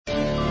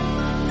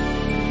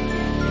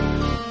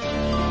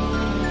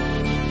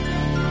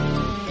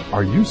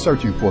Are you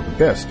searching for the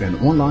best in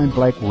online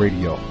black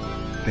radio?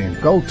 Then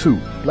go to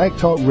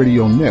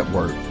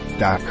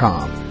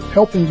blacktalkradionetwork.com,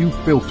 helping you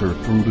filter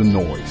through the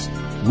noise.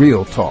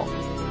 Real talk,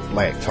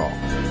 black talk.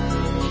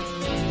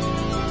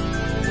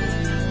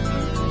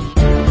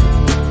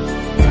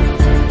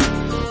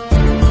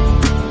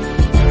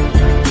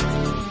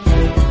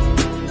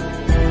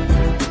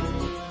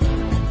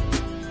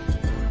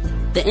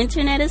 The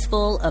internet is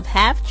full of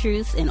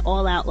half-truths and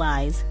all-out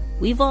lies.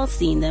 We've all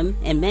seen them,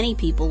 and many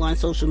people on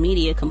social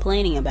media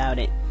complaining about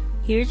it.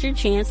 Here's your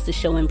chance to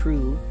show and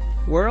prove.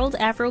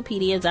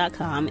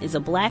 WorldAfropedia.com is a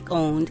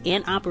black-owned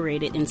and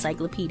operated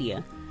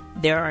encyclopedia.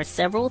 There are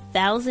several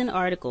thousand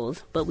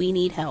articles, but we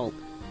need help.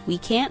 We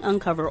can't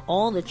uncover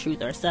all the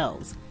truth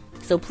ourselves.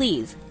 So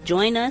please,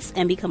 join us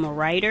and become a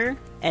writer,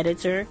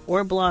 editor,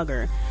 or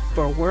blogger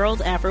for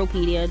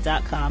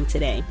WorldAfropedia.com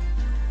today.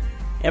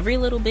 Every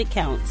little bit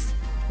counts.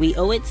 We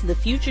owe it to the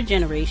future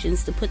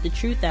generations to put the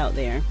truth out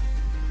there.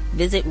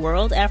 Visit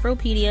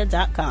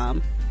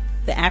WorldAfropedia.com,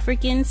 the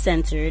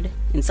African-centered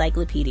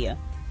encyclopedia,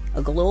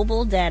 a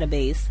global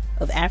database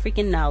of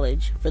African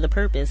knowledge for the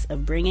purpose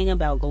of bringing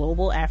about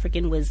global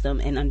African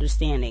wisdom and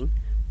understanding.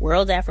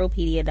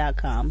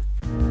 WorldAfropedia.com.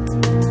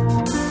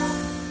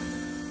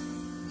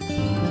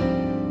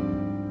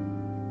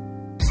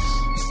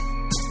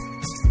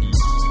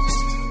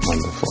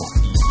 Wonderful.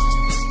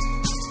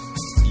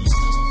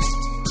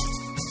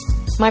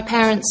 My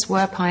parents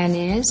were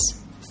pioneers,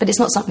 but it's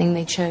not something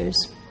they chose.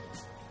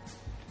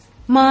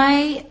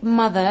 My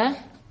mother,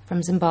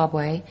 from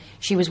Zimbabwe,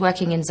 she was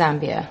working in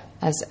Zambia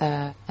as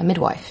a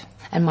midwife.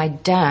 And my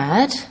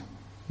dad,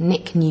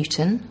 Nick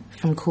Newton,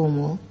 from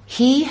Cornwall,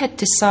 he had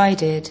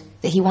decided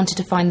that he wanted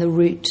to find the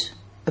root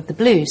of the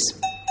blues.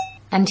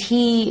 And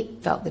he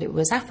felt that it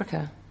was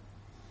Africa.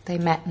 They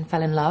met and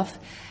fell in love.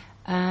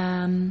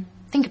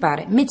 Think about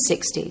it,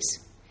 mid-60s.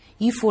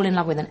 You fall in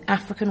love with an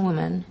African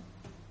woman.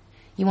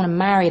 You want to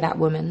marry that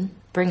woman,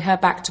 bring her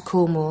back to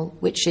Cornwall,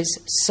 which is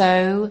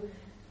so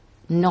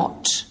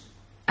not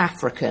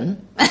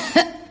African.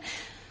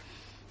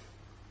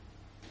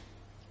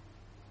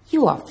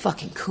 You are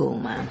fucking cool,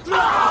 man.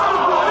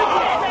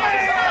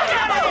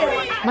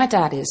 My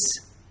dad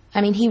is,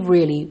 he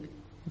really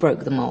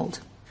broke the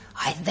mold.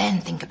 I then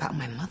think about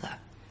my mother,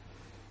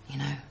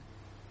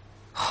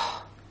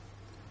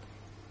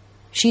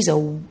 She's a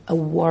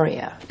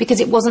warrior.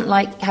 Because it wasn't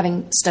like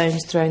having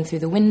stones thrown through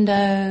the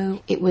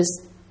window. It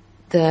was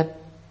the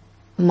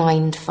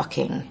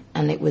mind-fucking,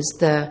 and it was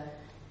the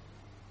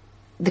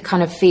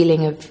kind of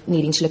feeling of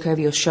needing to look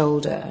over your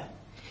shoulder.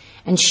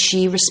 And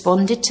she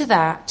responded to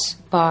that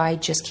by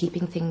just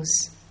keeping things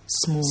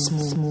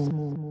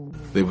small.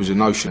 There was a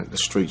notion that the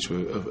streets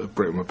of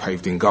Britain were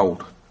paved in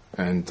gold,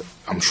 and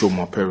I'm sure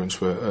my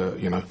parents were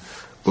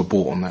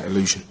bought on that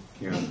illusion.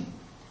 Yeah.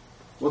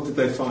 What did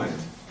they find?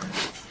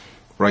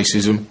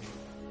 Racism.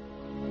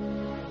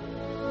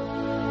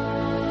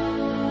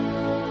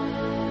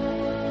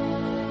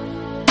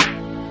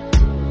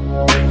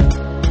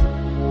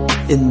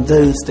 In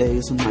those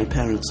days when my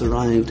parents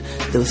arrived,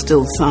 there were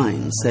still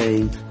signs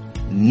saying,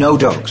 no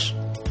dogs.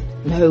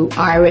 No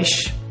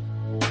Irish.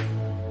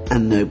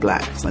 And no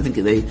blacks. I think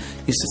they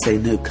used to say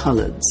no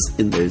coloureds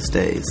in those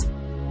days.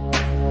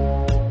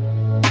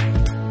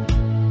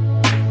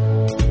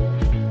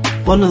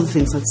 One of the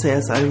things I'd say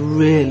is I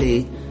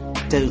really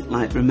don't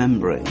like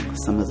remembering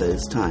some of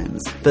those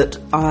times, but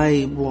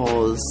I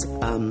was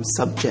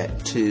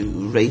subject to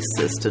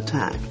racist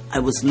attack. I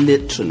was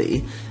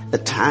literally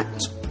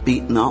attacked,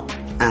 beaten up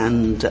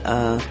and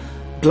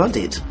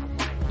bloodied.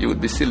 You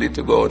would be silly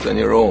to go out on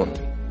your own.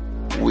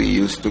 We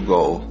used to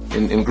go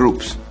in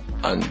groups,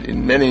 and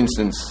in many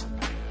instances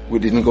we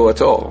didn't go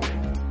at all.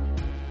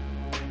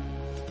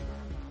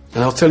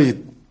 And I'll tell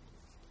you,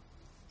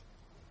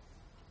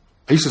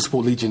 I used to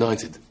support Leeds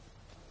United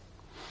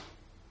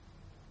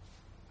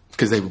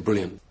because they were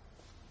brilliant.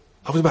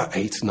 I was about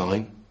 8,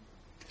 9,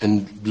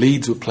 and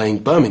Leeds were playing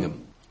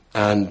Birmingham,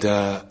 and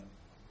I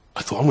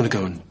thought, I'm going to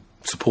go and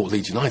support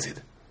Leeds United.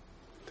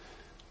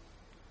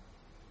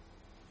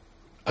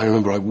 I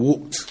remember I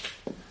walked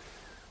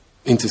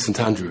into St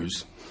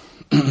Andrews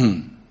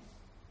and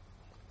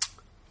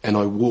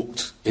I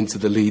walked into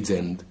the Leeds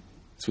end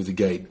through the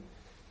gate,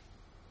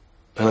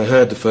 and I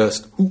heard the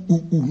first ooh,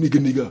 ooh, ooh, nigger,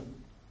 nigger.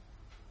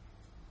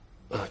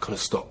 And I kind of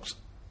stopped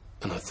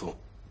and I thought,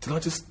 did I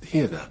just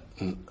hear that?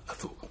 And I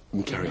thought, I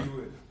can carry on.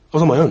 I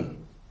was on my own.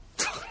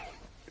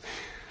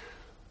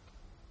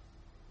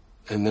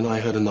 And then I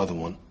heard another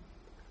one.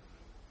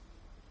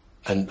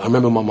 And I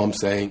remember my mum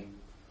saying,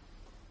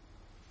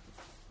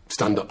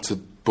 stand up to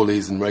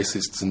bullies and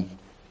racists, and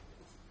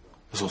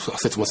I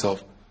said to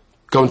myself,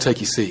 go and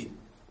take your seat.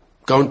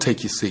 Go and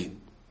take your seat.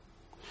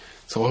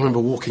 So I remember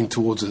walking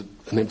towards an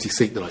empty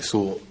seat that I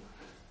saw,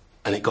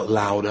 and it got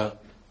louder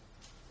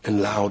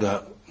and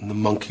louder, and the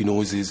monkey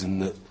noises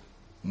and the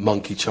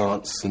monkey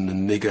chants and the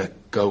nigger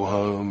go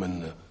home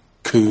and the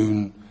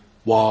coon,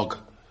 wog,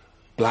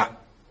 black,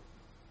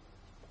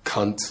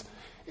 cunt.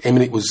 I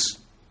mean, it must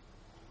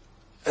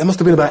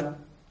have been about,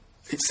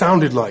 it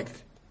sounded like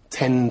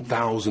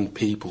 10,000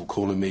 people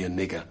calling me a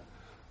nigger.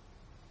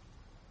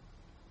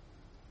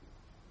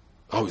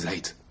 I was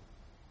 8.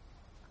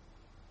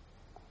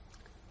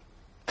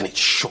 And it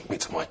shook me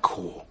to my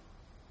core.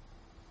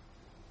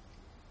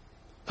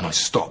 And I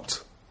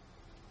stopped.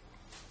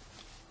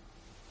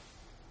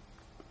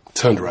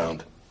 Turned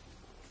around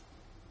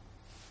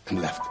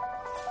and left.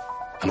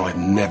 And I've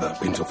never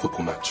been to a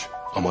football match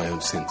on my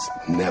own since.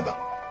 Never.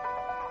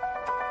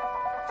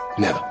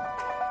 Never.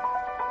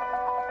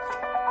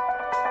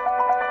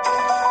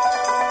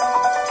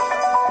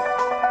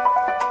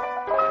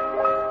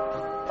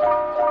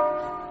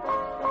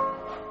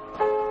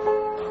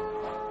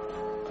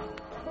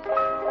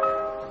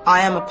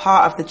 I am a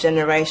part of the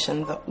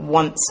generation that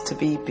wants to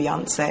be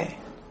Beyonce.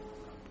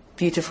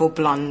 Beautiful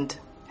blonde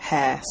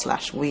hair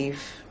 /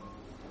 weave,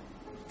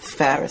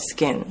 fairer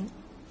skin.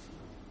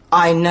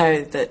 I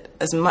know that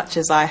as much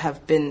as I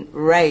have been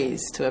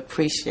raised to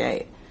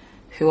appreciate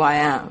who I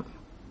am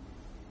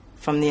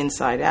from the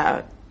inside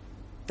out,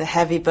 the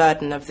heavy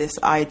burden of this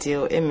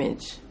ideal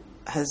image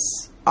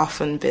has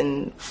often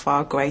been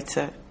far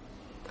greater.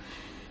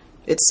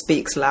 It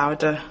speaks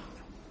louder.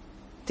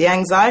 The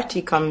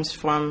anxiety comes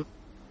from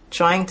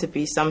trying to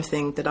be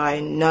something that I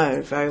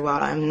know very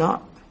well I'm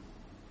not.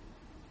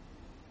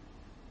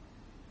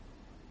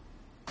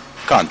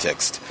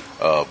 Context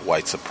of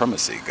white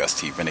supremacy.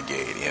 Gus T.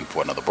 Renegade in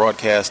for another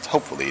broadcast,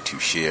 hopefully to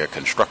share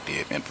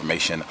constructive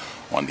information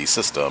on the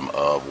system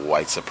of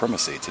white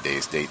supremacy.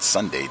 Today's date,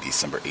 Sunday,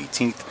 December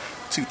 18th,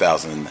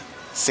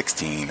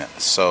 2016.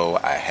 So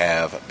I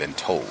have been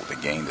told.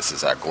 Again, this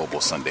is our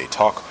Global Sunday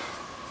Talk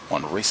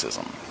on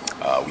racism.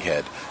 We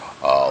had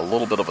a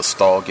little bit of a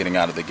stall getting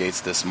out of the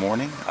gates this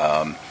morning.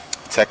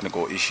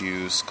 Technical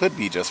issues, could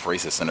be just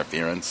racist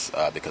interference,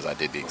 because I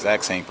did the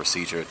exact same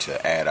procedure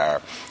to add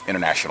our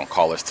international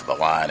callers to the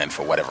line, and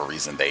for whatever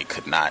reason they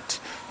could not,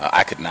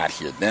 I could not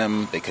hear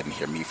them, they couldn't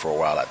hear me for a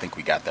while. I think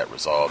we got that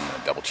resolved. I'm going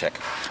to double check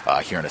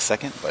here in a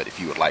second, but if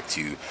you would like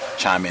to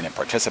chime in and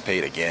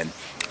participate, again,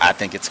 I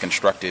think it's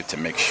constructive to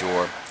make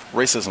sure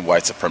racism,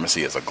 white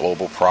supremacy is a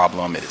global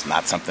problem. It is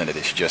not something that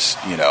is just,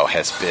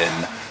 has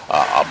been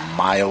a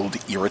mild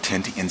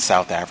irritant in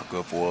South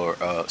Africa for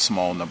a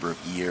small number of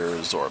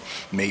years, or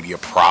maybe a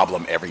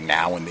problem every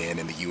now and then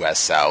in the U.S.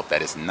 South.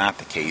 That is not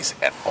the case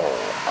at all.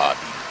 The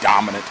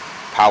dominant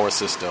power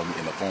system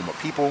in the form of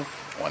people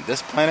on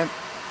this planet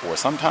for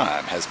some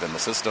time has been the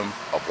system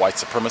of white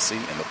supremacy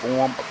in the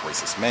form of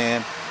racist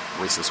man,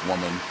 racist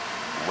woman,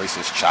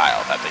 racist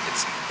child. I think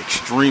it's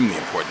extremely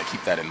important to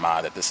keep that in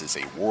mind, that this is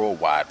a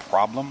worldwide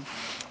problem,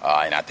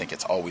 and I think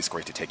it's always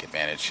great to take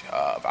advantage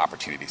of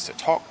opportunities to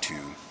talk to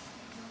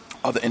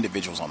other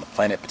individuals on the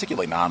planet,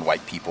 particularly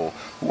non-white people,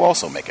 who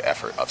also make an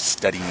effort of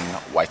studying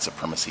white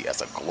supremacy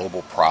as a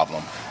global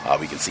problem.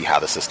 We can see how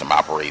the system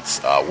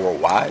operates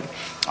worldwide,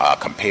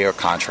 compare,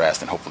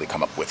 contrast, and hopefully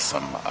come up with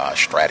some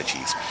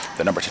strategies.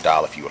 The number to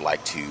dial if you would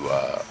like to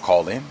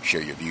call in,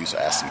 share your views, or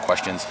ask some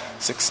questions,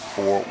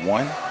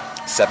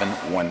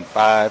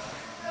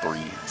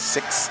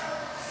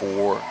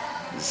 641-715-3640.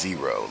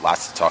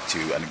 Lots to talk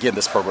to. And again,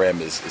 this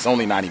program is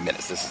only 90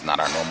 minutes. This is not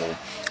our normal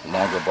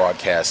longer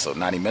broadcast, so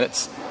 90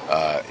 minutes.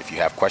 If you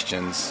have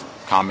questions,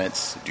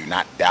 comments, do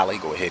not dally.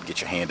 Go ahead,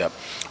 get your hand up,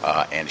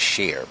 and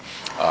share.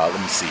 Let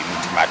me see. Let me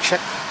do my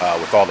check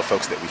with all the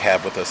folks that we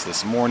have with us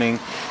this morning.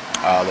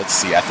 Let's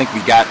see. I think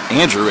we got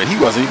Andrew, and he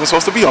wasn't even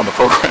supposed to be on the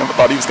program. I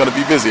thought he was going to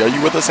be busy. Are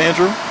you with us,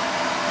 Andrew?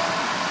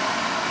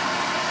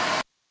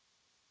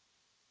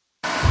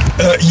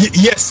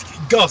 Yes,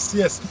 Gus,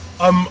 yes.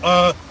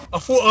 I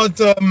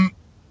thought I'd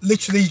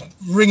literally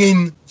ring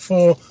in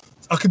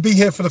I could be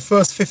here for the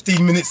first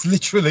 15 minutes,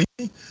 literally.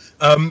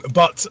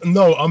 But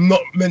no, I'm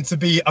not meant to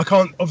be. I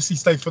can't obviously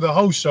stay for the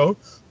whole show,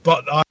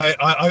 but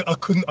I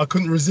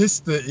couldn't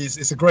resist.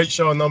 It's a great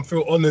show, and I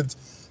feel honoured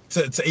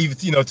to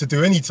even to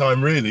do any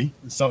time really.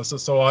 So I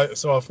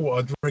thought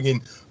I'd ring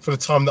in for the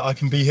time that I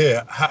can be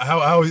here. How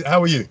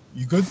are you?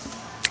 You good?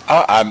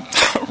 I'm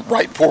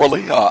right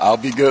poorly. I'll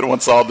be good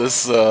once all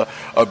this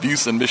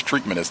abuse and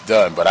mistreatment is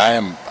done. But I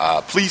am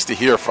pleased to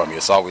hear from you.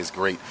 It's always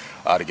great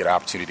to get an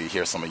opportunity to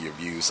hear some of your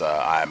views.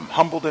 I'm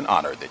humbled and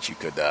honored that you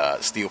could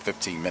steal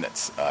 15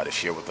 minutes to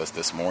share with us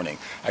this morning.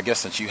 I guess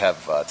since you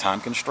have time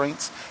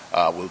constraints,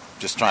 we'll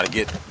just try to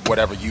get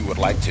whatever you would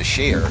like to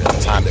share in the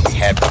time that we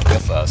have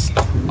with us.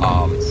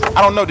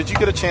 I don't know, did you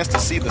get a chance to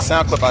see the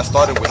sound clip I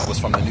started with? Was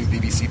from the new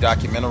BBC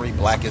documentary,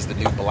 Black is the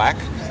New Black,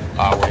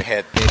 where it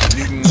had Ed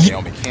Newton,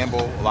 Naomi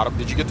Campbell,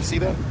 did you get to see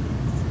that?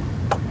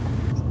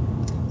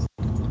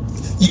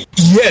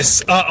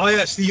 Yes, I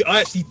actually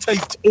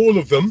taped all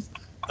of them.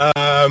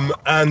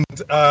 And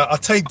I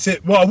taped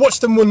it. Well, I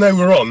watched them when they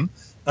were on,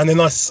 and then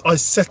I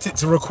set it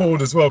to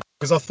record as well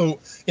because I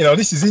thought,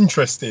 this is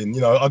interesting.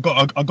 I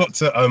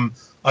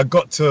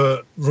got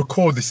to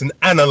record this and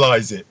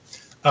analyze it.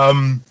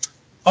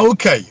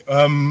 Okay.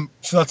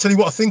 Should I tell you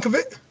what I think of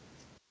it?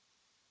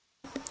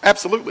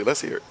 Absolutely.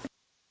 Let's hear it.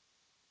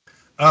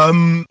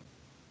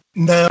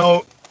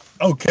 Now,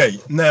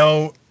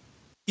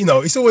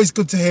 it's always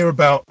good to hear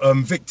about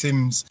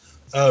victims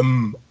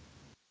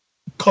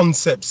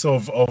concepts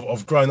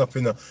of growing up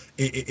in a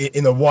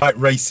white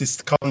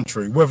racist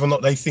country, whether or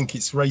not they think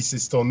it's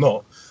racist or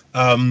not.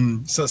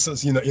 So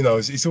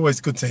it's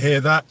always good to hear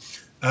that,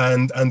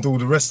 and all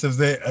the rest of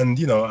it. And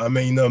I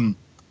mean,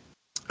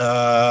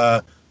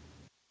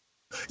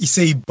 you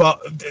see,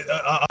 but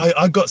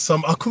I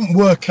couldn't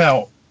work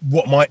out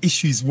what my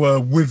issues were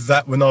with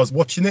that when I was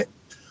watching it,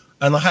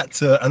 and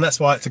that's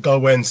why I had to go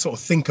away and sort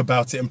of think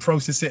about it and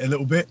process it a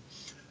little bit.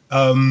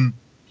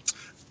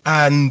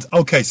 And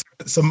okay,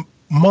 so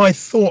my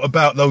thought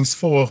about those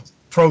 4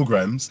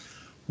 programs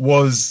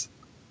was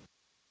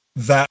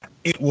that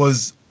it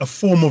was a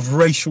form of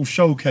racial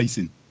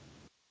showcasing.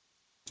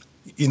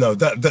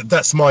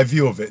 That's my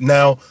view of it.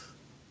 Now,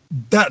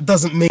 that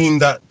doesn't mean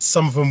that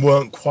some of them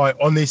weren't quite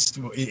honest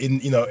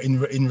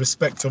in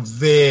respect of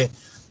their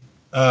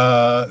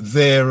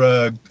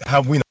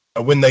how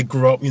when they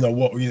grew up,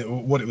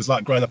 what it was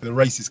like growing up in a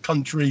racist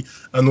country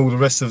and all the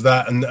rest of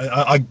that. And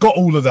I got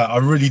all of that. I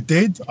really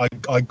did.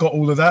 I got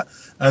all of that.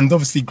 And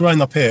obviously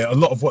growing up here, a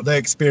lot of what they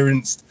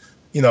experienced,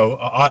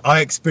 I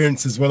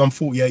experienced as well. I'm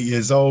 48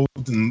 years old.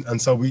 And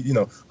so we,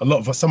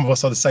 some of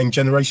us are the same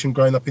generation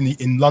growing up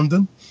in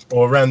London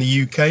or around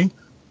the UK.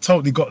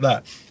 Totally got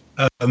that.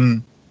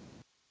 You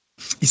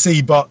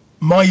see, but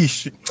my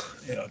issue,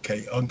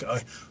 okay,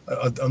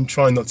 I'm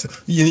trying not to,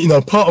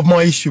 part of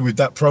my issue with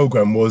that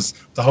program was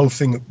the whole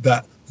thing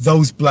that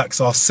those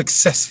blacks are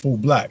successful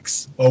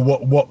blacks, or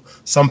what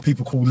some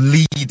people call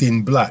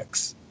leading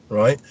blacks,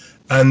 right?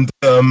 And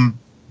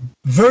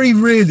very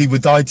rarely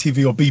would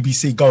ITV or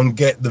BBC go and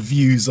get the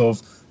views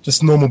of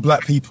just normal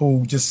black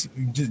people just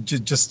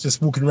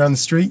walking around the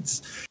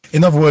streets.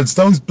 In other words,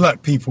 those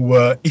black people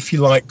were, if you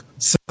like,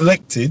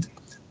 selected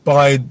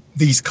by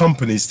these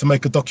companies to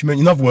make a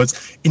documentary. In other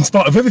words, in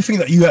spite of everything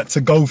that you had to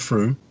go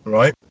through,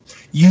 right,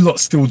 you lot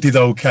still did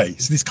okay.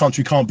 So this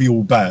country can't be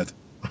all bad,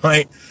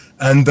 right?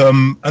 And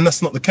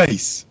that's not the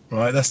case,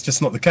 right? That's just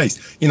not the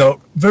case.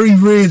 Very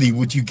rarely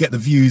would you get the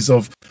views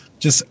of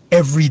just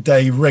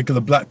everyday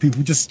regular black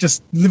people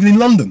just living in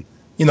London.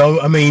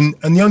 I mean,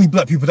 and the only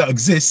black people that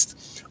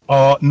exist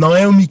are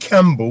Naomi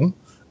Campbell,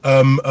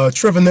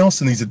 Trevor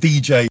Nelson, who's a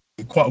DJ,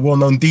 quite a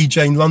well-known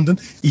DJ in London.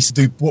 He used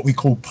to do what we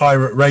call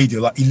pirate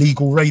radio, like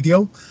illegal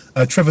radio.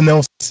 Trevor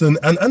Nelson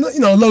and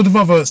a load of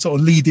other sort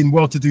of leading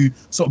well-to-do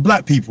sort of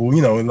black people,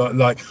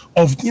 like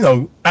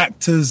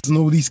actors and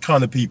all these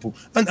kind of people.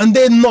 And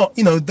they're not,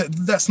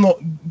 that's not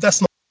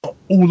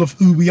all of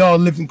who we are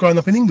growing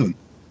up in England.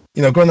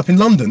 Growing up in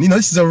London.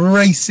 This is a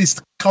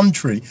racist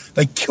country.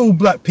 They kill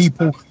black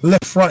people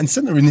left, right, and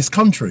centre in this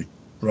country,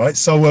 right?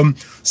 So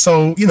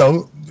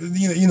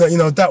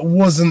that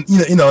wasn't,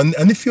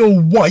 and if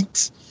you're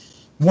white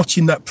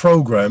watching that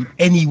program,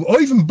 or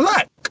even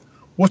black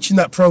watching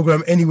that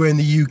program anywhere in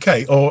the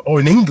UK or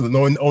in England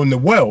or in the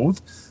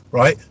world,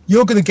 right,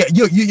 you're going to get,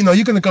 you're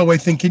going to go away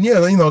thinking,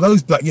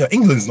 those black,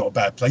 England's not a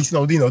bad place,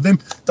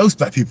 those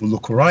black people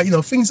look all right,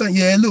 things like,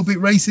 a little bit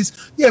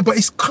racist, but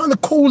it's kind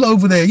of cool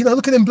over there,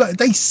 look at them black,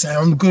 they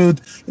sound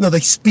good, they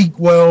speak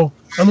well,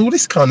 and all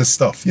this kind of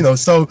stuff,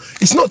 so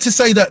it's not to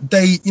say that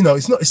they,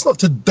 it's not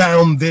to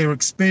down their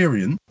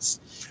experience,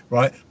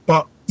 right,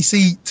 but you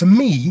see, to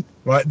me,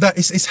 right, that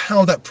is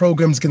how that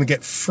program's going to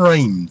get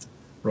framed,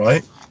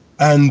 right,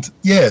 and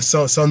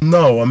so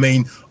no, I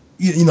mean,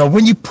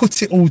 when you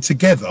put it all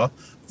together,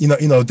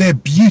 they're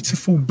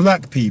beautiful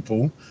black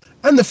people,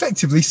 and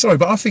effectively,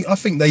 but I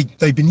think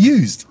they've been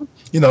used,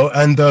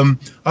 and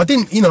I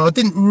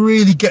didn't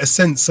really get a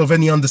sense of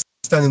any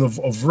understanding of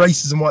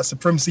racism, white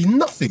supremacy,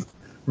 nothing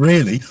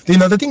really. They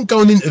didn't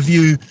go and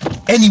interview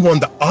anyone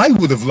that I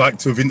would have liked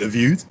to have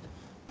interviewed,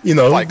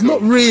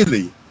 not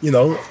really,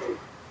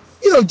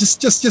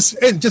 just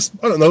I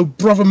don't know,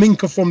 Brother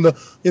Minka from the,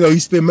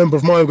 used to be a member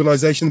of my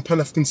organisation, Pan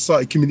African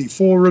Society Community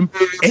Forum.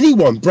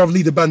 Anyone, Brother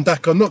Leader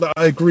Bandaka. Not that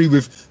I agree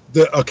with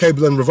the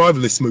Cable and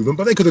Revivalist movement,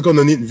 but they could have gone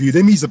and interviewed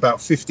him. He's about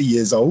 50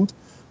 years old,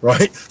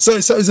 right? So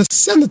it's a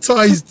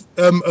sanitised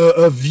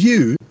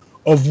view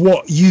of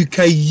what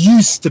UK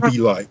used to be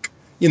like.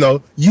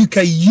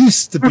 UK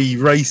used to be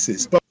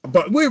racist,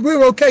 but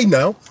we're okay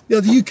now.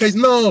 The UK's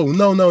no.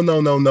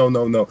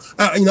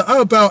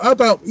 How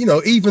about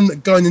even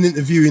going and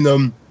interviewing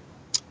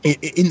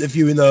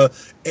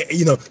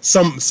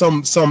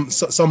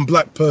some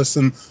black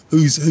person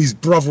whose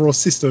brother or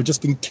sister had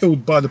just been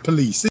killed by the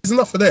police. There's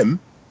enough of them.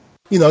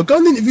 Go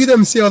and interview them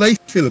and see how they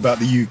feel about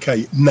the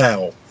UK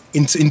now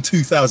in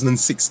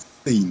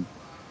 2016.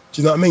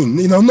 Do you know what I mean?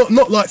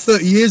 Not like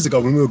 30 years ago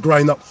when we were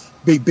growing up,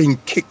 being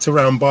kicked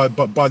around by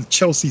the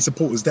Chelsea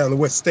supporters down the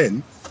West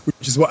End,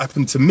 which is what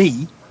happened to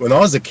me when I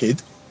was a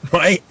kid,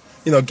 right?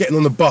 Getting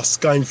on the bus,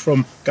 going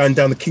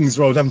down the King's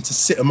Road, having to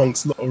sit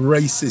amongst a lot of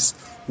racist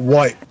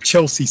white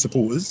Chelsea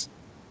supporters.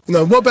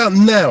 What about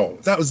now?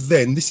 That was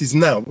then. This is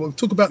now. We'll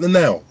talk about the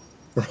now,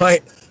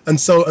 right? And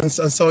so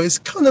it's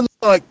kind of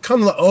like,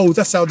 oh,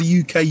 that's how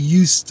the UK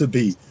used to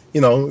be,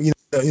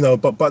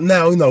 But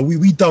now,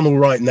 we done all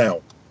right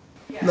now.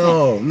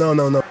 No.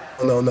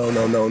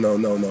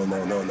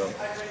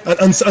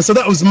 And so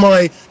that was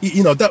my,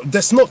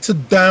 that's not to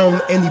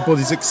down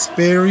anybody's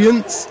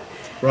experience,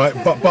 right?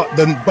 But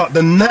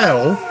the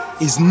now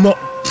is not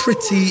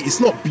pretty. It's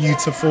not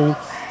beautiful.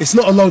 It's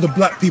not a load of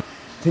black people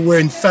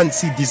wearing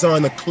fancy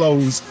designer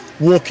clothes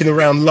walking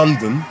around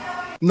London.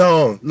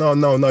 No.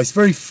 It's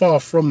very far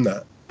from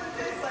that.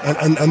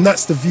 And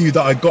that's the view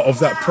that I got of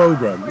that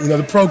program. You know,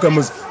 the program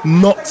was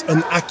not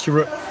an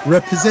accurate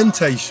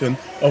representation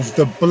of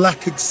the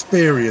black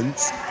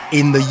experience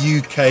in the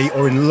UK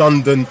or in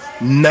London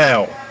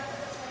now.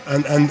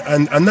 And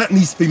that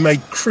needs to be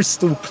made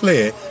crystal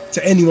clear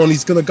to anyone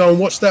who's going to go and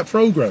watch that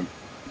program.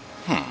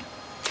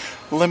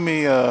 Let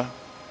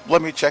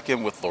me check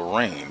in with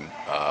Lorraine.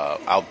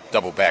 I'll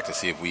double back to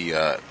see if we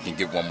can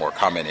get one more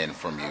comment in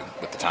from you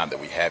with the time that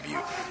we have you.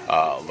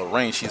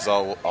 Lorraine, she's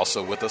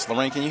also with us.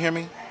 Lorraine, can you hear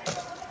me?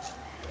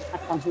 I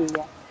can hear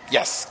you.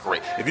 Yes,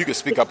 great. If you could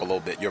speak up a little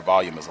bit, your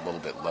volume is a little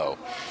bit low.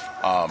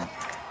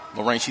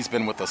 Lorraine, she's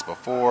been with us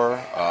before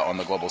on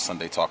the Global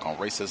Sunday Talk on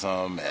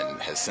Racism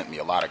and has sent me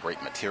a lot of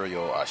great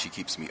material. She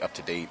keeps me up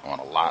to date on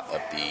a lot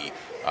of the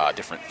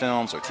different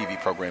films or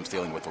TV programs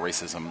dealing with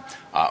racism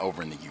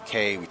over in the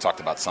UK. We talked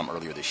about some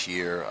earlier this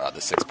year, the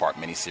 6-part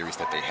miniseries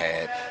that they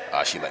had.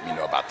 She let me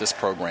know about this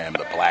program,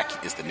 The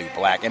Black is the New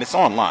Black, and it's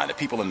online. If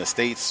people in the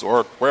States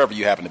or wherever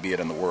you happen to be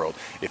in the world,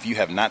 if you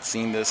have not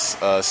seen this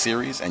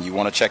series and you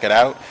want to check it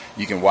out,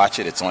 you can watch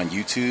it. It's on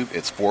YouTube.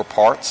 It's 4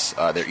 parts.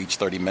 They're each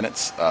 30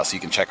 minutes, so you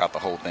can check out the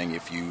whole thing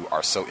if you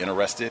are so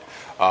interested.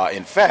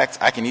 In fact,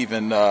 I can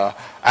even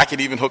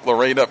hook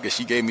Lorraine up because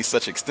she gave me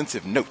such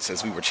extensive notes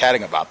as we were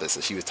chatting about this,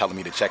 as she was telling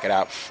me to check it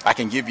out. I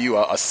can give you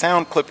a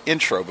sound clip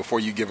intro before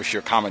you give us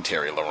your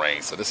commentary,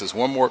 Lorraine. So this is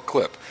one more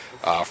clip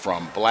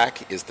from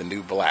Black is the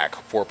New Black,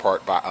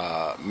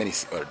 4-part mini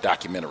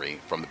documentary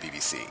from the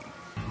BBC.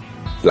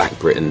 Black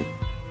Britain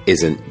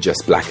isn't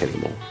just black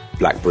anymore.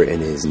 Black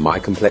Britain is my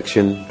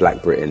complexion.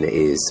 Black Britain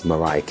is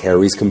Mariah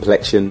Carey's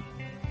complexion.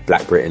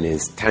 Black Britain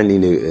is Tandy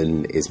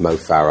Newton, is Mo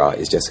Farah,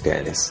 is Jessica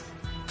Ennis.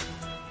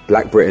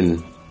 Black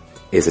Britain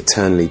is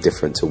eternally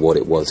different to what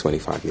it was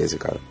 25 years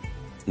ago.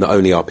 Not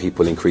only are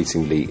people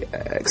increasingly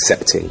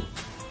accepting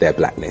their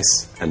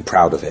blackness and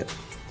proud of it,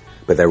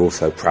 but they're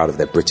also proud of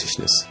their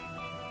Britishness.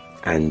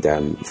 And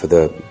for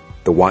the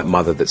white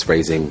mother that's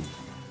raising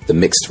the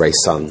mixed race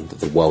son that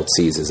the world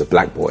sees as a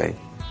black boy,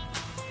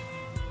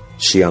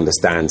 she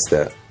understands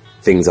that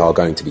things are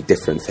going to be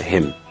different for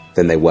him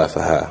than they were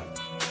for her.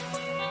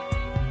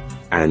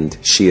 And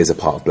she is a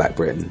part of Black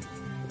Britain,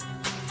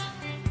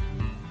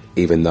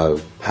 even though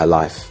her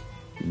life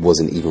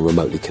wasn't even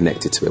remotely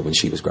connected to it when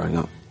she was growing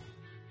up.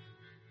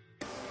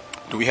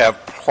 Do we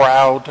have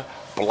proud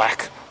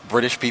black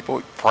British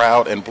people,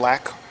 proud and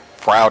black,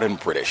 proud and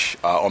British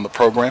on the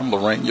program?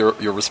 Lorraine,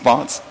 your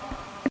response?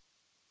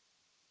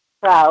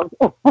 Proud.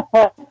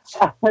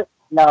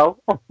 No.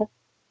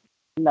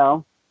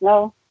 No.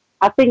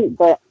 I think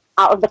that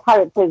out of the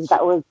characters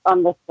that was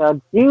on the show,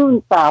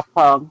 June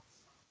Sarpong,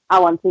 I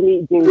want to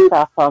meet June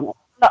Sarpong.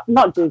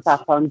 Not June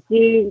Sarpong,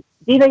 Gina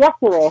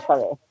Yashere,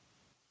 sorry.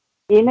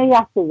 Gina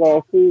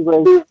Yashere, she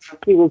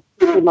was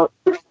pretty much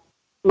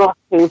more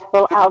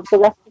truthful out of the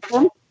rest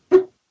of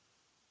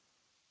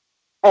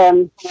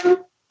them.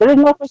 There is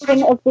no such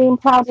thing as being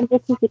proud and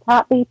British. You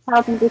can't be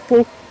proud and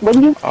British.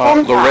 When you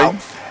Lorraine,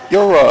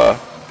 you're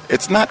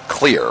it's not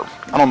clear.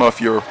 I don't know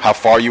how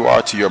far you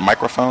are to your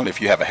microphone, if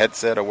you have a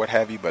headset or what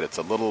have you, but it's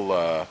a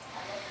little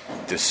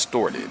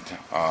distorted.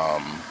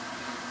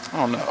 I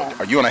don't know.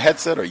 Are you on a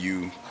headset or are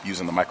you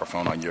using the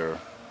microphone on your...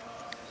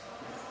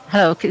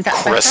 Hello, is that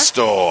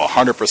Crystal,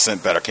 better?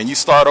 100% better. Can you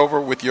start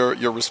over with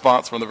your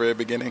response from the very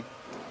beginning?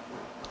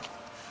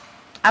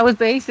 I was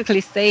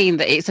basically saying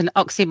that it's an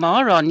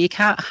oxymoron. You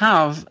can't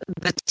have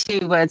the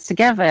two words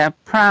together,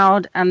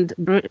 proud and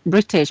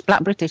British,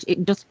 black British.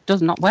 It just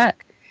does not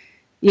work.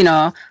 You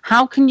know,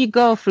 how can you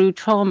go through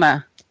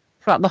trauma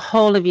throughout the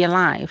whole of your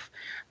life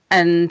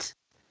and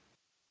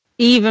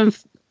even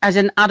as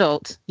an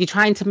adult, you're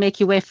trying to make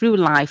your way through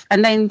life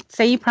and then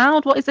say you're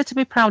proud? What is there to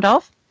be proud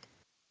of?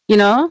 You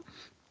know,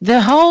 the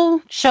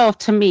whole show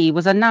to me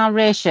was a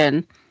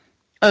narration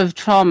of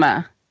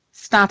trauma,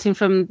 starting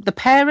from the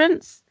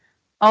parents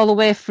all the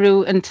way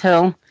through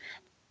until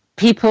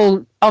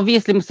people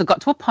obviously must have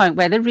got to a point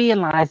where they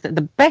realised that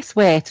the best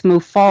way to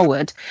move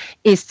forward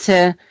is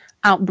to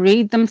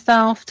outbreed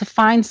themselves, to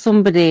find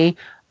somebody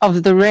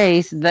of the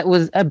race that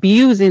was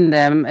abusing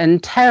them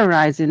and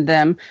terrorising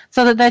them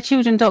so that their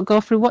children don't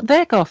go through what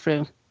they go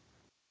through.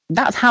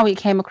 That's how it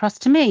came across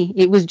to me.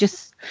 It was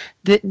just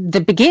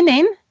the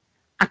beginning.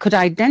 I could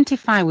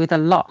identify with a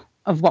lot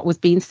of what was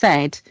being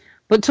said,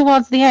 but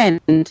towards the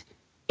end,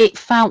 it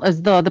felt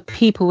as though the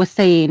people were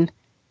saying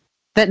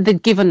that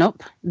they'd given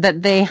up,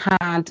 that they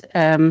had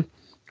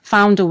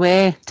found a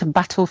way to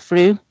battle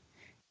through.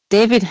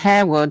 David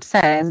Harewood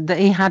says that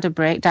he had a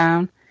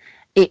breakdown.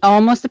 It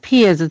almost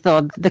appears as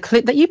though the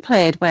clip that you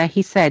played where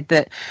he said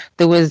that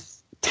there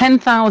was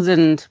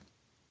 10,000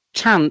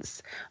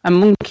 chants and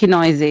monkey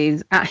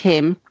noises at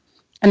him,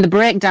 and the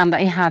breakdown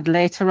that he had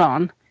later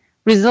on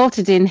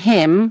resulted in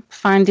him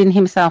finding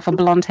himself a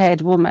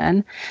blonde-haired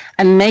woman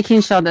and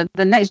making sure that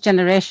the next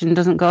generation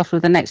doesn't go through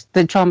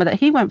the trauma that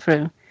he went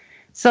through.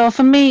 So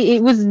for me,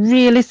 it was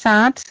really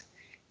sad.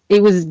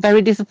 It was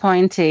very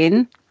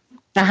disappointing.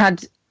 I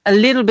had a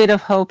little bit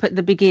of hope at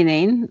the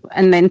beginning,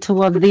 and then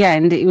towards the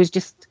end, it was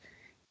just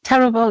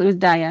terrible. It was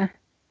dire.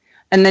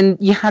 And then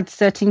you had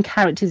certain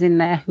characters in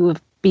there who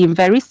have been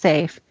very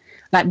safe,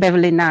 like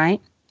Beverly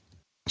Knight.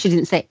 She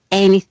didn't say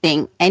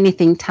anything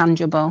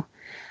tangible.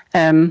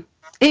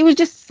 It was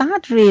just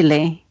sad,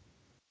 really.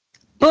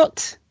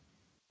 But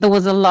there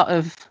was a lot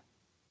of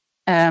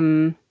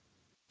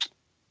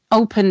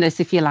openness,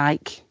 if you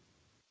like.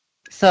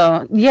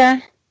 So,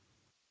 yeah.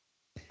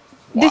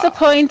 Wow.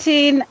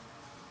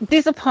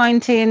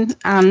 Disappointing,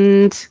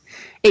 and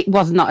it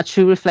was not a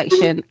true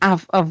reflection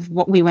of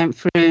what we went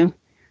through.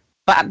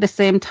 But at the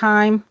same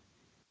time,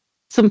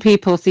 some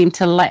people seem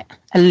to let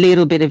a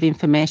little bit of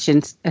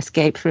information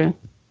escape through.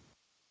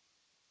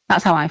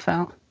 That's how I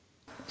felt.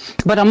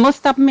 But I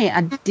must admit,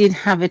 I did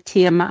have a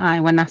tear in my eye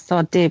when I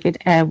saw David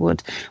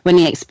Airwood, when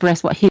he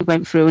expressed what he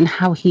went through and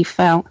how he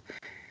felt.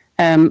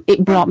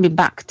 It brought me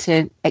back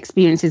to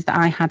experiences that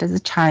I had as a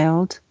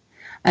child.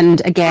 And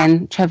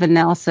again, Trevor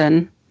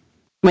Nelson,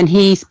 when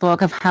he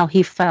spoke of how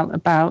he felt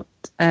about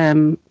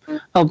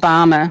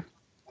Obama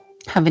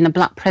having a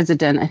black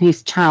president and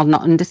his child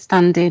not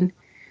understanding,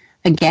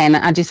 again,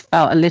 I just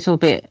felt a little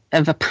bit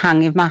of a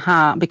pang in my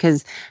heart,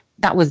 because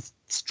that was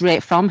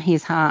straight from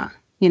his heart,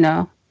 you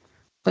know.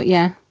 But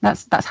yeah,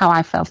 that's how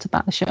I felt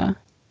about the show.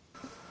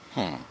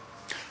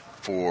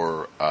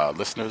 For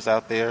listeners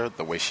out there,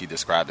 the way she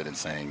described it in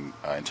saying,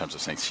 in terms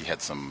of saying she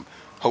had some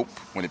hope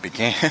when it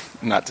began,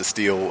 not to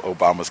steal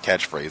Obama's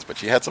catchphrase, but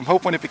she had some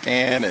hope when it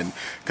began and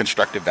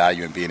constructive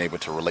value in being able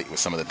to relate with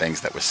some of the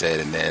things that were said,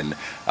 and then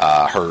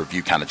her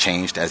view kind of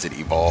changed as it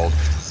evolved.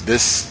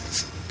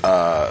 This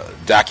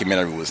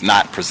documentary was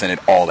not presented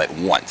all at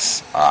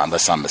once,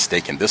 unless I'm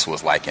mistaken. This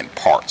was like in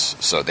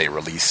parts, so they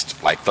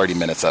released like 30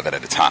 minutes of it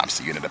at a time,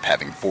 so you ended up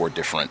having 4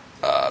 different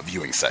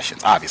viewing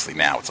sessions. Obviously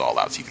now it's all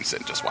out, so you can sit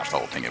and just watch the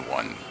whole thing in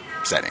one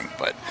setting,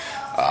 but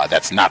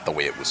that's not the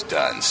way it was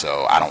done,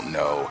 so I don't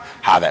know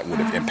how that would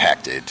have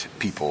impacted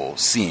people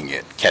seeing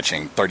it,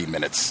 catching 30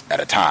 minutes at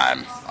a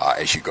time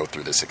as you go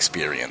through this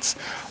experience.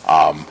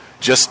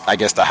 Just, I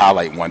guess, to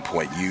highlight one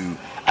point,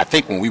 I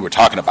think when we were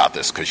talking about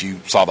this, because you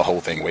saw the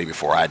whole thing way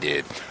before I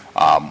did,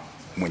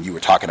 when you were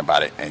talking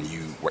about it and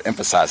you were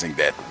emphasizing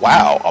that,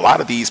 wow, a lot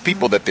of these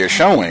people that they're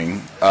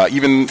showing,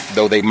 even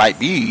though they might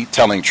be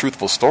telling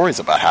truthful stories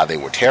about how they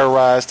were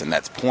terrorized, and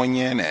that's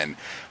poignant and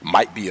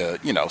might be a,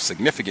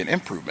 significant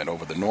improvement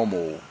over the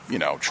normal,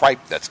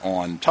 tripe that's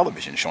on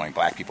television showing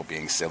black people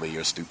being silly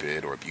or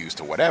stupid or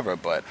abused or whatever.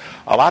 But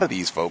a lot of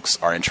these folks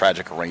are in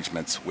tragic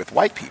arrangements with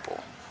white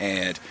people.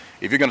 And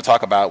if you're going to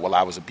talk about, well,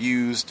 I was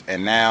abused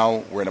and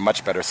now we're in a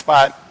much better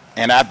spot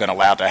and I've been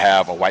allowed to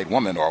have a white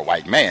woman or a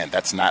white man,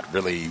 that's not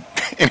really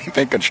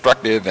anything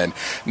constructive and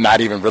not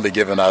even really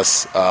giving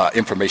us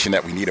information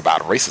that we need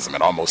about racism.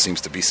 It almost seems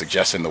to be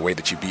suggesting the way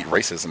that you beat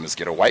racism is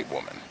get a white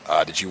woman.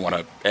 Did you want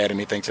to add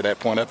anything to that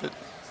point of it?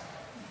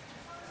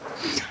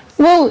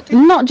 Well,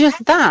 not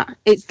just that.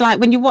 It's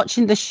like when you're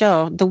watching the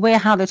show, the way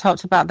how they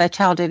talked about their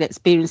childhood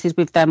experiences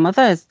with their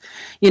mothers,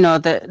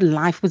 that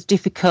life was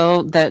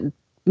difficult, that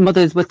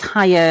mothers were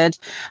tired,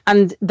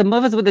 and the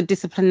mothers were the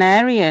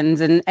disciplinarians,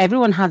 and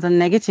everyone has a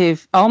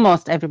negative,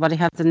 almost everybody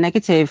has a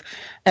negative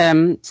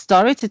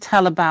story to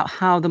tell about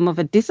how the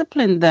mother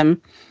disciplined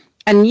them.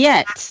 And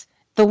yet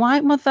the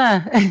white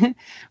mother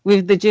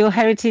with the dual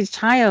heritage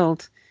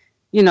child,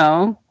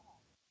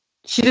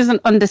 she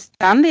doesn't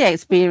understand the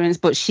experience,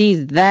 but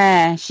she's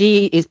there.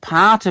 She is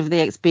part of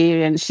the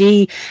experience.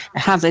 She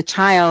has a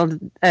child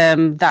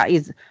that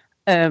is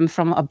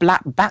from a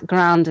black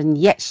background, and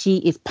yet she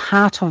is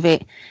part of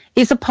it.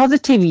 It's a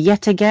positive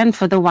yet again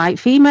for the white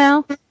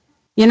female,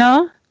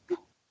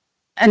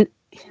 and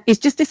it's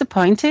just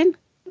disappointing.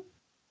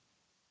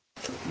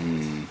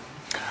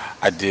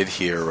 I did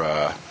hear,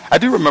 I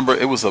do remember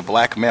it was a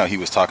black male. He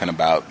was talking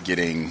about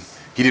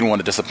he didn't want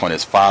to disappoint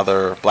his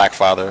father, black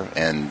father,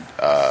 and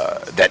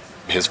that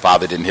his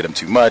father didn't hit him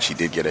too much. He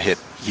did get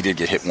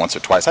hit once or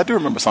twice. I do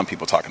remember some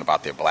people talking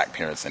about their black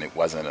parents, and it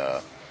wasn't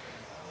a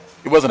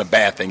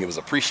bad thing. It was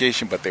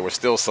appreciation, but there was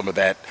still some of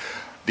that,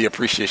 the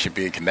appreciation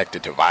being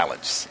connected to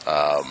violence.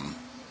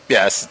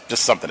 It's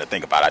just something to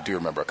think about. I do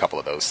remember a couple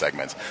of those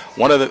segments.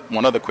 One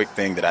other quick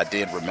thing that I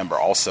did remember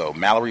also,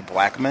 Mallory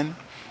Blackman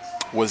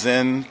was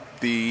in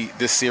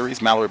this series.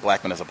 Mallory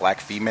Blackman is a black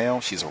female.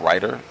 She's a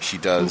writer. She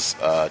does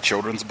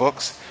children's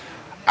books.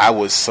 I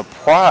was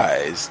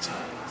surprised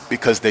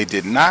because they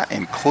did not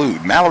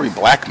include Mallory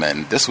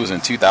Blackman. This was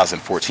in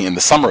 2014, the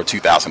summer of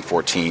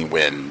 2014,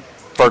 when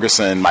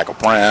Ferguson, Michael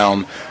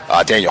Brown,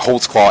 Daniel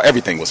Holtzclaw,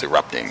 everything was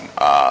erupting.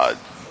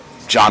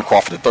 John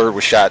Crawford III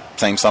was shot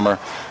same summer.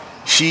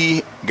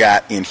 She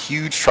got in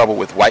huge trouble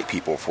with white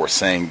people for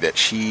saying that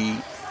she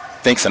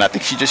thinks, and I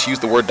think she just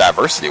used the word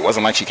diversity. It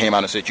wasn't like she came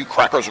out and said, you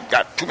crackers have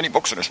got too many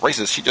books and it's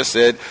racist. She just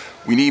said,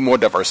 we need more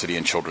diversity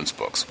in children's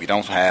books. We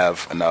don't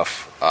have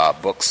enough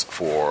books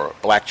for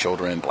black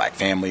children, black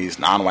families,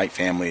 non-white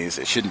families.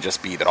 It shouldn't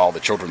just be that all the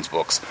children's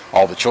books,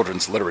 all the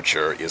children's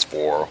literature is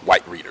for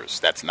white readers.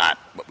 That's not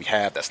what we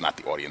have. That's not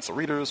the audience of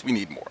readers. We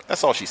need more.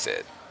 That's all she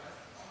said.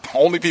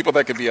 Only people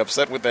that could be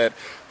upset with that,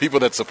 people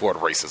that support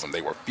racism.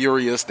 They were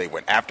furious. They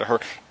went after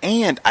her.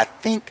 And I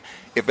think,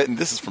 and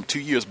this is from 2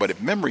 years, but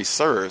if memory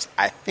serves,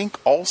 I think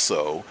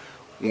also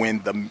when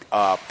the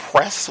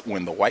press,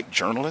 when the white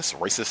journalists,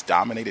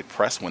 racist-dominated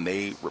press, when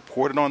they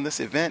reported on this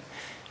event,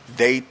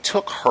 they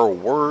took her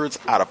words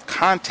out of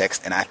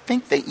context, and I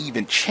think they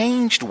even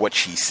changed what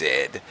she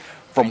said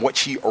from what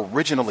she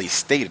originally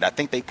stated. I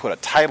think they put a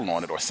title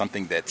on it or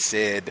something that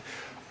said...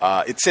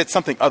 it said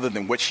something other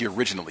than what she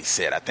originally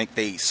said. I think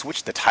they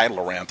switched the title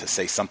around to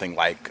say something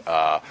like,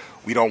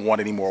 we don't want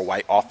any more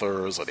white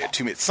authors, or they're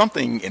too many,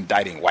 something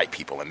indicting white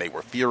people, and they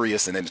were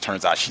furious, and then it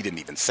turns out she didn't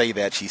even say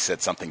that. She said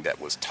something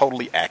that was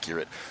totally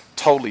accurate,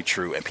 totally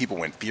true, and people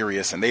went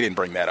furious, and they didn't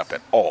bring that up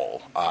at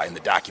all in the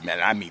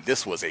document. And I mean,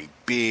 this was a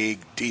big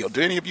deal.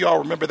 Do any of you all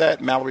remember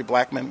that, Mallory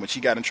Blackman, when she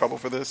got in trouble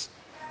for this?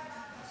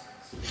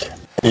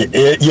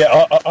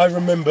 Yeah, I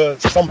remember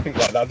something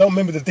like that. I don't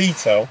remember the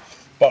detail,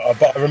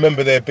 but I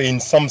remember there being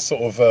some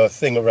sort of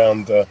thing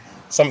around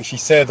something she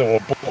said or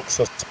books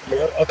or something.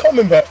 I can't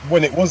remember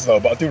when it was, though,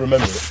 but I do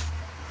remember it.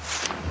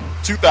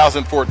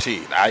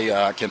 2014.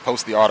 I can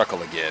post the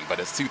article again, but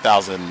it's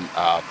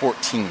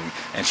 2014,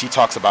 and she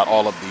talks about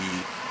all of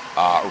the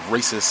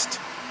racist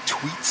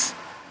tweets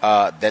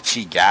that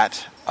she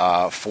got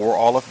for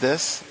all of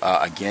this.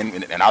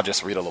 Again, and I'll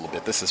just read a little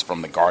bit. This is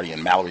from The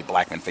Guardian. Mallory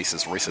Blackman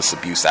faces racist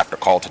abuse after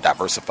call to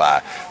diversify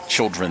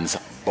children's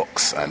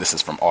books. And this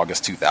is from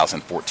August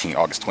 2014,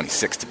 August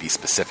 26th to be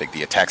specific.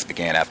 The attacks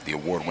began after the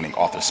award-winning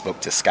author spoke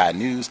to Sky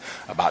News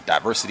about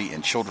diversity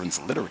in children's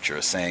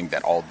literature, saying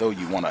that although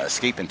you want to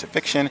escape into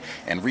fiction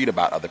and read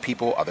about other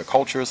people, other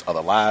cultures, other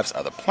lives,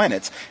 other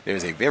planets, there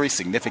is a very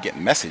significant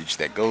message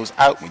that goes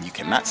out when you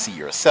cannot see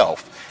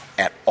yourself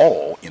at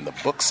all in the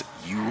books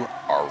you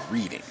are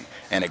reading.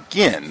 And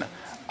again,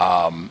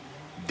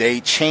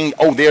 they changed.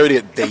 Oh, there it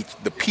is.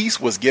 The piece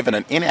was given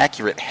an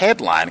inaccurate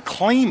headline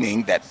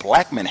claiming that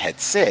Blackman had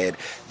said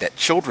that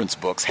children's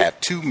books have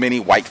too many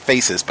white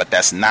faces, but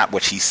that's not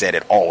what she said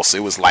at all. So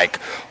it was like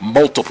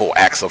multiple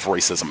acts of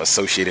racism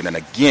associated. And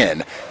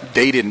again,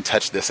 they didn't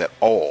touch this at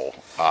all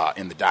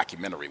in the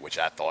documentary, which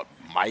I thought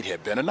might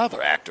have been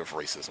another act of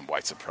racism,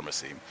 white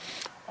supremacy.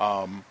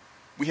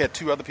 We had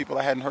two other people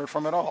I hadn't heard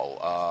from at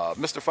all.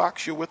 Mr.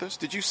 Fox, you're with us.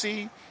 Did you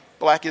see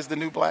Black is the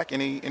New Black?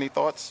 Any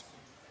thoughts?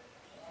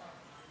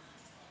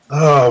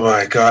 Oh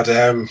my God!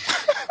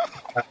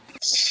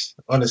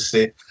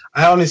 Honestly,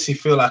 I honestly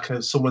feel like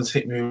someone's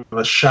hit me with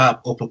a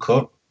sharp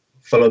uppercut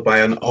followed by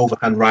an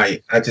overhand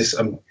right.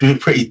 I'm doing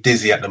pretty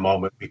dizzy at the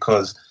moment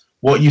because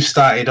what you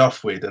started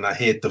off with, and I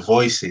heard the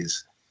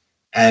voices,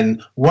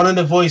 and one of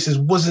the voices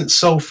wasn't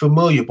so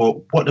familiar, but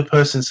what the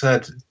person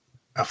said,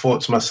 I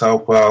thought to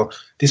myself, well,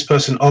 this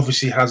person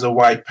obviously has a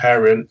white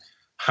parent,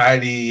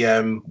 highly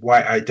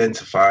white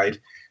identified.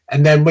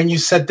 And then when you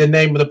said the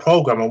name of the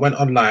program, I went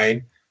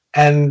online,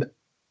 and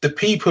the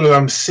people who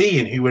I'm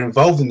seeing who were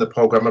involved in the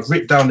program, I've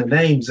written down the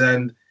names,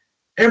 and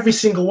every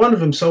single one of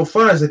them so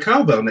far has a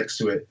cowbell next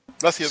to it.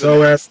 Let's hear the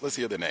names. Let's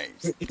hear the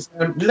names.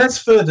 Les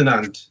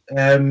Ferdinand,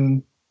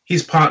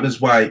 his partner's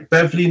white.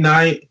 Beverly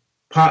Knight,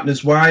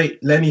 partner's white.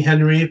 Lenny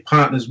Henry,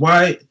 partner's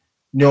white.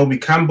 Naomi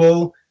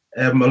Campbell,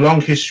 a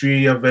long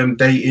history of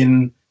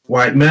dating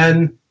white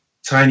men.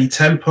 Tiny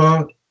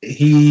Temper,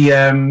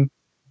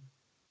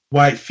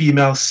 white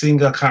female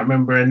singer, can't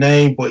remember her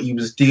name, but he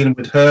was dealing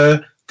with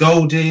her.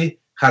 Goldie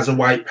has a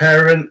white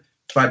parent.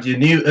 Fadia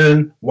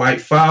Newton,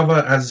 white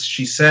father, as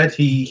she said,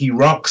 he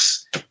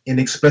rocks in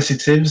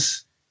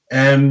explicitives.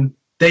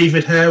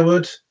 David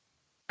Harewood,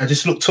 I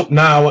just looked up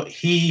now,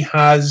 he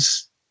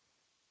has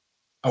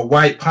a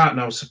white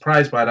partner. I was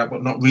surprised by that,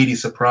 but not really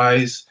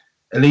surprised.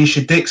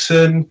 Alicia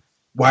Dixon,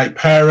 white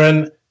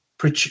parent.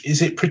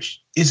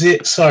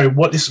 Sorry,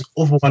 what is the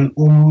other one?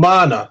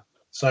 Umana.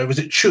 Sorry, was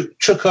it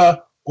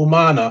Chuka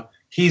Umana?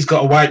 He's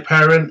got a white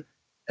parent.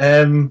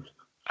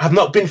 I've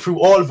not been through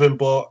all of them,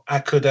 but I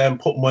could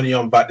put money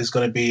on that there's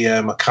going to be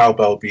a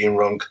cowbell being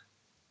rung.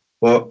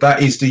 But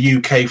that is the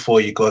UK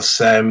for you, Gus.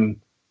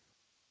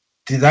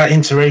 That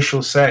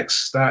interracial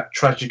sex, that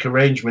tragic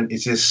arrangement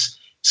is just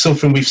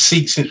something we've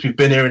seen since we've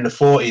been here in the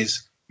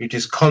 40s. We've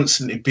just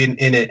constantly been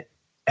in it.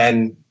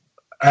 And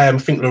I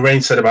think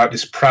Lorraine said about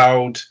this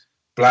proud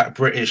Black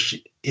British.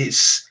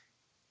 It's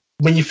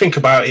when you think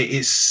about it,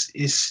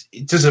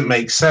 it doesn't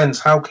make sense.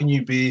 How can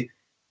you be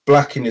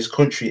Black in this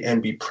country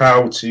and be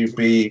proud to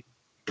be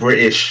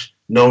British,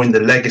 knowing the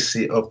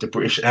legacy of the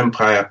British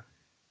Empire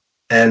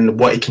and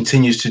what it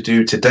continues to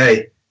do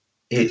today?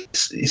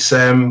 It's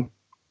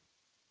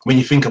when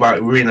you think about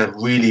it, we're in a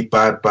really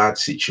bad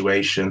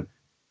situation,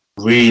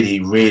 really,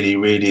 really,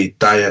 really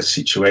dire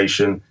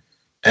situation.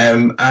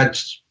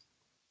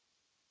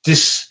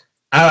 This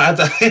I've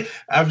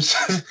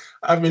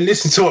been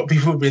listening to what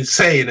people have been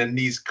saying in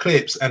these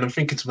clips, and I'm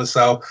thinking to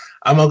myself,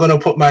 am I going to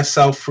put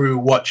myself through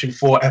watching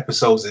 4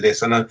 episodes of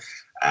this? And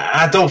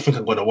I don't think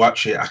I'm going to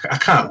watch it. I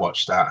can't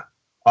watch that,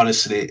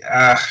 honestly.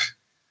 I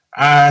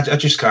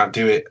just can't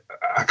do it.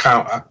 I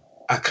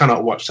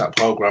cannot watch that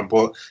program.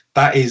 But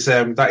that is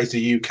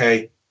the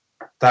UK.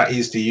 That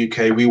is the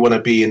UK. We want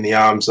to be in the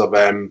arms of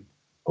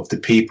the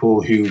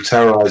people who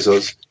terrorise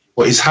us.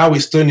 But it's how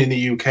it's done in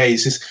the UK.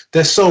 It's just,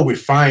 they're so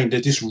refined.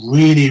 They're just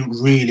really,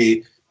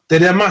 really.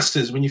 They're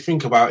masters when you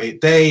think about it.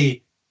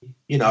 They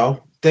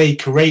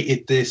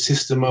created the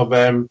system of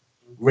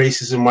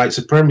racism, white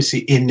supremacy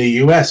in the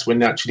US when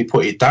they actually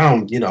put it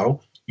down.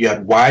 You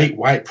had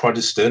white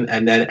Protestant,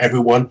 and then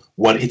everyone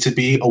wanted to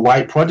be a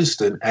white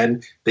Protestant.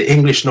 And the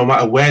English, no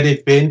matter where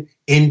they've been,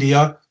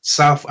 India,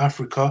 South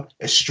Africa,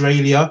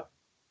 Australia,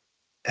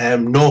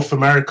 North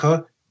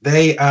America,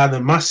 they are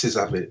the masters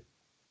of it.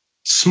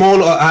 Small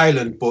little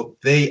island, but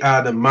they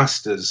are the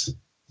masters.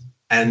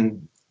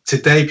 And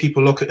today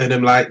people look at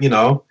them like,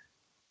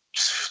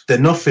 they're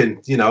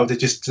nothing. They're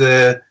just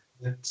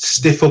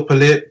stiff upper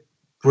lip,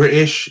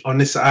 British on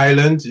this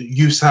island,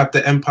 used to have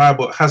the empire,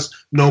 but has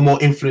no more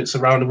influence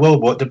around the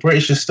world. But the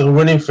British are still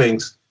running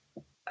things.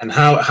 And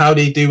how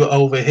they do it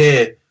over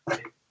here,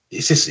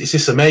 it's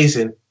just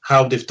amazing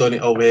how they've done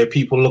it over here.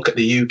 People look at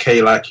the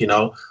UK like,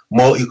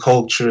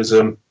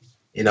 multiculturalism,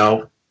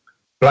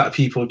 black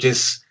people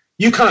just...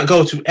 You can't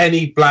go to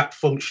any black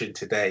function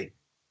today.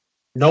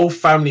 No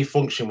family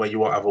function where you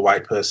won't have a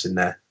white person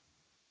there.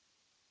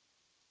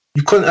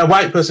 A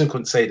white person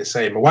couldn't say the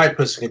same. A white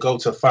person could go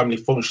to a family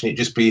function, it'd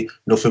just be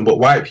nothing but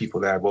white people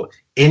there. But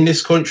in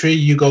this country,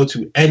 you go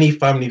to any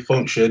family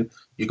function,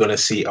 you're going to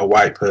see a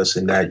white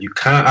person there. You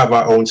can't have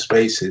our own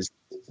spaces.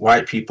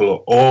 White people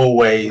are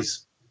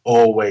always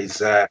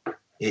there.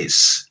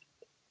 It's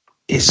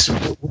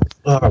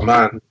oh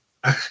man.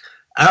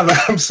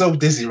 I'm so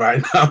dizzy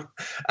right now.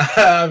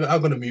 I'm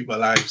going to mute my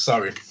line.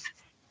 Sorry.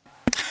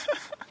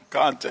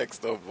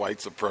 Context of white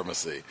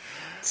supremacy.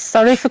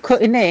 Sorry for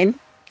cutting in.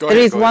 There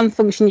is one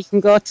function you can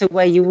go to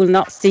where you will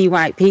not see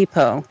white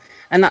people,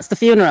 and that's the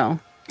funeral.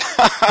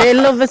 They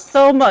love us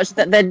so much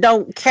that they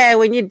don't care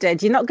when you're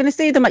dead. You're not going to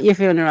see them at your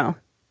funeral.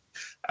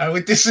 I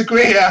would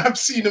disagree. I've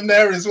seen them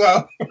there as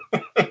well.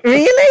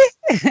 Really?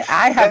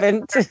 I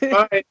haven't.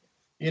 A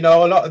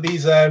lot of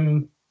these...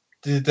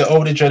 The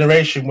older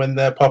generation, when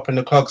they're popping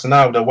the clogs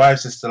now, their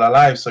wives are still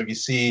alive, so you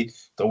see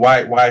the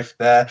white wife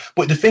there.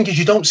 But the thing is,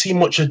 you don't see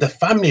much of the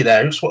family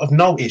there. It's what I've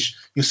noticed.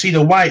 You see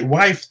the white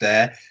wife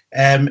there,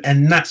 and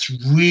that's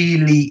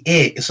really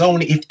it. It's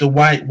only if the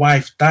white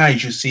wife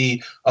dies, you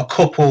see a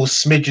couple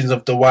smidgens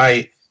of the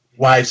white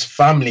wife's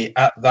family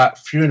at that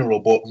funeral.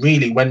 But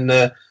really, when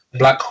the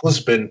black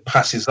husband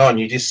passes on,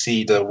 you just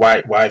see the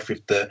white wife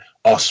with the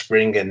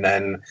offspring and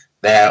then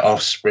their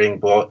offspring.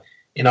 But,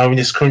 in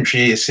this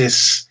country, it's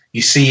this...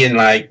 You see in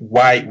like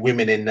white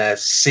women in their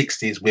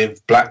 60s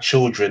with black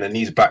children, and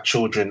these black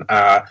children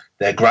are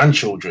their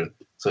grandchildren.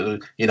 So,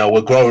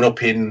 we're growing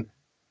up in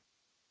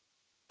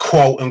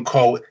quote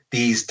unquote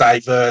these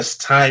diverse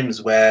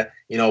times where,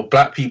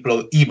 black people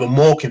are even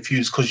more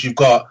confused because you've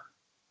got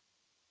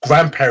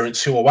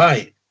grandparents who are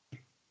white.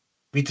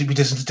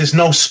 There's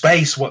no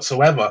space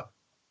whatsoever.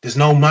 There's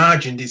no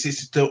margin.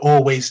 They're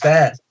always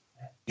there.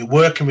 You're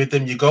working with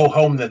them. You go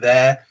home, they're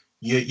there.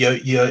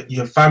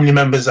 Your family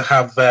members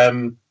have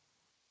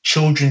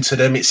children to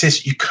them. It's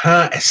just you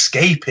can't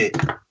escape it.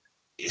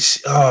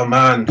 It's oh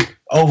man,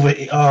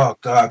 oh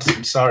God,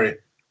 I'm sorry.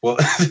 Well,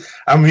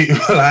 I'm muting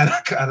my line.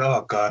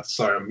 Oh God,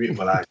 sorry, I'm muting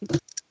my line.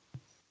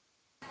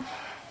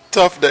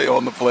 Tough day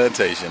on the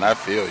plantation. I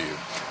feel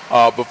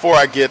you. Before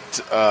I get,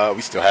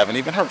 we still haven't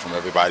even heard from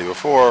everybody.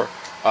 Before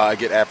I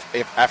get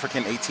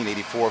African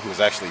 1884, who is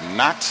actually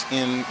not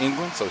in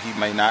England, so he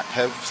may not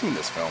have seen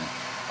this film.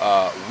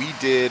 We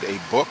did a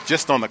book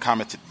just on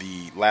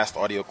the last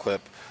audio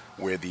clip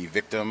where the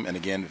victim, and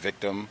again,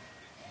 victim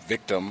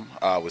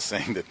was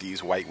saying that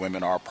these white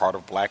women are part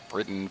of Black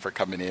Britain for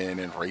coming in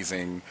and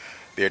raising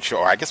their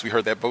children. I guess we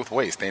heard that both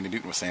ways. Sandy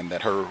Newton was saying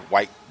that her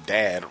white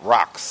dad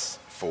rocks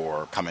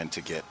for coming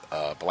to get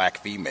a black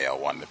female,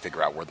 wanting to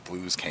figure out where the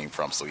blues came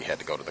from, so he had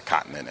to go to the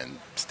continent and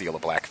steal a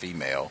black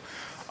female.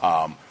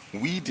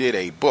 We did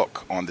a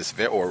book on this,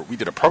 we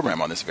did a program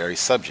on this very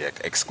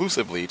subject,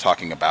 exclusively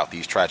talking about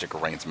these tragic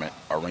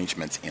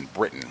arrangements in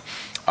Britain.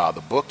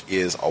 The book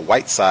is A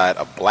White Side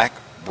of Black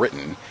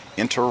Britain,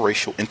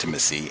 Interracial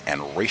Intimacy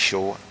and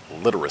Racial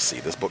Literacy.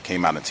 This book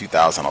came out in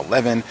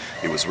 2011.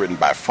 It was written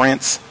by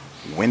France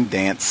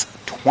Windance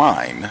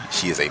Twine.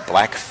 She is a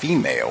black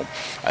female.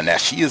 Now,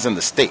 she is in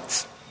the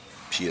States.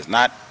 She is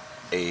not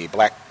a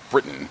Black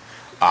Briton.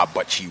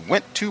 But she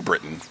went to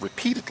Britain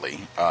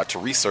repeatedly to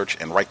research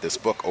and write this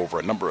book over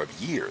a number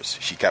of years.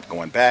 She kept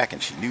going back,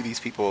 and she knew these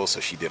people, so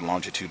she did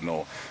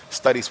longitudinal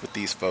studies with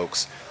these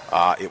folks.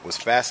 It was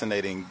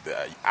fascinating.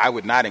 I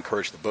would not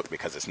encourage the book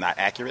because it's not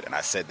accurate, and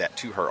I said that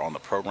to her on the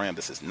program.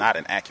 This is not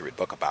an accurate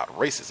book about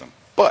racism.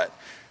 But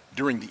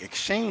during the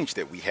exchange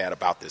that we had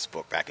about this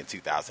book back in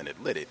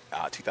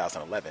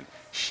 2011,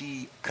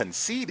 she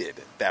conceded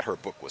that her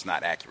book was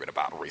not accurate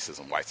about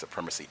racism, white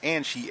supremacy,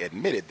 and she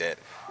admitted that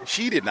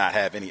she did not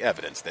have any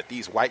evidence that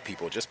these white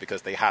people, just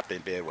because they hopped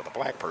in bed with a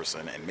black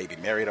person and maybe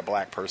married a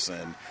black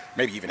person,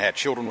 maybe even had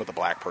children with a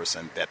black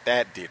person,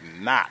 that did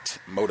not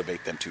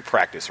motivate them to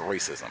practice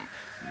racism.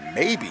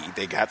 Maybe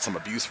they got some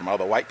abuse from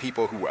other white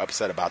people who were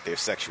upset about their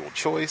sexual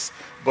choice,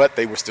 but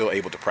they were still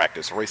able to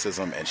practice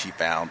racism, and she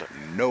found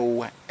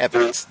no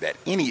evidence that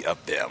any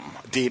of them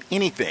did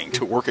anything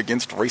to work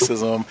against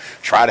racism,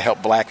 try to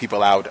help black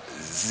people out,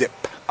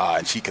 zip.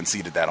 And she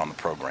conceded that on the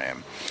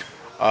program.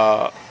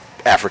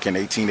 African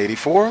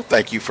 1884,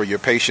 thank you for your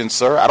patience,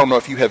 sir. I don't know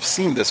if you have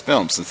seen this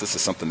film, since this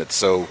is something that's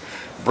so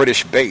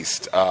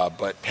British-based,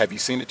 but have you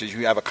seen it? Did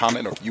you have a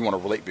comment, or do you want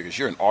to relate? Because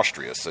you're in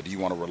Austria, so do you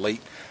want to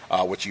relate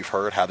what you've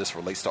heard, how this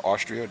relates to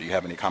Austria? Do you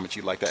have any comments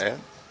you'd like to add?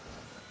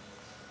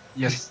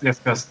 Yes,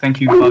 Gus.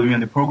 Thank you for having me on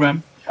the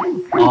program.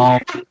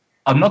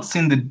 I've not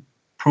seen the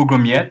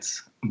program yet.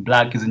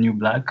 Black is a New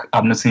Black.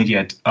 I've not seen it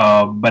yet,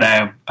 but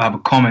I have a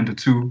comment or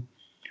two.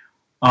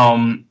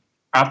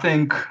 I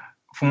think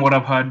from what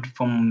I've heard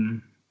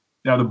from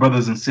the other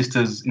brothers and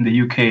sisters in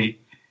the UK,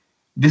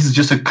 this is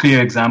just a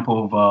clear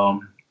example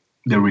of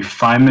the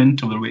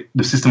refinement of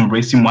the system of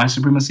racism, white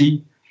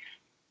supremacy.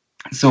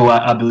 So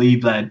I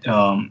believe that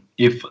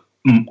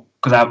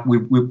because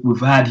we've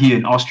had here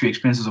in Austria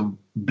experiences of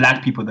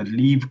black people that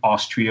leave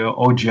Austria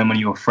or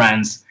Germany or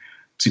France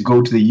to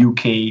go to the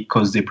UK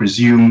because they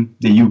presume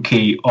the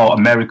UK or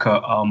America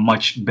are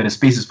much better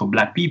spaces for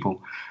black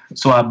people.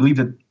 So I believe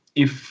that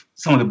if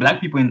some of the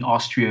black people in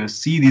Austria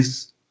see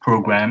this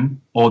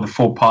program or the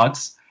 4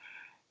 parts,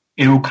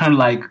 it will kind of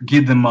like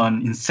give them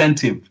an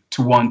incentive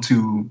to want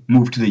to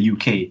move to the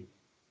UK.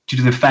 Due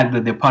to the fact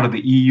that they're part of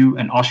the EU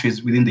and Austria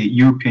is within the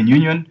European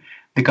Union,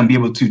 they can be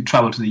able to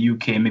travel to the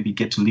UK and maybe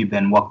get to live there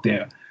and work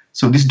there.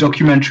 So this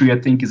documentary, I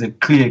think, is a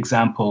clear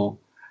example,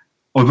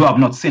 although I've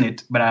not seen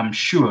it, but I'm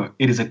sure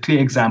it is a clear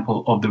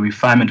example of the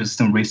refinement of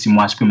system of racism,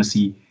 white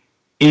supremacy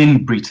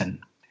in Britain.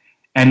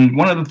 And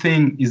one other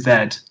thing is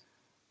that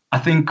I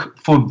think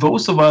for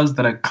those of us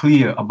that are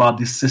clear about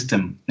this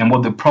system and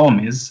what the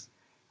problem is,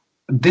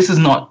 this is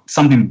not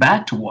something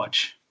bad to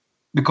watch,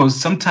 because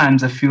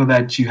sometimes I feel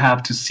that you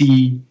have to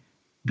see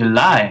the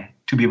lie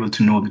to be able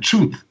to know the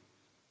truth.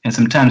 And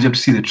sometimes you have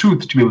to see the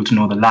truth to be able to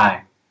know the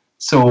lie.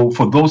 So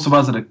for those of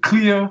us that are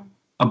clear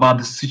about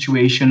the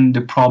situation,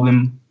 the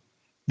problem,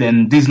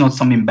 then this is not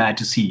something bad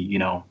to see, you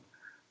know.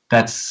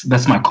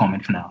 That's my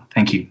comment for now.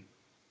 Thank you.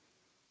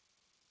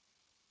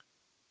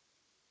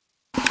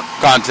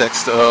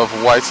 Context of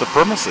white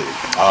supremacy.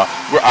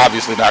 We're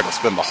obviously not going to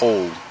spend the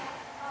whole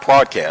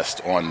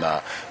podcast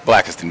on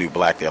Black is the New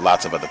Black. There are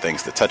lots of other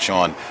things to touch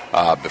on.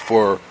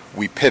 Before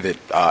we pivot,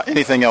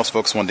 anything else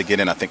folks wanted to get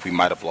in? I think we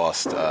might have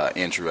lost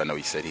Andrew. I know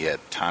he said he had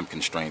time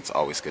constraints.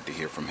 Always good to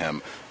hear from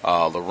him.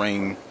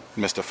 Lorraine,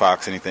 Mr.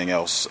 Fox, anything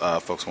else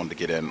folks wanted to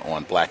get in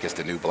on Black is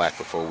the New Black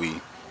before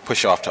we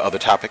push off to other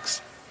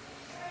topics?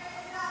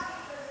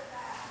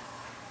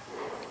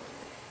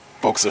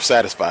 Folks are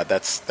satisfied.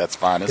 That's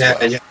fine as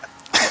well. Yeah.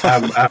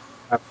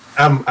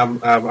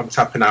 I'm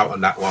tapping out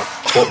on that one.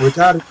 But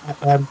regarding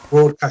that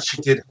broadcast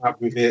you did have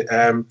with it,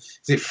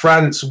 is it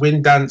France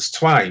Windance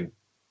Twine?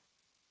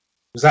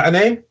 Was that her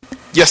name?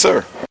 Yes,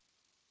 sir.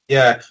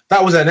 Yeah,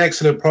 that was an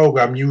excellent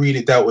program. You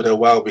really dealt with her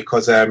well,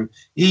 because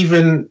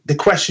even the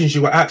questions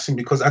you were asking,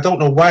 because I don't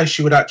know why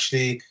she would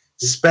actually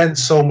spend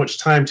so much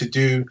time to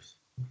do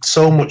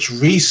so much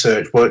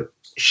research, but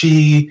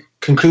she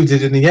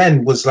concluded in the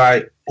end was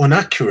like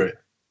inaccurate.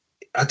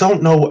 I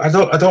don't know. I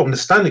don't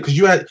understand it, because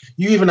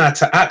you even had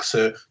to ask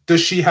her,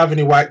 does she have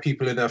any white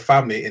people in her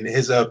family, and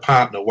is her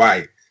partner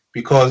white?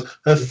 Because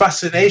her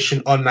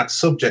fascination on that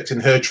subject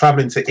and her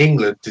traveling to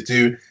England to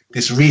do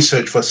this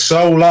research for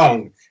so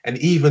long, and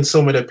even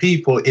some of the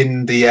people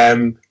in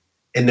the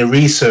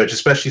research,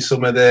 especially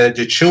some of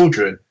the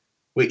children,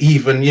 were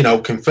even,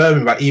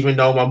 confirming that even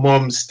though my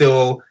mom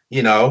still,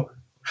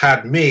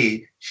 had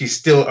me, she's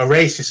still a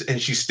racist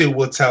and she still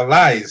will tell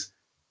lies.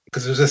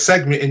 Because there's a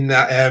segment in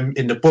that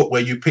in the book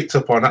where you picked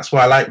up on. That's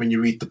why I like when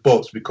you read the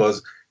books,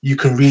 because you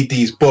can read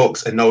these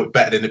books and know it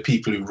better than the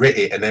people who writ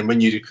it. And then when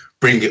you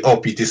bring it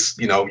up, you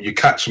just you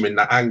catch them in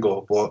that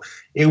angle. But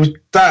it was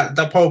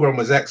that program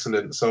was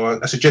excellent. So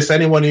I suggest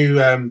anyone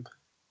who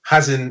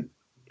hasn't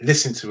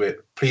listened to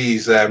it,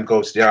 please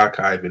go to the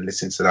archive and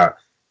listen to that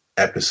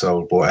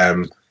episode.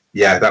 But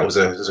yeah, that was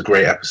a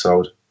great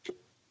episode.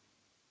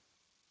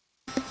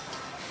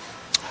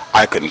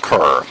 I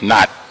concur.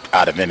 Not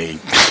out of any,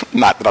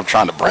 not that I'm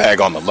trying to brag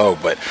on the low,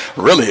 but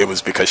really it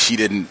was because she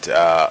didn't,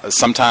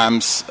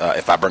 sometimes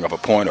if I bring up a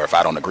point or if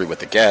I don't agree with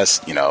the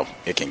guest,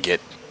 it can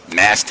get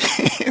nasty.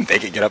 They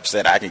can get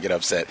upset, I can get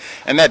upset.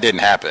 And that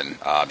didn't happen.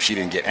 She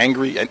didn't get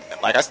angry. And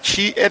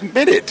she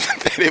admitted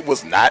that it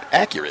was not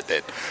accurate,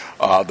 that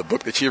the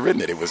book that she had written,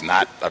 that it was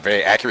not a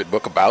very accurate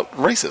book about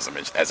racism.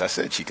 And as I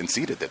said, she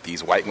conceded that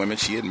these white women,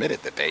 she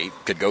admitted that they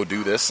could go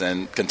do this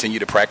and continue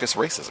to practice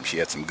racism. She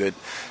had some good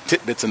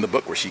tidbits in the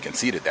book where she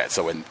conceded that.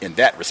 So in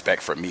that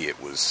respect, for me, it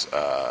was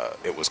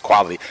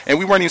quality. And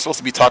we weren't even supposed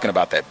to be talking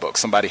about that book.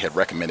 Somebody had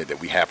recommended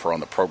that we have her on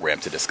the program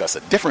to discuss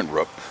a different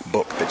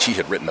book that she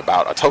had written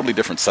about a totally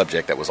different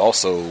subject that was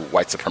also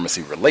white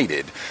supremacy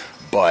related,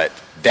 but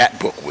that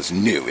book was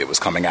new. It was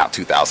coming out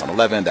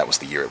 2011. That was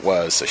the year it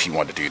was. So she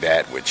wanted to do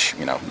that, which,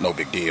 no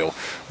big deal.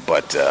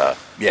 But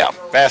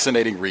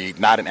fascinating read.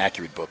 Not an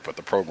accurate book, but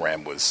the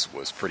program was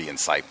pretty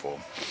insightful.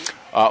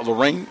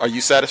 Lorraine, are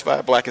you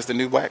satisfied? Black is the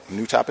New Black?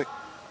 New topic?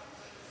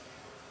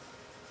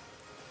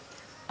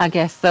 I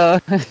guess so.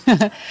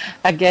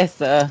 I guess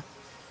so.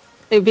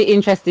 It'd be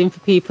interesting for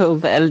people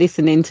that are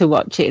listening to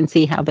watch it and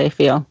see how they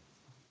feel.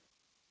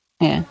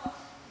 Yeah.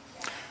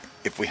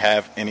 If we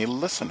have any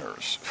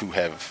listeners who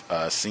have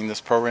seen this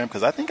program,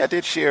 because I think I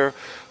did share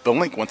the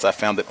link once I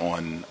found it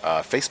on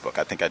Facebook.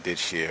 I think I did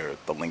share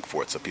the link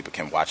for it so people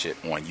can watch it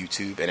on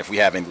YouTube. And if we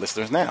have any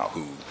listeners now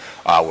who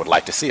would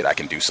like to see it, I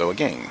can do so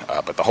again.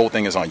 But the whole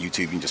thing is on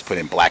YouTube. You can just put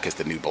in Black is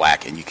the New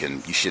Black, and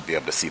you should be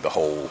able to see the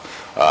whole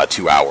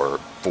 2-hour,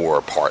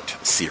 4-part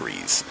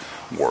series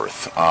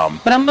worth.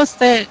 But I must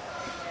say,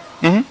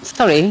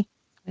 sorry,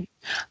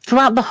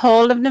 throughout the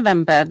whole of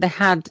November, they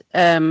had...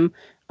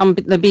 on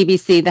the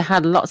BBC, they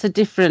had lots of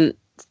different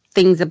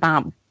things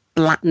about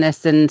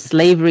blackness and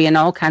slavery and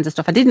all kinds of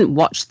stuff. I didn't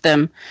watch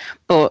them,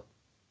 but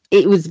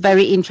it was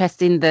very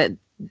interesting that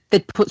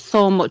they'd put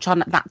so much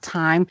on at that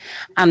time.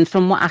 And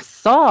from what I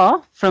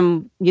saw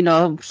from,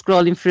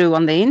 scrolling through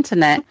on the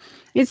internet,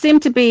 it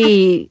seemed to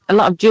be a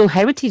lot of dual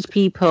heritage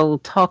people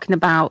talking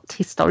about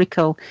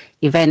historical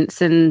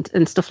events and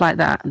stuff like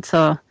that. And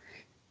so,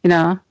 I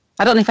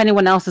don't know if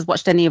anyone else has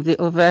watched any of the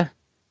other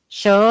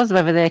shows,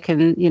 whether they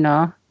can,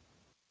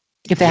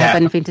 if they have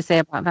anything to say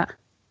about that.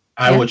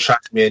 I would track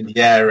me in.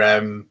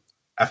 Yeah.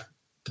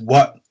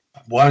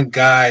 One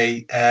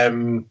guy,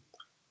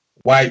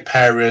 white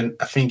parent,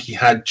 I think he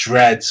had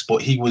dreads,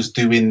 but he was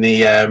doing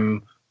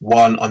the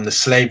one on the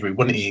slavery,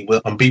 wasn't he?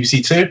 On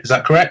BBC Two, is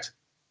that correct?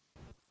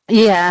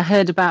 Yeah, I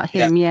heard about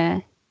him, yeah.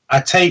 I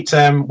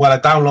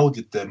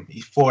downloaded them.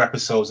 4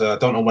 episodes. I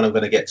don't know when I'm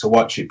going to get to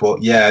watch it,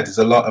 but yeah, there's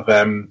a lot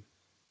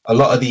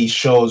of these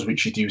shows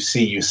which you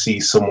see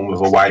someone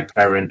with a white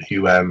parent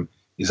who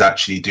is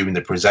actually doing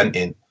the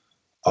presenting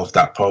of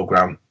that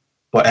program.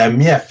 But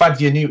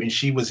Fadia Newton,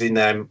 she was in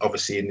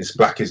obviously in this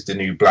Black is the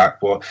New Black,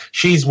 but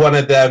she's one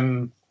of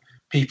them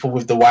people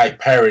with the white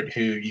parent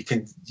who you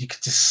can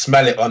just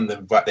smell it on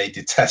them, but they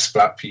detest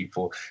black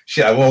people.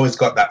 I've always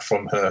got that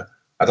from her.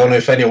 I don't know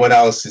if anyone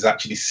else has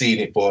actually seen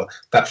it, but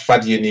that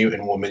Fadia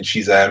Newton woman,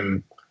 she's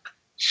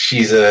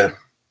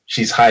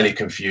highly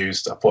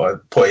confused. I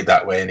put it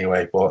that way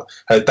anyway. But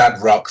her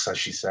dad rocks, as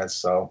she says.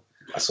 So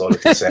that's all I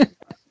can say.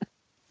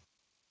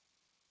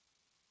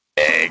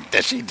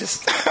 That she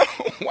just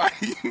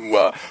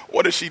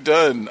what has she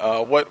done?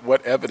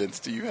 What evidence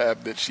do you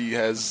have that she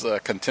has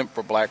contempt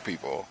for black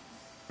people?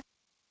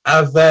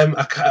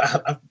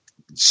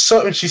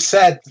 Something she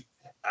said,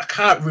 I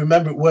can't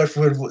remember it word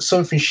for word, but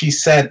something she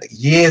said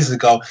years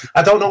ago.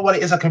 I don't know what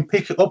it is. I can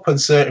pick it up on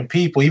certain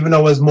people, even though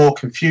I was more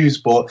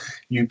confused. But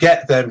you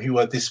get them who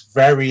are this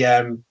very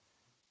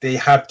they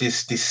have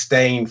this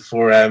disdain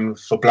for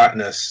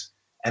blackness,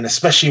 and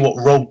especially what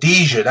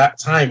Rhodesia that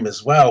time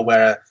as well,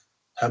 where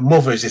her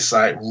mother is just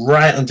like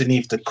right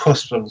underneath the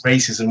cusp of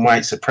racism and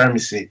white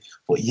supremacy,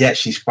 but yet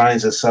she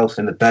finds herself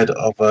in the bed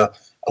of a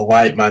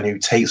white man who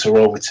takes her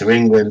over to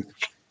England.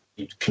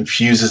 He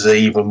confuses her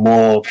even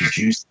more,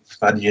 produces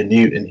Fadia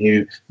Newton,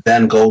 who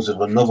then goes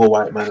with another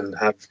white man and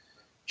have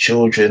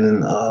children.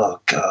 And oh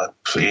God,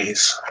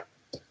 please.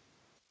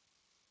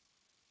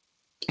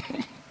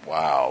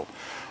 Wow.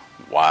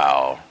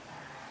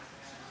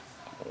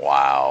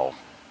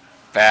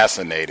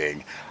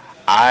 Fascinating.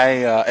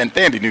 And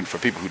Thandi Newton, for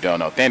people who don't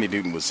know, Thandi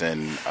Newton was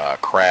in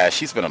Crash.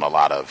 She's been on a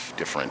lot of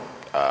different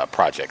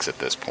projects at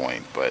this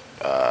point, but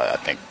I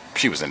think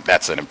she was in.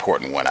 That's an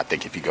important one. I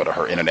think if you go to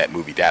her Internet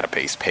Movie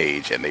Database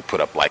page and they put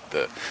up like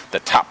the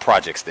top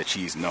projects that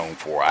she's known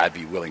for, I'd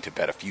be willing to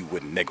bet a few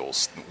wooden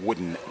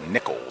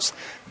nickels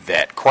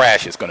that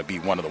Crash is going to be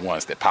one of the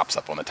ones that pops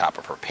up on the top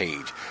of her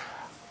page.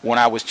 When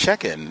I was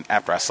checking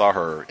after I saw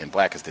her in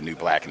Black is the New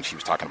Black and she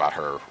was talking about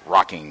her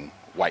rocking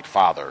white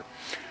father,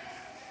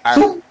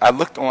 I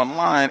looked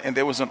online and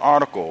there was an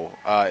article.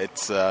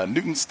 It's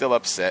Newton still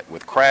upset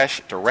with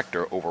Crash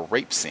director over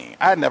rape scene.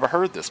 I had never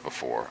heard this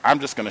before. I'm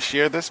just going to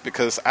share this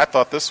because I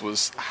thought this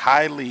was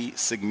highly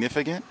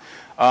significant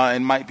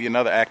and might be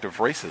another act of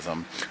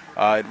racism.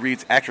 It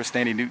reads, actress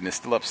Thandi Newton is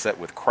still upset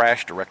with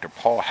Crash director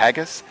Paul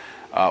Haggis.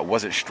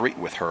 Wasn't straight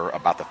with her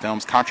about the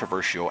film's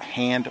controversial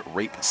hand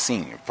rape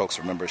scene. Folks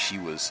remember she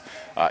was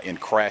in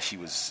Crash. She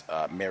was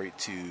married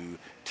to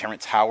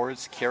Terrence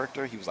Howard's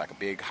character. He was like a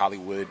big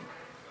Hollywood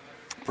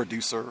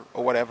producer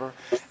or whatever,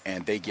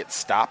 and they get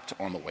stopped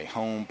on the way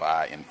home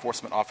by an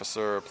enforcement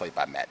officer played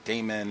by Matt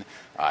Damon.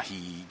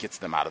 He gets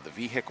them out of the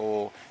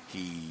vehicle.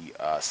 He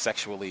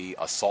sexually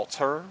assaults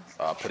her,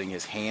 putting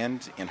his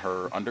hand in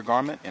her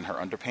undergarment, in her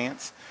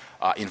underpants,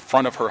 in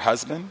front of her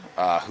husband,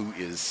 who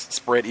is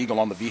spread eagle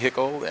on the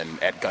vehicle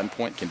and at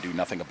gunpoint can do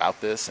nothing about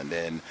this. And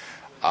then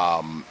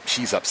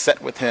she's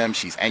upset with him.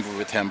 She's angry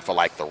with him for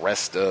like the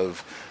rest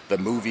of the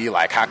movie.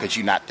 Like, how could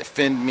you not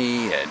defend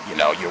me? And, you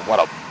know, you're what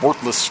a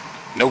worthless,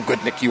 no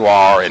good Nick you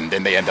are. And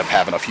then they end up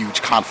having a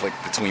huge conflict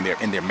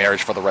in their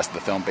marriage for the rest of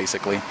the film,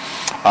 basically.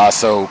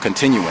 So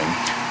continuing,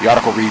 the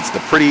article reads, the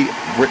pretty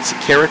Ritz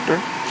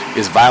character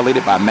is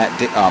violated by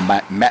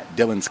Matt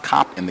Dillon's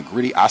cop in the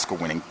gritty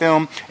Oscar-winning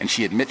film, and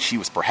she admits she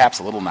was perhaps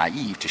a little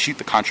naive to shoot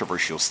the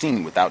controversial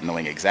scene without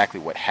knowing exactly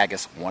what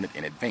Haggis wanted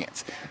in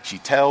advance. She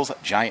tells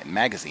Giant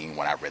Magazine,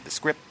 when I read the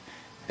script,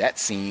 that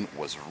scene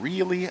was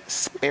really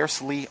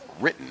sparsely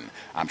written.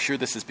 I'm sure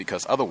this is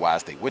because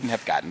otherwise they wouldn't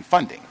have gotten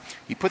funding.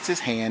 He puts his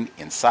hand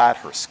inside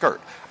her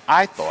skirt.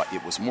 I thought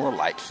it was more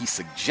like he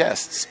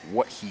suggests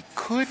what he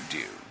could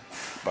do.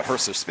 But her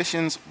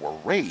suspicions were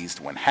raised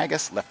when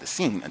Haggis left the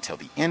scene until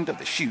the end of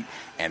the shoot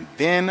and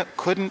then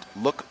couldn't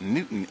look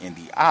Newton in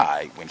the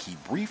eye when he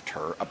briefed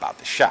her about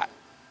the shot.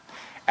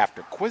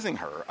 After quizzing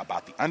her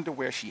about the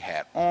underwear she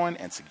had on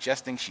and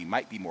suggesting she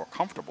might be more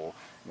comfortable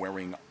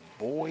wearing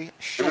boy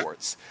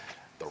shorts,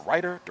 the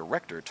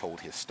writer-director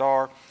told his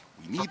star,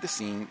 we need the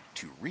scene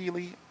to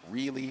really,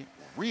 really,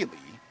 really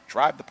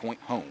drive the point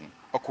home,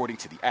 according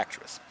to the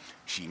actress.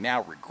 She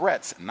now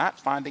regrets not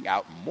finding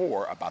out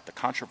more about the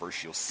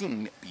controversial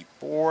scene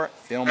before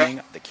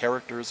filming the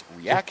character's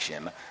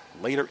reaction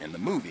later in the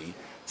movie,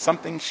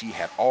 something she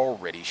had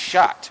already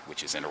shot,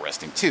 which is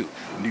interesting too.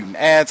 Newton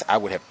adds, I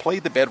would have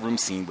played the bedroom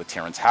scene with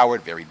Terrence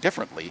Howard very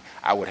differently.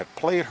 I would have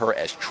played her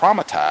as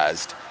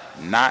traumatized,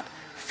 not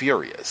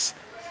furious.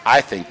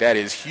 I think that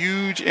is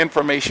huge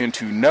information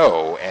to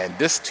know, and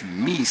this to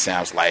me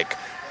sounds like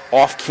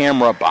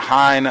off-camera,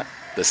 behind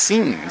the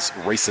scenes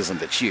racism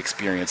that she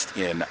experienced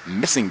in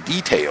missing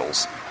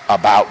details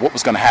about what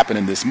was going to happen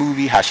in this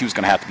movie, how she was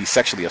going to have to be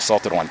sexually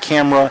assaulted on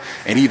camera,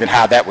 and even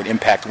how that would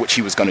impact what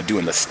she was going to do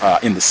in the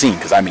scene.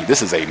 Because, I mean,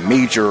 this is a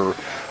major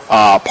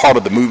part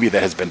of the movie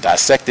that has been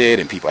dissected,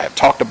 and people have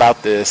talked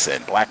about this,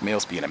 and black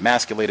males being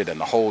emasculated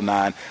and the whole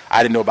nine.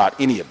 I didn't know about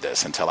any of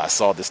this until I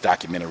saw this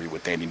documentary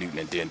with Danny Newton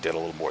and then did a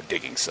little more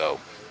digging. So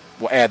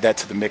we'll add that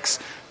to the mix.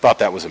 Thought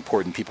that was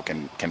important. People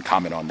can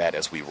comment on that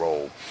as we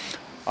roll.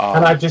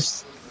 And I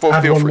just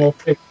add one more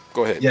thing.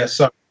 Go ahead. Yeah,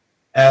 so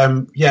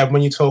when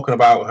you're talking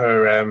about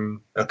her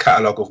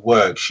catalogue of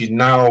work, she's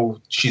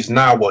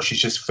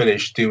just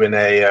finished doing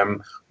a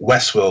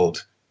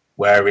Westworld,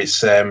 where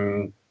it's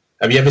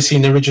have you ever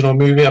seen the original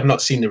movie? I've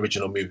not seen the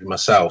original movie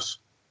myself.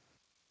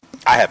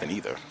 I haven't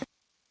either.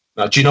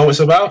 Now, do you know what it's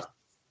about?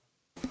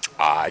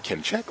 I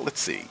can check. Let's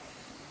see.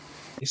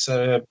 It's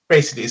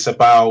basically it's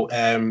about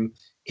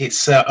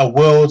it's a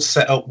world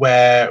set up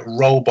where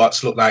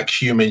robots look like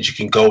humans. You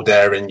can go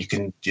there and you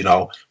can,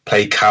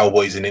 play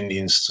cowboys and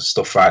Indians,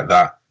 stuff like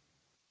that.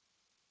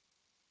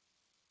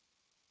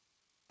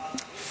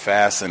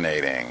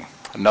 Fascinating.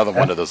 Another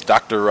one of those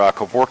Dr.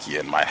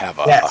 Kevorkian might have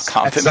a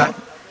comment.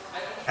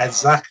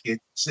 Exactly.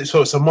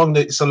 So it's along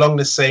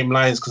the same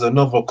lines, because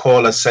another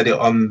caller said it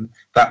on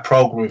that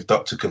program with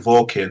Dr.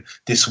 Kevorkian,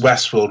 this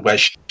Westworld, where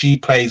she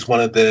plays one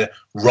of the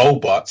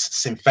robots,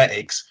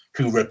 synthetics,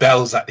 who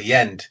rebels at the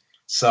end.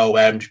 So,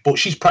 but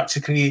she's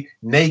practically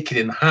naked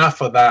in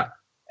half of that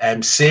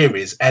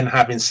series and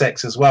having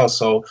sex as well.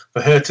 So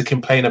for her to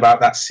complain about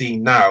that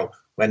scene now,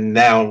 when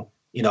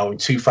in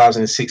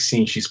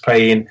 2016 she's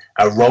playing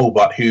a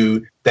robot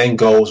who then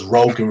goes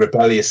rogue and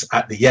rebellious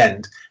at the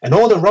end, and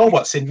all the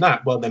robots in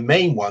that, well, the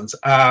main ones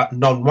are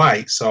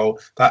non-white. So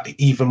that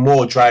even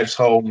more drives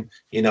home,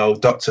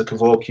 Dr.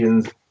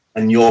 Kevorkian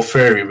and your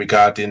theory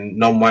regarding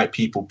non-white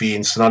people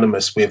being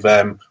synonymous with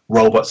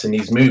robots in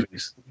these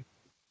movies.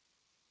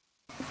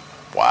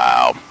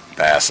 Wow,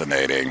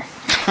 fascinating.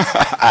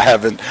 I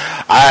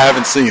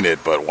haven't seen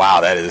it, but wow,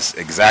 that is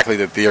exactly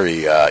the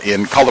theory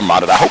in color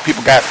modded. I hope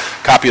people got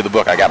a copy of the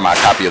book. I got my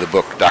copy of the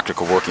book, Dr.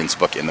 Kevorkian's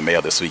book, in the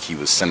mail this week. He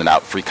was sending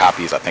out free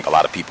copies. I think a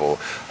lot of people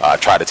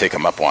try to take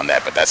him up on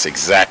that, but that's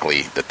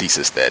exactly the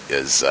thesis that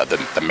is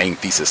the main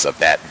thesis of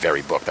that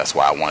very book. That's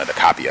why I wanted a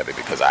copy of it,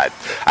 because I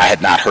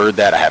had not heard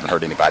that. I haven't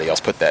heard anybody else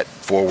put that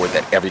forward,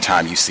 that every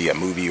time you see a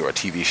movie or a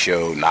TV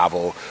show,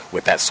 novel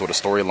with that sort of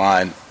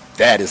storyline,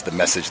 that is the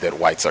message that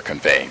whites are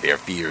conveying. Their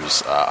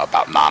fears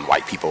about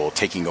non-white people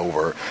taking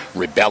over,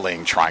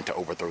 rebelling, trying to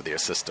overthrow their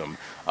system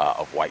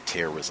of white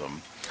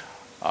terrorism.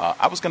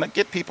 I was going to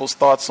get people's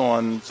thoughts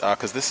on,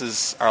 because this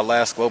is our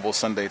last Global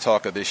Sunday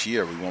Talk of this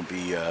year. We won't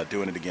be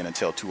doing it again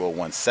until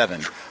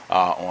 2017,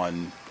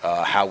 on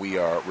how we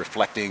are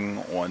reflecting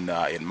on,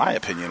 in my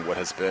opinion, what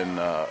has been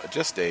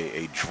just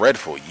a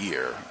dreadful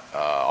year,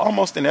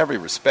 almost in every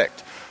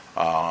respect.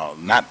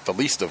 not the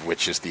least of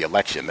which is the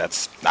election.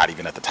 That's not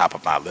even at the top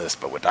of my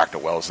list, but with Dr.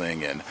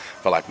 Welsing, and I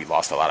feel like we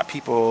lost a lot of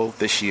people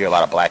this year, a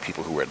lot of black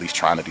people who were at least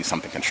trying to do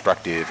something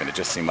constructive, and it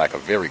just seemed like a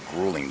very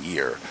grueling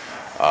year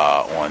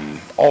on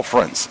all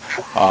fronts.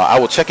 I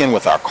will check in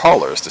with our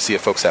callers to see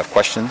if folks have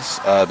questions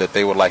that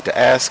they would like to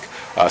ask.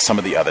 Some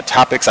of the other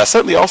topics. I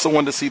certainly also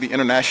wanted to see the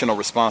international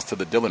response to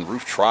the Dylan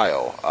Roof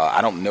trial.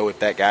 I don't know if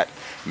that got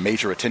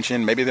major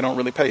attention. Maybe they don't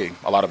really pay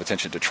a lot of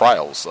attention to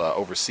trials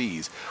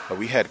overseas. But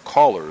we had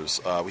callers.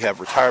 We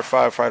have retired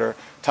firefighter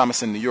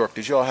Thomas in New York.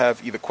 Did you all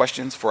have either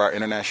questions for our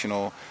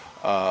international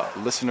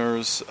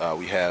listeners?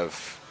 We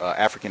have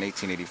African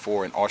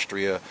 1884 in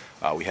Austria.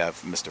 We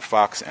have Mr.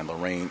 Fox and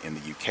Lorraine in the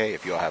UK.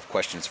 If you all have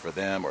questions for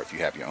them, or if you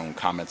have your own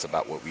comments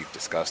about what we've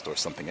discussed or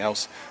something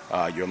else,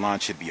 your line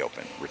should be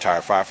open.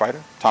 Retired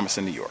firefighter Thomas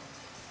in New York.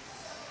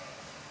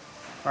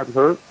 Have you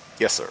heard?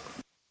 Yes, sir.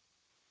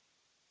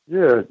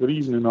 Yeah, good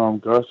evening,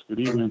 Gus. Good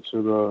evening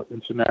to the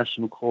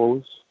international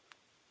callers.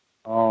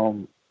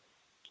 I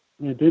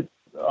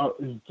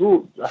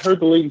heard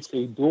the lady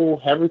say dual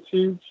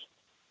heritage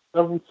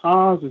several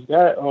times. Is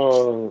that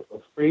a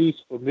phrase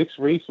for mixed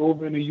race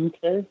over in the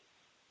UK?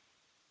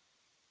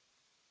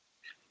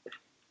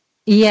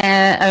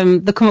 Yeah,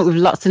 they come up with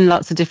lots and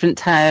lots of different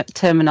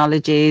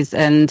terminologies,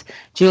 and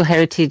dual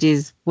heritage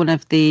is one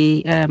of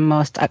the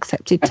most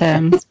accepted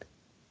terms.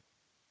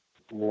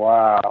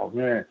 Wow,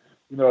 man.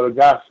 You know, the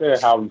guy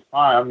said how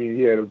refined. I mean,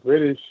 yeah, the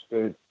British,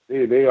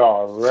 they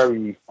are very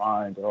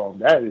refined.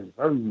 That is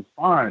very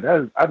refined.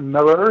 I've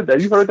never heard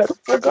that. You heard that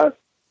before, Gus?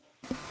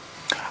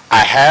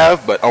 I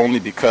have, but only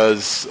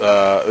because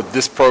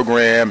this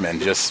program and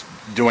just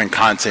doing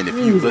content. If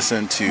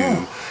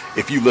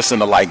you listen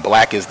to like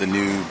Black is the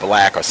New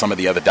Black or some of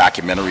the other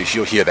documentaries,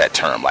 you'll hear that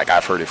term. Like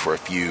I've heard it for a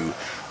few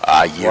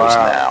years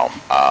now.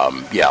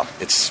 Yeah,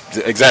 it's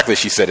exactly as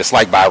she said. It's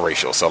like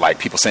biracial. So like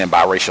people saying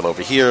biracial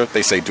over here,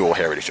 they say dual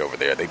heritage over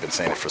there. They've been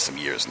saying it for some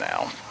years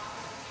now.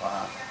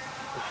 Wow.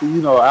 See,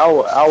 you know,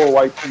 our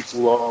white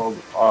people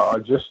are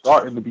just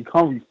starting to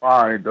become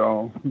refined.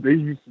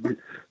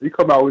 They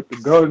come out with the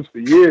guns for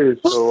years.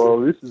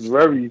 So this is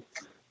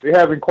they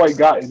haven't quite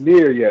gotten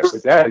there yet,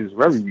 but that is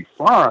very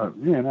refined.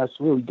 Man, that's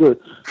really good.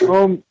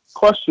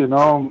 Question,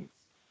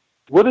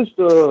 what is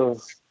the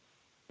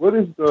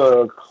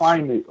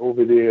climate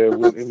over there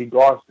in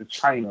regards to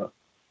China?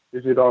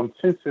 Is it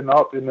tensing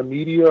up in the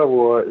media,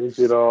 or is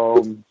it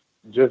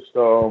just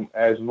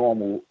as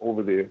normal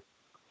over there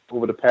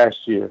over the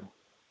past year?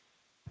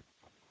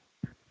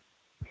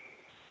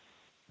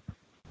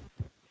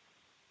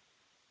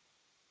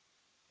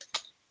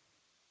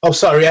 Oh,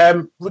 sorry.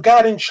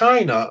 Regarding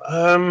China,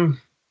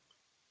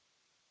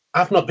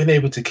 I've not been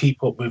able to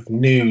keep up with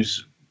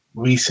news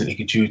recently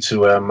due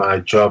to my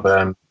job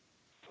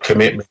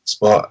commitments.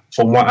 But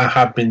from what I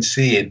have been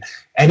seeing,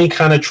 any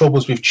kind of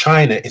troubles with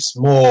China, it's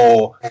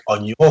more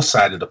on your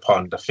side of the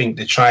pond. I think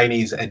the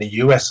Chinese and the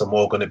US are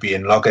more going to be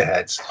in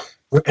loggerheads.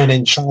 Britain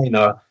and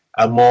China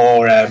are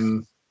more.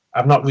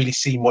 I've not really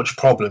seen much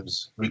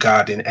problems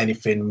regarding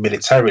anything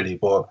militarily.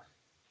 But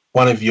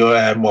one of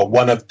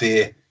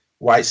the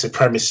white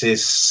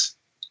supremacists,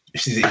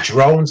 is it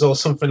drones or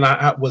something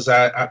like that, was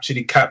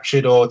actually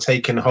captured or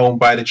taken home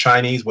by the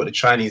Chinese, but the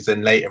Chinese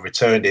then later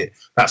returned it.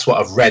 That's what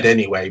I've read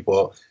anyway.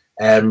 But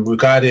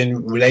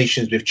regarding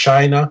relations with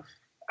China,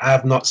 I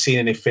have not seen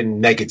anything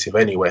negative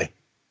anyway.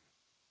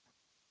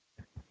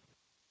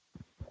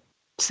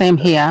 Same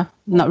here.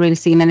 Not really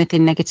seeing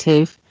anything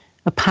negative,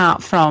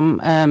 apart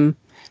from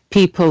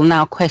people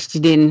now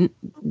questioning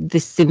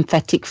this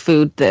synthetic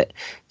food that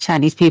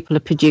Chinese people are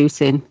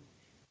producing.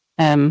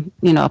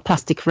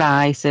 Plastic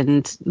rice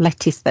and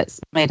lettuce that's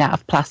made out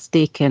of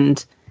plastic,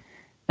 and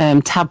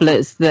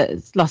lozenges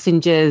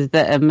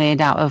that are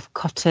made out of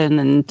cotton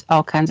and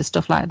all kinds of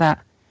stuff like that.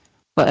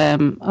 But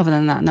other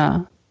than that,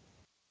 no.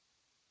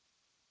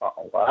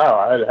 Oh, wow,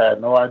 I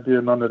had no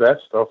idea none of that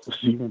stuff was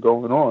even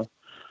going on.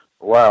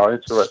 Wow,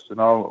 interesting.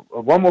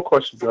 One more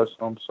question, Gus.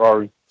 I'm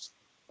sorry.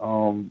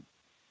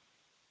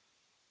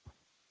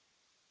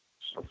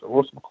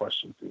 What's my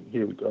question?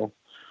 Here we go.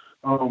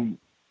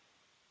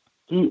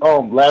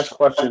 Last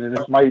question, and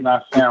this might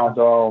not sound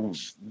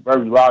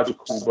very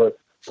logical, but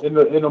in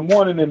the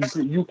morning in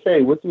the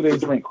UK, what do they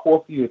drink?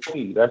 Coffee or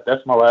tea?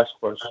 That's my last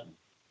question.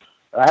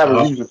 I have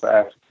a reason for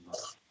asking.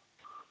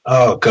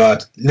 Oh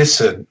God,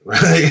 listen.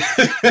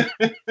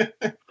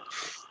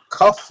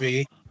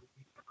 Coffee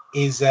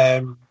is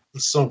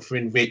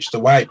something which the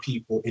white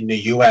people in the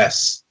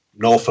US,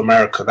 North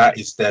America, that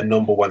is their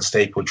number one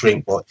staple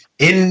drink. But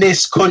in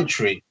this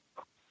country,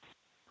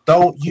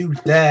 don't you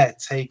dare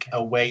take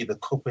away the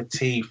cup of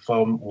tea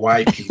from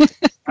white people.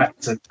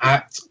 That's an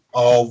act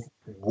of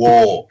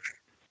war.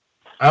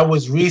 I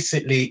was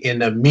recently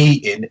in a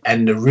meeting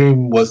and there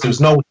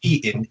was no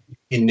heating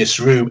in this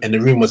room, and the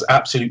room was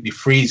absolutely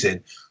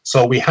freezing.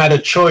 So we had a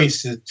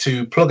choice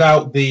to plug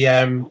out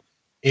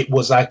it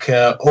was like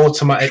an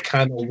automatic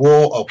kind of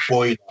water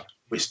boiler,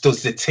 which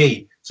does the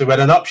tea. So we had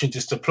an option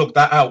just to plug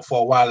that out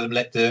for a while and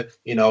let the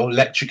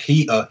electric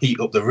heater heat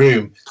up the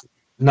room.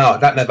 No,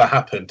 that never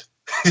happened.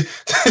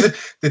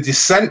 the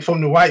descent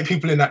from the white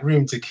people in that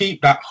room to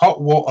keep that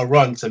hot water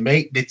on to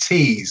make the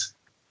teas,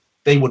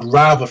 they would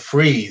rather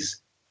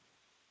freeze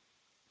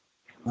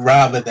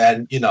rather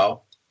than,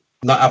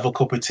 not have a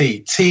cup of tea.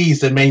 Tea is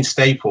the main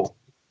staple.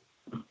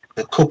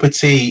 The cup of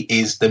tea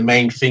is the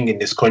main thing in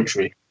this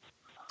country.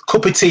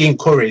 Cup of tea and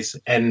curries,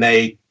 and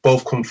they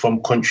both come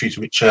from countries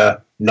which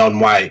are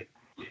non-white.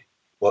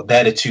 Well,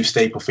 they're the two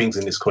staple things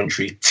in this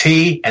country.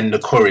 Tea and the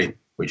curry,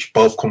 which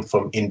both come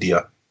from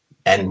India.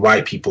 And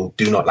white people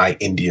do not like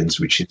Indians,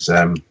 which is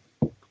the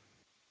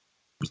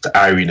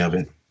irony of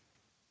it.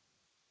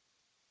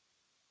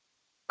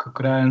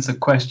 Could I answer that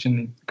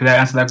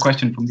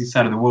question from this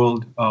side of the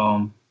world?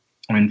 From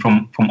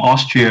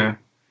Austria,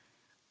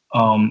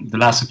 the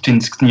last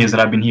 15, 16 years that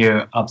I've been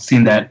here, I've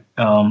seen that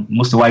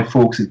most of the white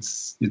folks,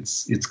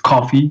 it's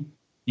coffee.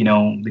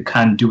 They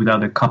can't do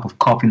without a cup of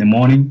coffee in the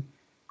morning.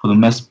 For the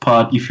most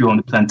part, if you're on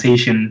the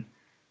plantation,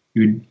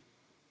 you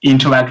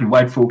interact with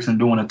white folks and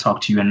don't want to talk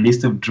to you unless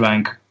they've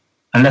drank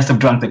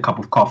their cup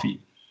of coffee.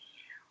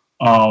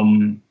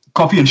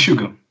 Coffee and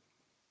sugar.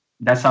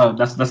 That's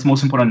the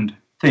most important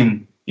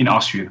thing in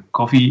Austria.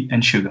 Coffee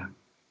and sugar.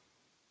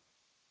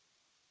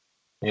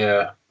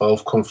 Yeah,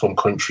 both come from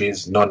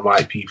countries,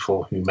 non-white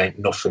people who make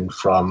nothing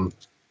from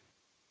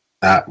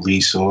that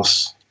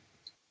resource.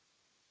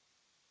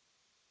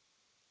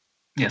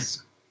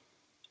 Yes.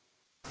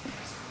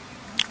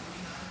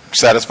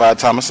 Satisfied,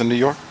 Thomas, in New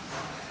York?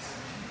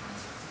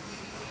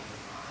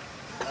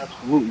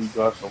 Absolutely,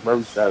 Gus. I'm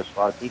very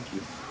satisfied. Thank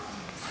you.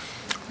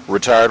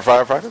 Retired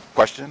firefighter,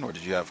 question, or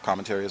did you have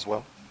commentary as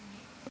well?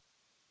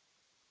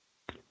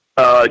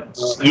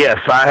 Yes,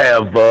 I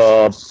have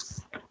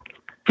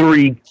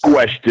 3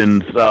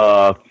 questions.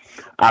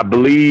 I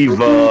believe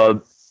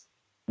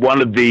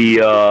one of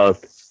the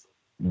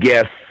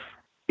guests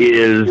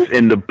is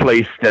in the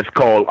place that's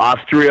called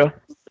Austria.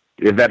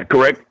 Is that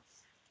correct?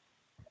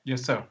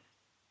 Yes, sir.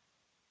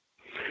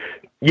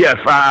 Yes,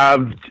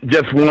 I'm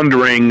just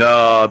wondering,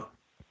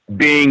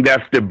 being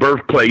that's the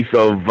birthplace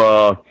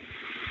of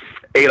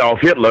Adolf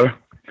Hitler,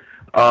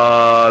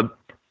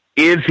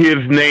 is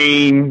his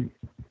name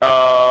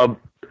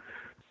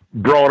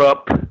brought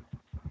up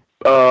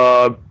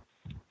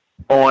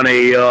on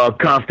a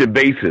constant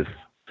basis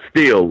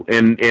still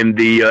in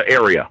the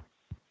area?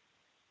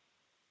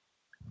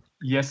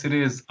 Yes, it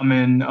is. I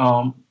mean,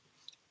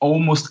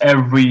 almost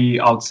every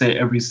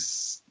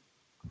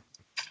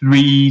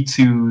 3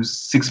 to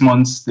 6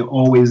 months, they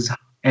always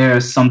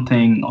air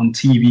something on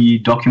TV,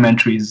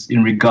 documentaries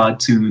in regard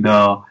to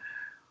the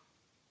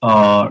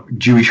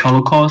Jewish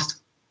Holocaust.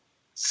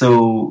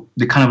 So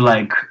they kind of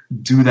like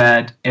do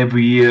that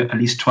every year, at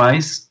least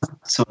twice,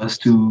 so as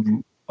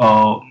to,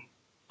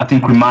 I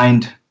think,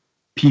 remind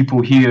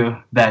people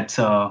here that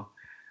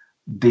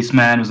this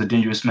man was a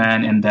dangerous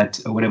man and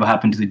that whatever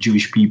happened to the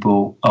Jewish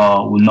people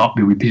will not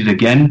be repeated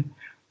again.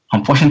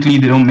 Unfortunately,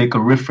 they don't make a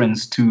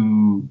reference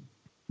to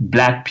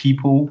Black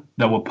people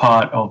that were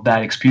part of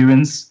that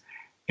experience.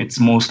 It's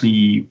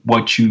mostly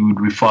what you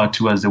would refer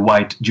to as the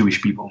white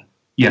Jewish people.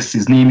 Yes,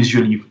 his name is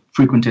usually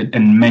frequented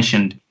and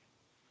mentioned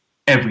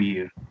every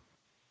year.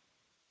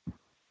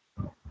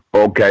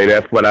 Okay,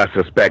 that's what I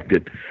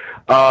suspected.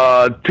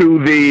 To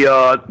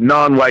the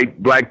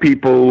non-white Black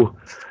people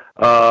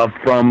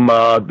from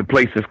the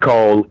place that's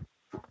called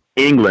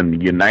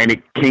England,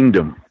 United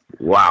Kingdom.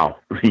 Wow,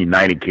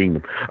 United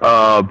Kingdom.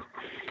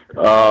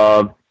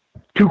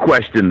 2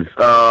 questions.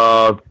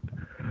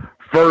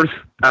 First,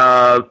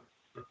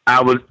 I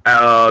was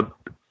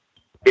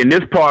in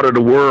this part of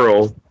the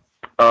world,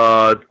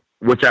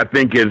 which I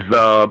think is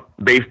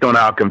based on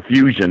our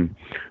confusion.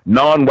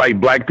 Non-white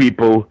Black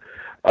people,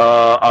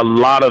 a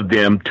lot of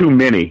them, too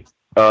many,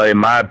 in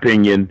my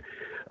opinion,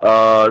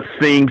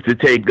 seems to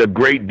take a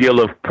great deal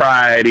of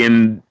pride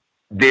in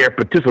their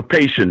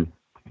participation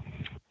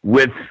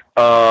with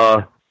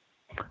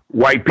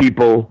white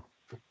people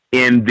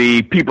in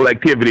the people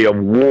activity of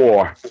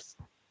war.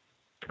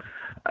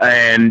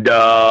 And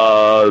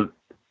so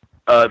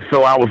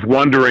I was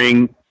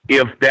wondering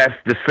if that's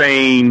the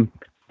same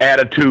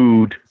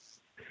attitude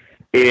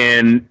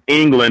in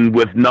England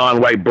with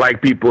non-white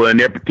Black people and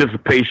their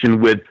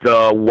participation with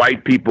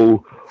white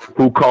people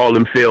who call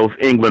themselves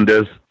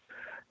Englanders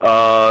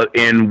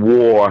in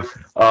war.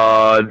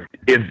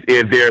 Is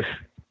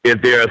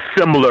there a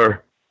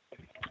similar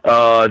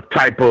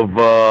type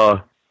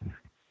of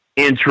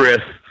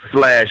interest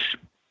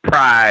 /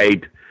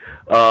 pride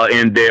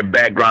in their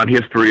background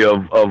history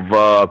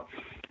of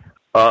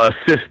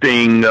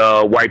assisting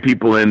white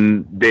people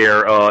in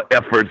their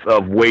efforts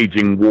of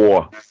waging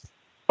war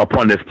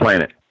upon this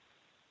planet?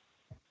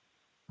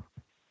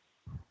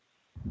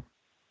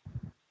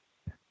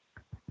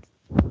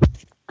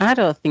 I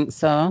don't think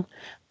so.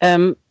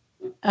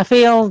 I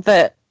feel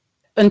that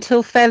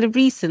until fairly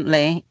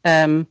recently,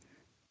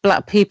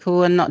 Black people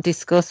were not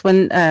discussed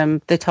when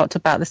they talked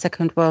about the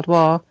Second World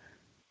War.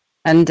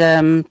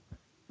 And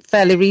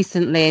fairly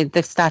recently,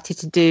 they've started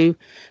to do,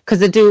 because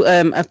they do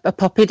a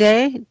Poppy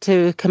Day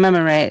to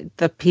commemorate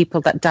the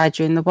people that died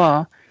during the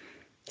war.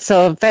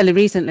 So fairly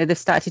recently, they've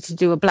started to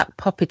do a black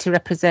poppy to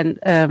represent.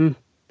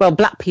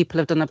 Black people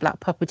have done a black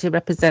poppy to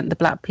represent the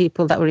black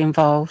people that were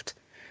involved.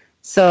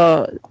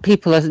 So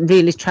people are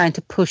really trying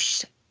to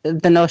push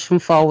the notion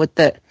forward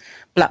that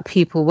black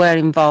people were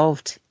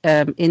involved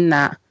in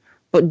that.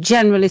 But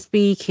generally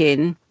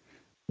speaking,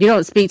 you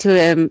don't speak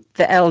to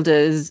the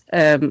elders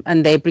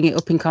and they bring it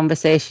up in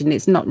conversation.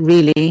 It's not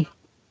really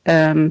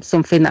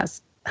something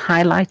that's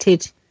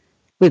highlighted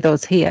with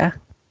us here.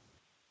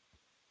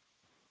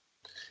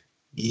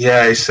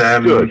 Yeah, it's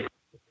Good.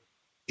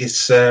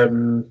 It's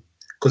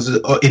because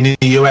in the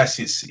US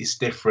it's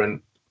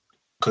different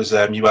because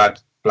you had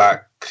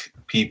black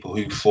people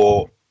who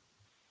fought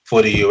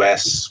for the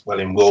US. Well,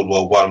 in World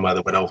War One, where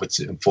they went over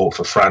to and fought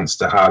for France,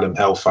 the Harlem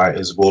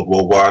Hellfighters. World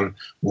War One,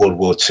 World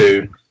War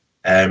Two.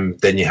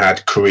 Then you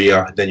had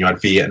Korea, then you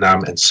had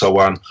Vietnam, and so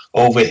on.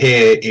 Over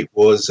here, it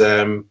was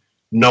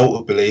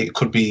notably, it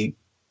could be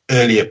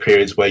earlier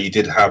periods where you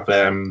did have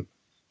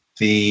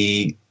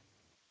the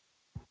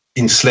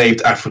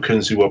enslaved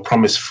Africans who were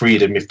promised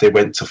freedom if they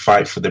went to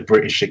fight for the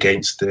British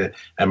against the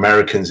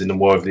Americans in the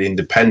War of the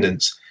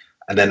Independence.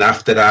 And then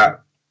after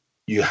that,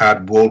 you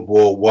had World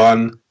War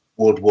One,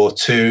 World War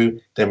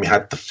Two, then we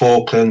had the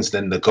Falklands,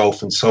 then the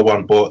Gulf, and so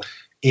on. But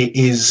it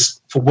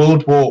is for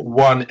World War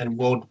One and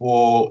World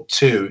War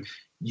Two,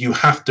 you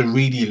have to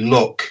really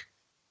look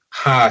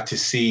hard to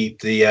see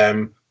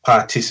the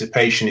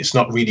participation. It's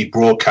not really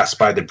broadcast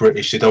by the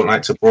British. They don't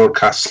like to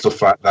broadcast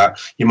stuff like that.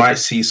 You might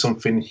see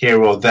something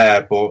here or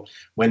there, but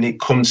when it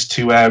comes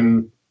to,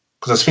 because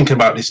I was thinking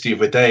about this the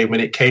other day,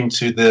 when it came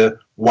to the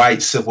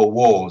white civil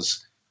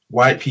wars,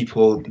 white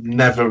people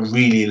never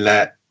really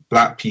let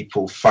black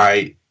people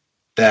fight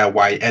their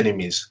white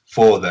enemies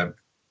for them.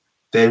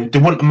 They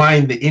wouldn't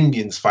mind the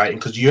Indians fighting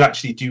because you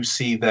actually do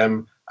see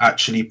them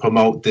actually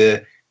promote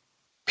the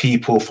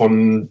people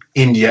from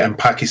India and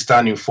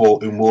Pakistan who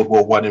fought in World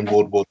War One and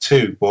World War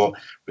Two. But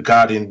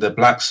regarding the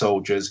black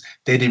soldiers,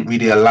 they didn't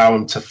really allow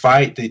them to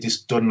fight. They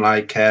just done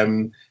like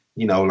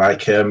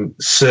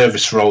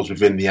service roles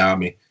within the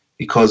army.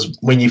 Because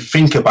when you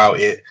think about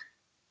it,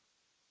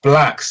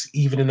 blacks,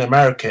 even in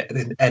America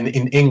and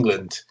in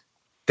England,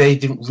 they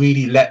didn't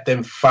really let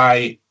them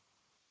fight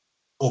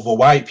other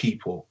white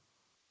people.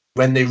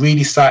 When they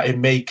really started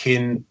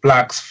making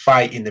blacks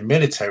fight in the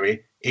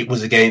military, it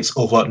was against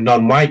other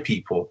non-white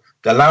people.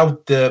 They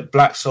allowed the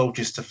black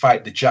soldiers to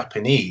fight the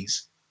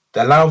Japanese.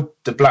 They allowed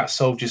the black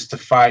soldiers to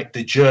fight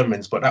the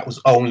Germans, but that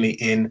was only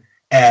in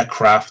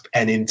aircraft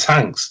and in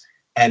tanks.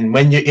 And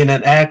when you're in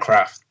an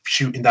aircraft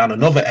shooting down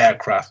another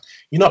aircraft,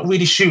 you're not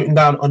really shooting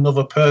down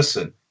another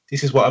person.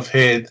 This is what I've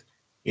heard,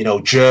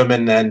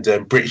 German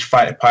and British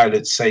fighter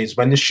pilots say is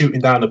when they're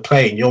shooting down a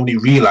plane, you only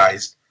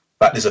realise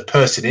that there's a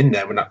person in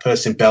there. When that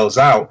person bails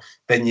out,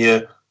 then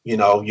your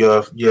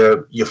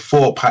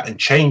thought pattern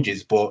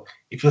changes. But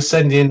if you're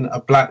sending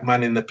a black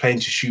man in the plane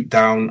to shoot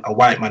down a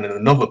white man in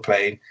another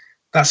plane,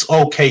 that's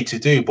okay to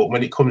do. But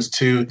when it comes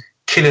to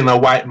killing a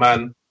white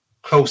man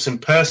close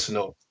and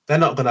personal, they're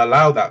not going to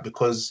allow that,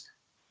 because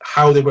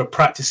how they were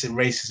practicing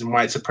racism,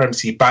 white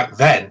supremacy back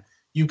then,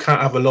 you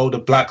can't have a load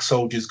of black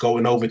soldiers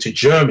going over to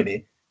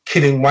Germany,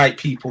 killing white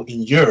people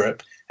in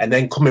Europe, and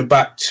then coming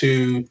back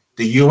to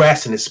the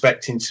US and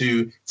expecting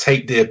to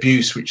take the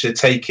abuse which they're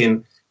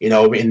taking, in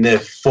the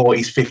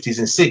 40s, 50s,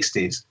 and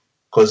 60s.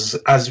 Because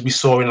as we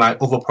saw in like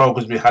other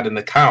programs we had in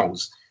the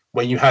cows,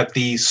 when you had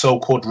these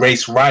so-called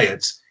race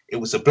riots, it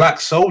was the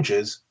black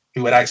soldiers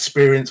who had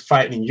experienced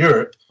fighting in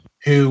Europe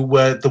who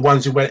were the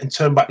ones who went and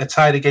turned back the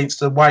tide against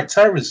the white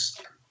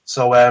terrorists.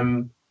 So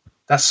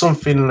that's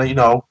something,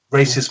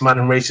 racist man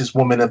and racist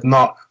woman have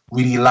not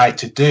really liked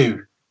to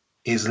do,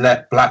 is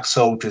let black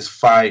soldiers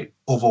fight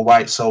other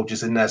white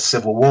soldiers in their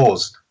civil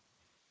wars.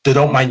 They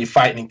don't mind you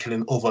fighting and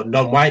killing other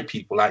non-white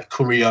people like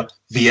Korea,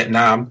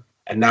 Vietnam,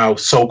 and now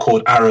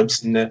so-called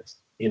Arabs in the,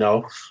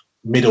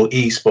 Middle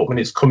East. But when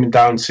it's coming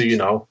down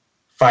to,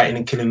 fighting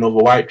and killing other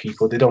white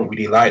people, they don't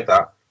really like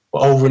that.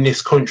 But over in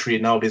this country,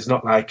 there's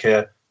not like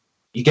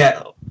you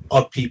get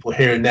odd people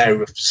here and there who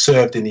have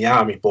served in the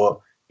army, but,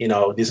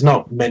 there's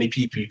not many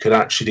people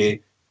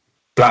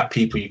black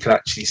people you could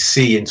actually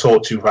see and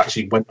talk to who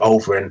actually went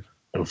over and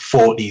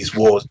fought these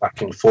wars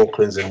back in the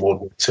Falklands and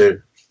World War II.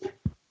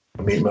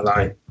 I mean,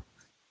 Malay.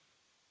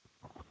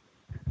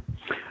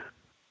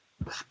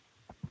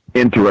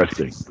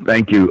 Interesting.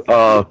 Thank you.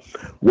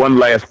 One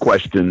last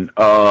question.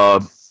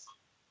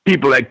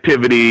 People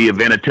activity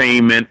of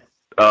entertainment,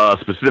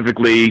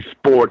 specifically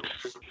sports,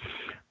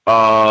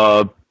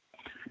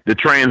 the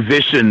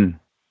transition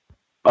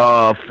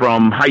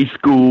from high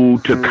school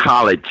to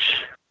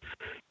college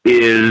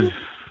is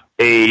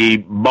a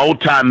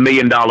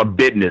multi-million-dollar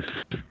business.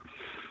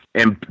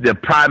 And the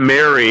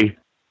primary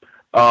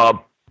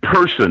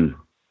person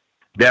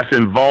that's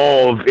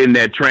involved in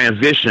that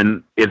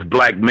transition is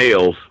black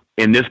males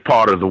in this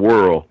part of the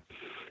world,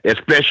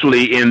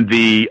 especially in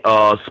the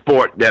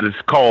sport that is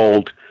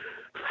called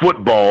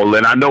football.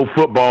 And I know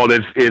football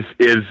is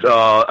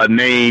a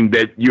name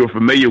that you're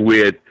familiar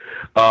with,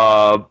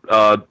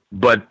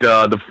 But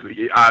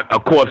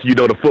of course,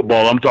 the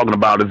football I'm talking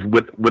about is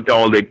with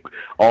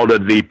all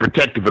of the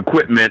protective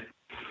equipment.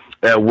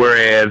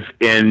 Whereas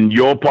in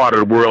your part of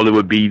the world, it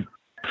would be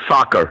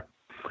soccer.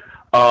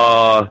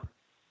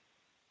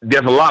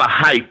 There's a lot of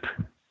hype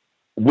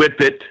with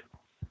it,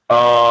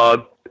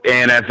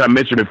 and as I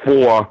mentioned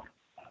before,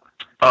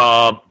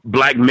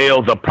 black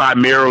males are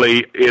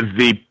primarily is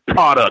the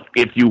product,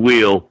 if you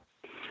will,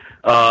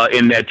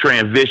 in that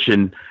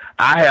transition.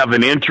 I have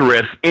an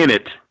interest in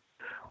it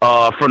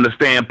from the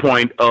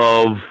standpoint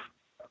of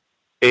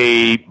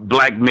a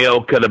black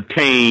male could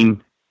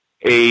obtain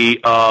a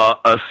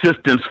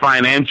assistance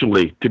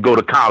financially to go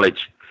to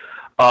college.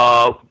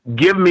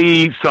 Give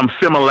me some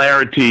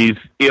similarities,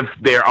 if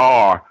there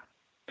are,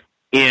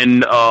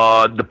 in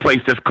the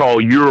place that's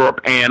called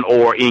Europe and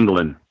or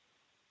England.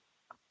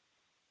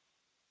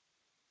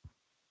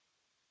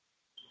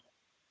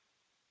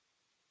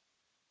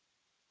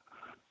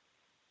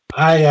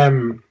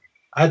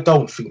 I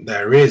don't think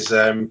there is,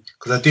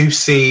 because I do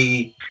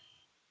see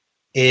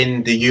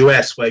in the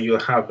US where you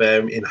have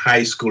in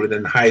high school, and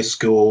in high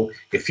school,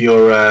 if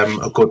you're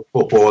a good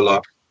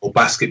footballer or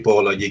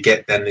basketballer, you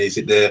get then is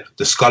it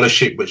the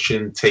scholarship which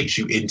then takes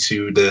you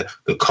into the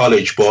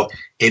college. But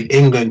in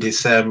England,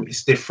 it's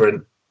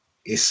different.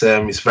 It's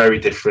very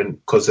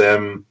different because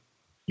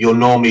you'll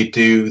normally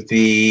do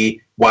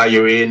while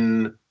you're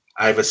in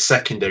either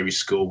secondary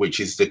school,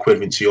 which is the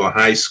equivalent to your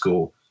high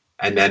school,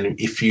 and then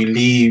if you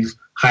leave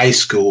high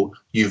school,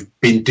 you've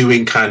been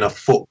doing kind of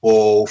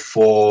football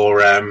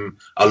for a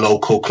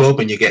local club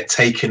and you get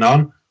taken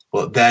on.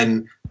 But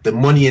then the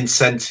money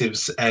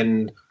incentives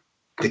and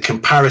the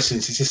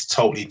comparisons is just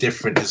totally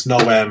different. There's no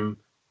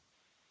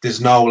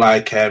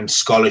like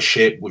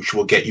scholarship which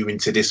will get you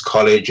into this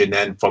college, and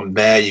then from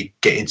there you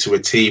get into a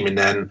team and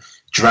then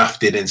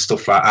drafted and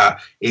stuff like that.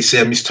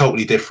 It's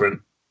totally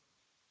different.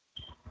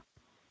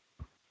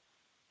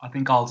 I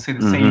think I'll say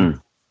the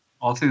same.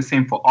 I'll say the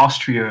same for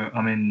Austria.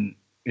 I mean,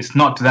 it's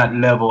not to that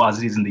level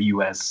as it is in the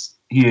US.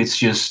 Here it's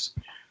just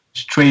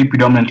straight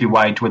predominantly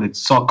white, whether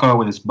it's soccer,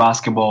 whether it's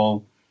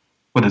basketball,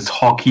 whether it's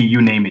hockey,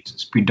 you name it.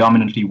 It's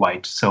predominantly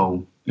white.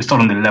 So it's not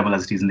on the level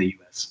as it is in the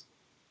US.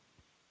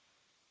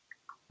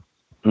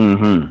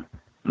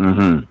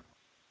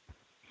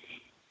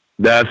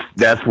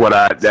 That's what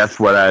I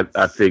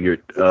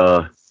figured.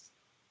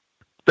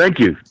 Thank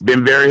you.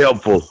 Been very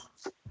helpful.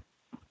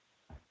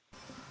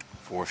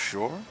 For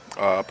sure.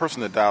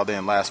 Person that dialed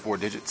in last four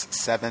digits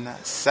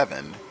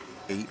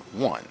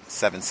 7781.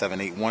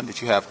 7781.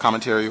 Did you have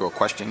commentary or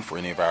question for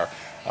any of our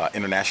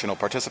international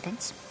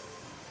participants?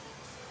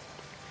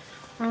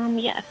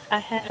 Yes, I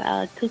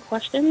had two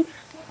questions.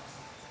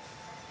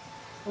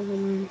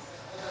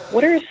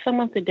 What are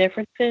some of the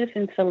differences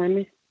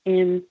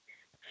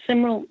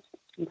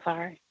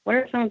What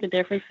are some of the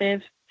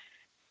differences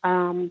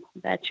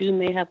that you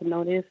may have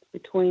noticed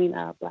between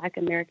Black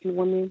American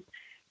women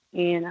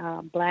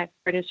and Black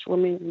British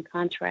women in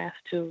contrast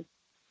to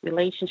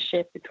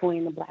relationship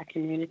between the Black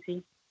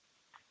community?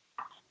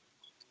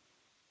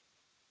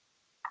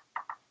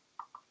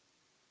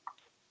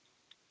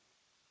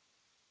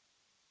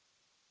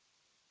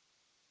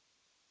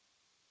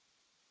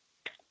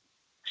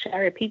 Should I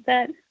repeat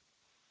that?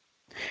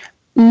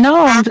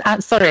 No,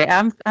 I'm sorry.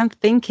 I'm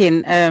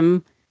thinking.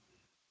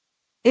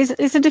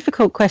 It's a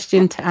difficult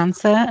question to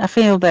answer. I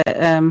feel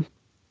that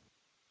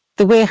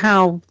the way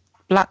how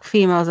Black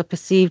females are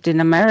perceived in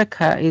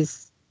America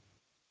is,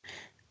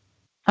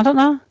 I don't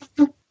know.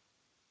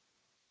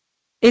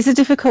 It's a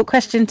difficult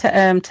question to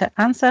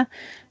answer.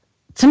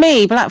 To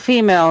me, Black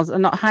females are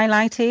not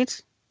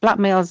highlighted. Black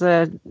males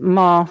are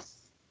more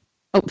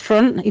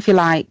upfront, if you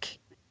like.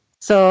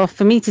 So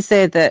for me to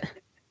say that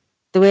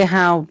the way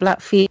how Black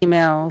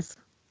females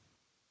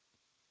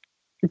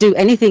do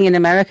anything in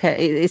America,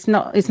 it's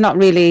not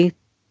really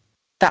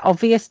that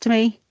obvious to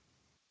me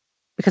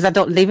because I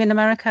don't live in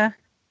America.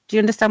 Do you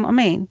understand what I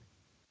mean?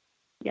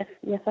 Yes,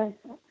 I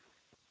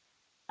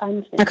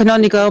understand. I can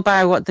only go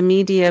by what the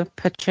media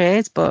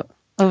portrays, but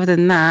other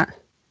than that,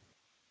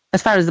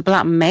 as far as the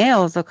Black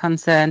males are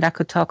concerned, I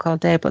could talk all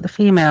day, but the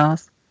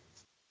females,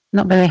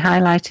 not very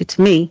highlighted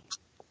to me.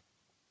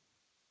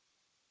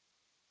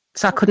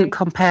 So I couldn't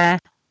compare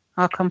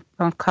or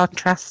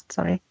contrast,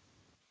 sorry.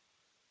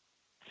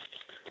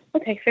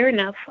 Okay, fair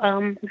enough.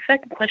 The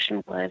second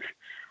question was,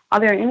 are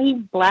there any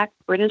Black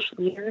British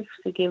leaders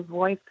to give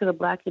voice to the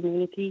Black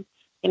community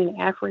in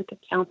an effort to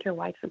counter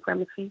white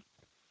supremacy?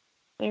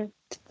 There.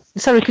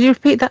 Sorry, could you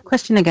repeat that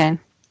question again?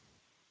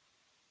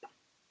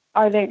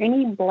 Are there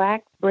any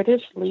Black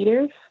British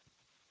leaders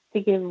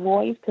to give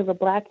voice to the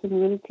Black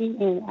community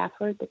in an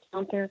effort to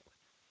counter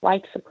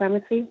white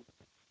supremacy?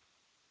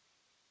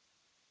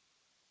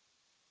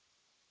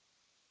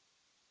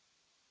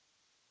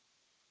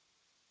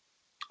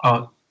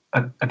 I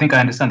think I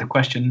understand the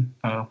question.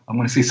 I'm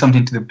going to say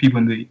something to the people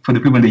in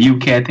the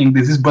UK. I think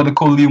this is brother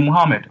called Leo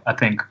Muhammad. I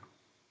think.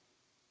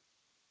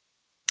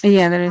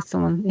 Yeah, there is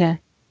someone. Yeah.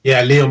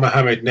 Yeah, Leo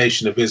Muhammad,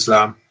 Nation of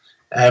Islam.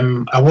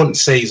 I wouldn't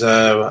say he's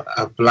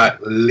a Black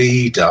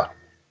leader.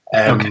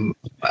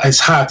 It's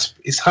hard.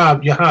 It's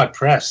hard. You're hard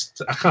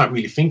pressed. I can't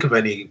really think of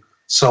any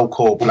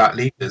so-called black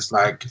leaders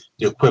like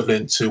the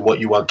equivalent to what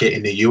you are getting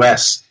in the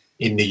US,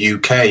 in the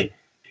UK.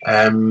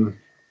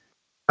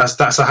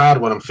 That's a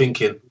hard one. I'm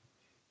thinking.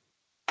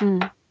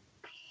 Mm.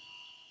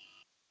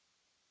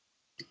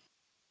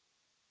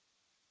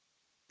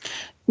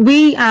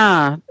 We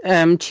are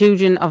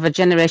children of a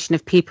generation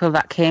of people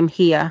that came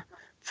here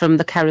from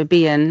the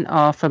Caribbean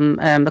or from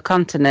the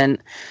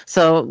continent.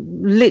 So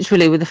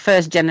literally with the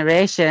first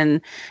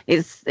generation,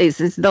 it's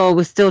as though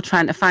we're still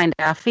trying to find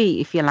our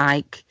feet, if you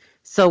like.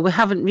 So we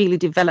haven't really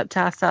developed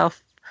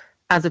ourselves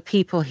as a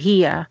people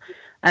here.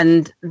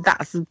 And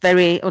that's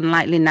very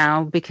unlikely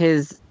now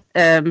because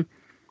the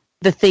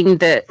thing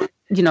that,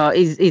 you know,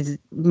 is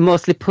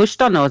mostly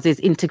pushed on us is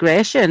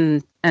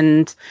integration.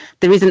 And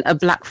there isn't a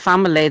black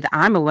family that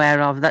I'm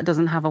aware of that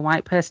doesn't have a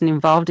white person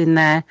involved in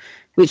there,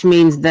 which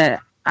means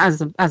that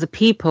as a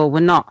people, we're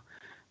not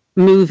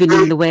moving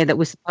in the way that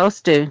we're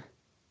supposed to.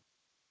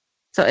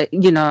 So,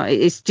 you know,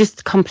 it's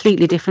just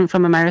completely different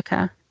from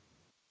America.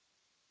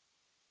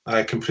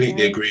 I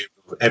completely agree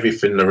with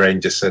everything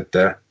Lorraine just said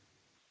there.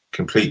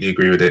 Completely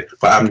agree with it.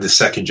 But I'm the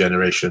second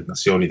generation.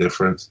 That's the only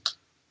difference.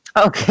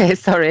 Okay,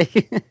 sorry.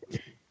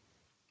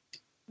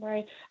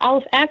 Right. I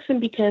was asking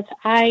because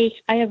I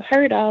have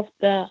heard of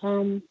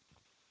the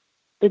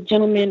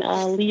gentleman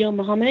Leo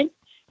Muhammad,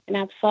 and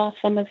I saw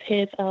some of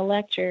his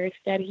lectures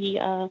that he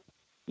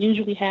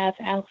usually has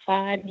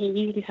outside. He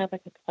usually has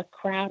like a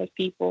crowd of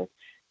people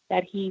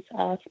that he's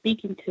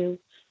speaking to,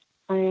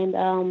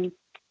 and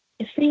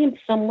it seems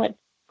somewhat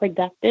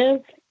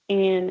productive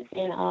and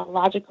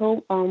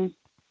logical.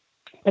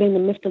 But in the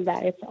midst of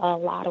that, it's a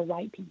lot of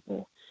white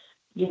people,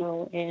 you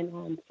know,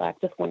 and so I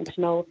just wanted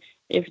to know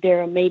if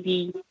there are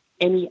maybe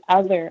any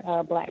other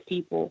black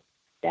people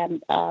that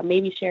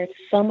maybe share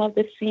some of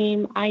the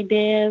same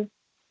ideas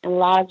and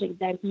logic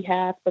that he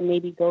has, but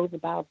maybe goes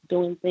about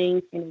doing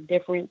things in a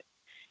different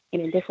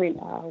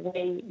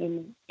way,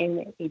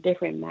 in a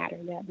different matter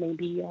that may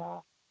be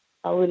a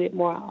little bit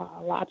more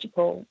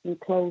logical and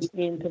close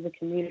into the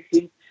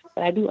community.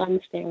 But I do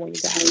understand where you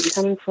guys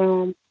are coming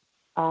from.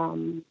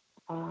 And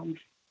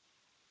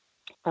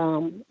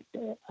I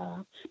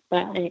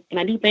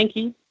do thank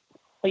you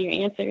for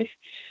your answers.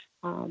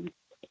 And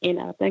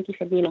thank you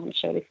for being on the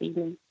show this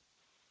evening.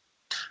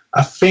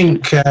 I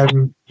think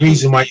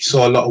reason why you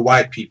saw a lot of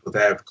white people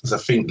there because I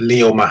think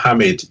Leo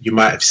Muhammad, you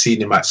might have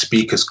seen him at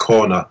Speaker's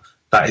Corner.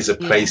 That is a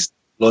place in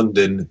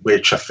London,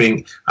 which I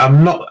think I've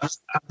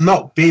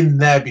not been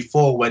there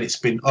before when it's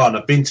been on.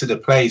 I've been to the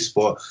place,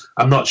 but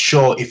I'm not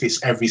sure if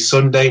it's every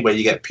Sunday where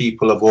you get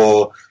people of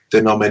all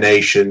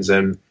denominations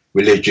and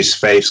religious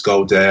faiths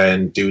go there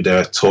and do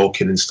their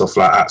talking and stuff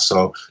like that.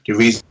 So the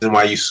reason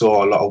why you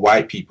saw a lot of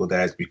white people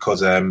there is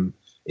because it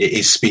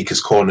is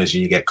Speaker's Corners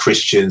and you get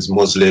Christians,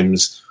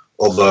 Muslims,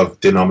 other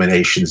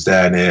denominations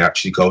there, and they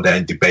actually go there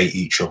and debate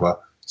each other.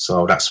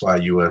 So that's why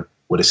you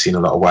would have seen a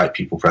lot of white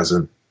people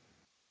present.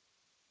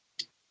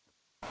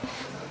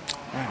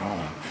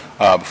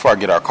 Before I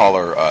get our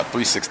caller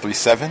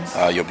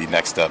 3637, you'll be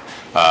next up.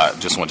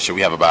 Just want to show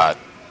we have about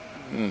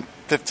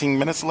 15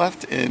 minutes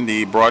left in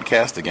the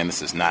broadcast. Again,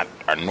 this is not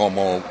our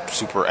normal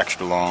super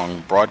extra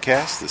long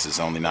broadcast. This is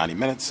only 90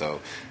 minutes.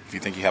 So if you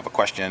think you have a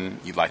question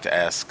you'd like to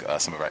ask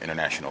some of our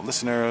international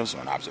listeners or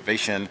an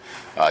observation,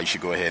 you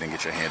should go ahead and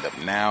get your hand up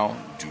now.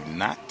 Do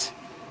not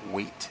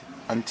wait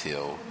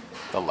until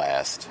the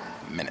last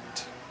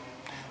minute.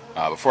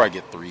 Before I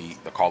get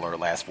the caller,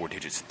 last four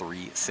digits,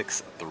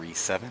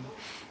 3637.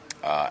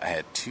 I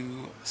had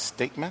two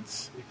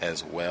statements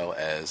as well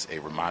as a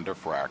reminder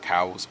for our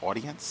cows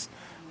audience.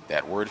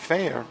 That word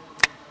fair,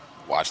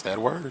 watch that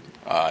word.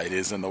 It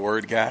is in the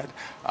word guide.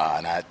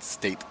 And I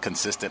state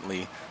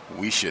consistently,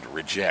 we should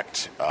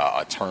reject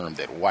a term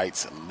that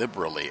whites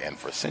liberally and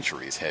for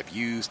centuries have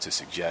used to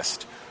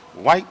suggest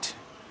white,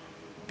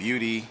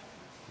 beauty,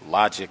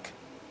 logic,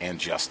 and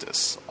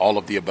justice. All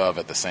of the above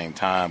at the same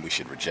time. We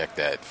should reject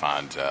that,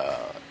 find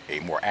a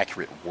more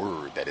accurate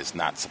word that is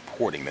not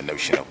supporting the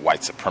notion of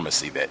white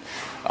supremacy, that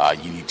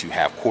you need to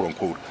have, quote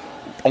unquote,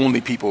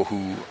 only people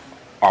who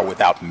are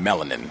without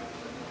melanin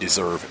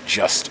deserve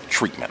just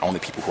treatment. Only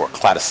people who are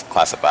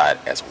classified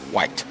as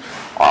white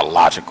are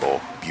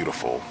logical,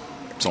 beautiful,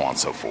 so on and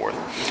so forth.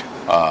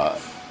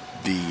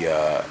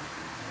 The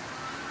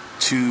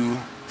two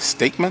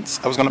statements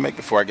I was going to make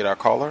before I get our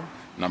caller.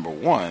 Number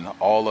one,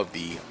 all of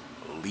the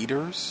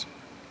leaders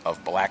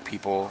of black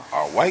people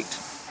are white.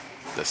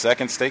 The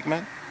second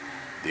statement,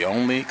 the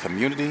only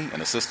community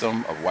in a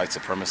system of white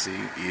supremacy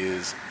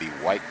is the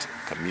white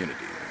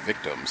community.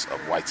 Victims of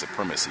white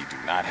supremacy do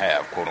not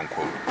have, quote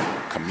unquote,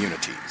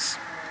 communities.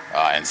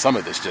 And some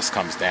of this just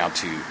comes down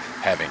to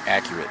having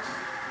accurate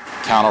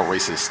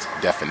counter-racist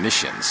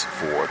definitions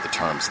for the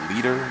terms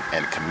leader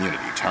and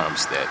community,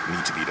 terms that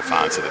need to be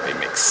defined so that they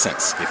make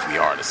sense if we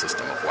are in a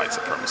system of white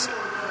supremacy.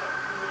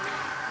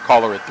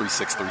 Caller at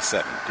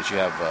 3637. Did you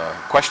have a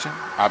question,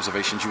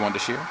 observations you wanted to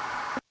share?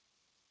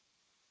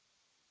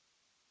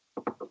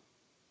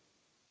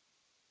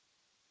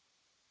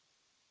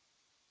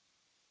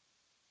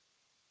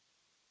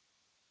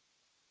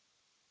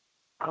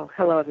 Oh,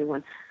 hello,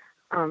 everyone.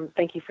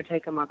 Thank you for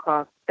taking my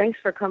call. Thanks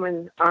for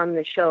coming on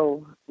the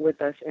show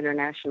with us,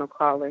 international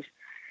callers.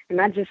 And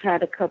I just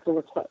had a couple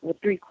of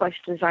 3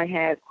 questions I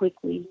had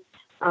quickly.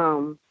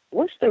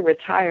 What's the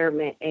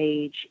retirement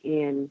age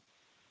in?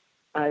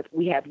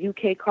 We have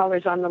UK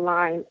callers on the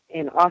line,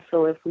 and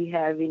also if we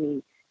have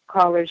any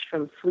callers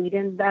from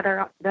Sweden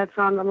that's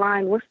on the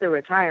line, what's the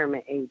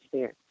retirement age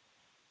there?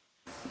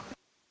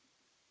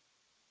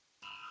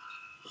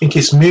 I think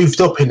it's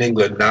moved up in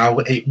England now.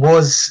 It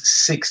was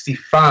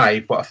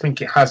 65, but I think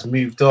it has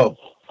moved up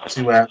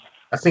to,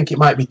 I think it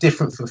might be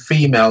different for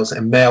females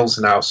and males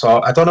now.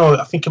 So I don't know,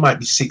 I think it might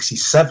be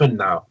 67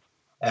 now.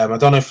 I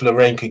don't know if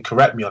Lorraine can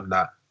correct me on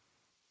that.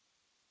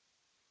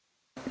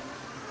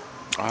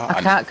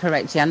 I can't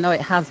correct you. I know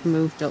it has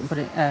moved up, but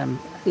it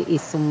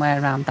is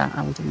somewhere around that,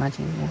 I would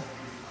imagine, yeah.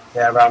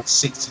 Yeah, around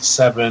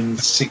 67,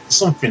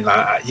 something like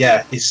that.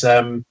 Yeah, it's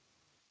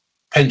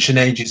pension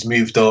age has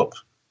moved up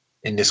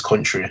in this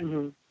country.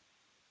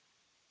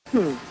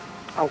 Mm-hmm.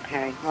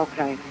 Okay.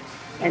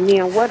 And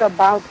then what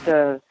about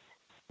the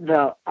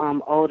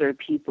older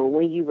people?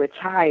 When you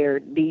retire,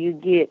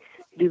 do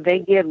they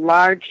get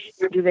large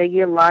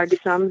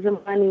sums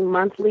of money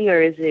monthly,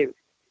 or is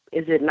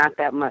it not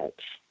that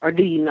much? Or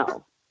do you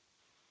know?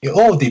 It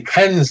all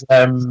depends.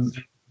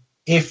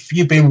 If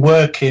you've been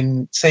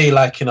working, say,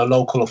 like in a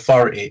local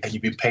authority, and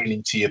you've been paying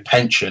into your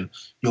pension,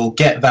 you'll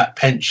get that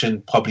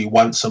pension probably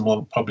once a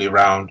month, probably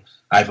around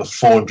either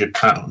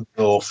 £400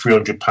 or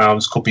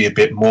 £300, could be a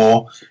bit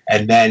more.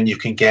 And then you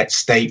can get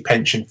state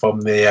pension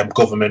from the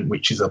government,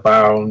 which is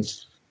about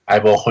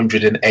either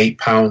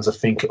 £108, I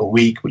think, a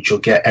week, which you'll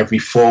get every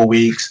 4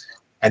 weeks.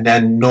 And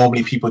then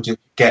normally people just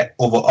get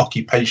other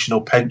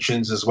occupational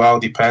pensions as well,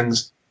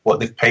 depends what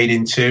they've paid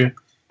into.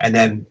 And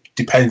then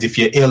depends if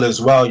you're ill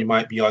as well, you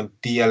might be on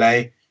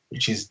DLA,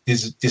 which is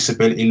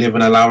disability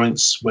living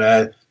allowance,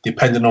 where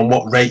depending on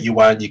what rate you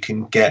are, you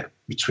can get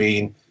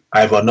between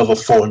either another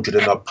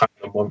 £400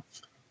 a month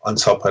on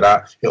top of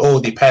that. It all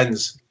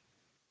depends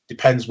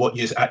what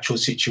your actual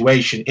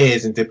situation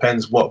is, and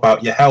depends what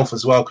about your health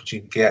as well, because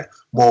you can get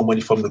more money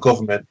from the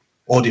government.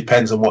 All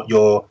depends on what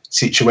your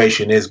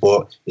situation is.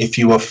 But if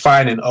you are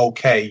fine and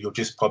okay, you'll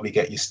just probably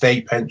get your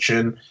state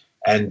pension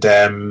and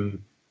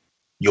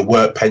your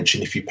work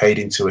pension if you paid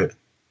into it.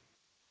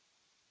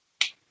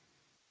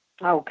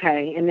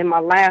 Okay, and then my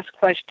last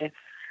question,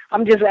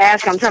 I'm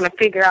trying to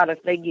figure out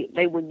if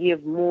they would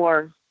give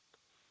more,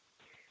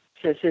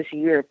 since it's a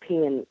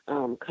European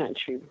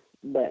country.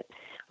 But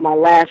my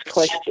last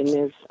question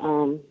is,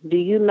 do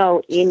you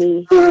know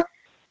any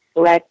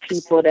black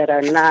people that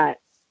are not,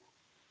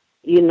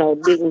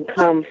 didn't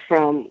come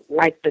from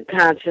like the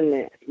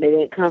continent? They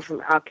didn't come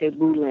from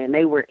Al-Qaeda, and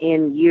they were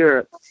in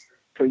Europe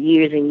for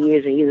years and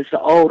years and years. It's an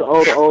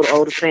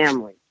old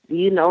family. Do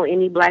you know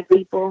any black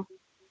people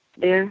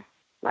there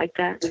like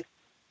that?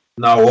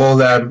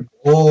 No,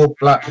 all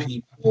black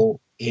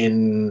people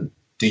in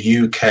the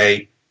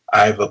UK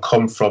either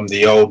come from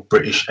the old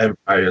British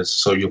empires.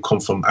 So you come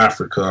from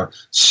Africa,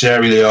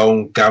 Sierra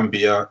Leone,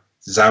 Gambia,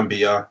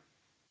 Zambia,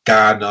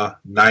 Ghana,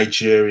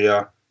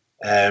 Nigeria,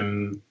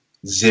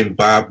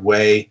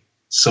 Zimbabwe,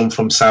 some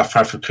from South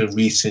Africa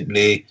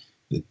recently,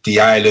 the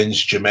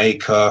islands,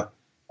 Jamaica,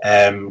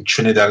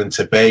 Trinidad and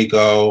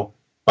Tobago,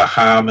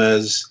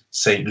 Bahamas,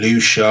 St.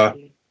 Lucia.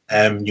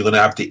 You're going to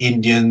have the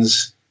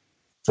Indians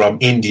from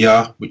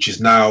India, which is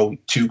now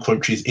 2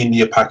 countries,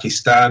 India,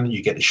 Pakistan.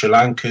 You get the Sri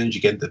Lankans,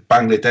 you get the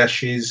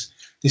Bangladeshis.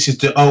 This is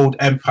the old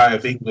empire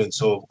of England,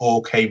 so it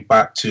all came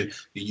back to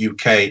the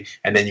UK.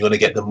 And then you're going to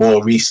get the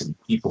more recent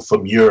people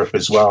from Europe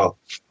as well,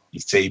 you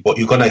see. But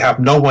you're going to have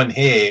no one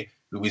here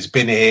who has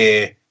been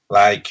here,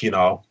 like,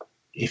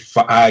 if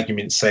for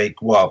argument's sake,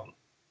 the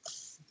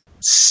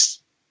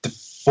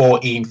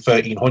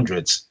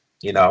 1300s,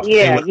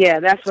 Yeah,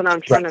 that's what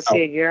I'm trying to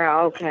figure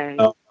out. Okay.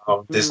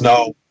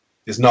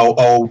 There's no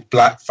old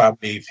black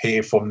family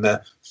here from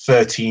the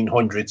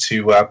 1300s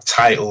who have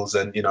titles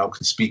and,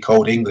 can speak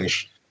Old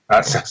English.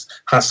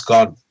 That's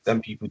gone.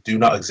 Them people do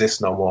not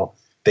exist no more.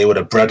 They would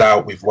have bred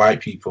out with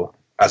white people,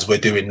 as we're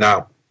doing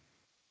now.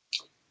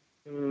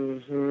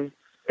 Mm-hmm.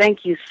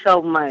 Thank you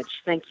so much.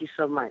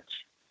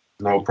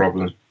 No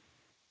problem.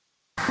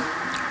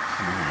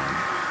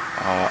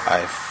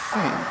 I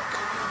think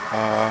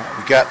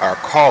we got our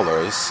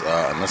callers,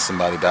 unless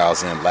somebody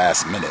dials in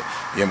last minute.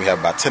 Again, we have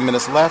about 10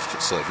 minutes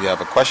left, so if you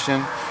have a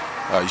question,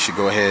 you should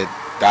go ahead,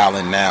 dial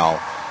in now.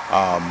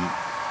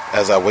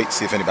 As I wait to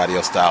see if anybody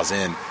else dials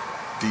in,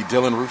 the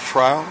Dylan Roof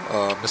trial,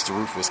 Mr.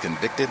 Roof was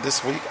convicted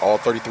this week, all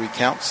 33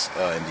 counts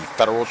in the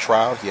federal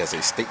trial. He has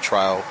a state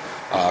trial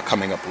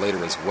coming up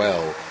later as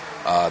well.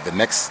 The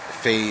next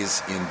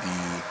phase in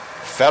the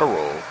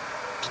federal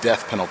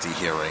death penalty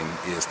hearing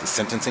is the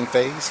sentencing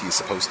phase. He's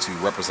supposed to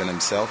represent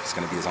himself. He's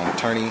going to be his own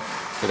attorney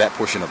for that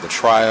portion of the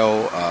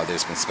trial.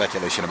 There's been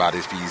speculation about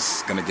if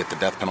he's going to get the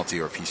death penalty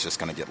or if he's just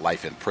going to get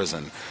life in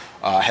prison.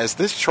 Has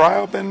this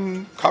trial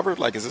been covered?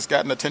 Like, has this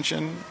gotten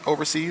attention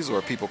overseas,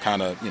 or people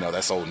kind of,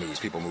 that's old news.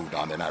 People moved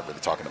on. They're not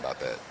really talking about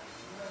that.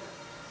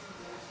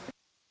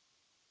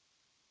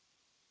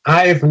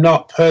 I've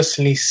not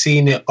personally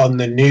seen it on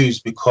the news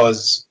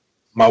because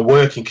my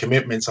working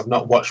commitments, I've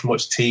not watched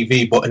much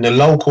TV, but in the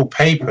local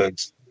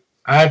papers,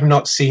 I've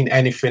not seen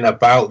anything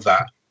about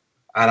that.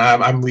 And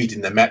I'm reading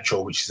the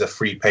Metro, which is a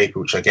free paper,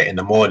 which I get in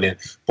the morning.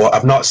 But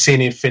I've not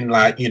seen anything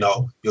like,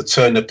 you'll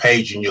turn the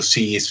page and you'll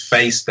see his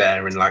face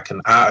there in like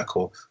an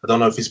article. I don't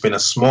know if it's been a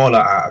smaller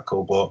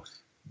article, but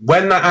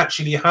when that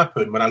actually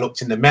happened, when I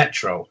looked in the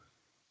Metro,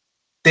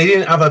 they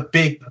didn't have a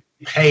big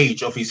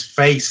page of his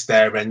face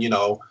there and,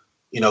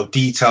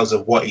 details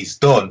of what he's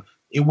done.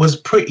 It was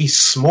pretty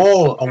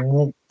small,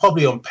 and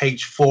probably on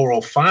page 4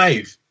 or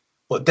 5.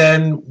 But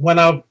then when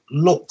I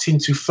looked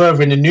into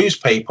further in the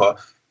newspaper,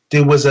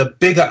 there was a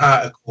bigger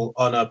article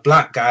on a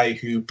black guy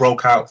who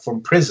broke out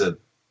from prison,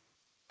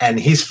 and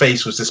his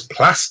face was just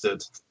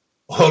plastered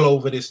all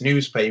over this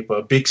newspaper,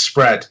 a big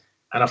spread.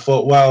 And I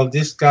thought, well,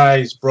 this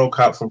guy's broke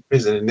out from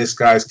prison and this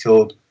guy's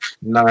killed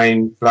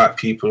 9 black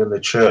people in the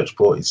church,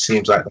 but it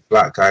seems like the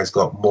black guy's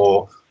got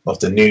more of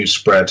the news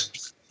spread.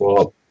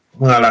 Well,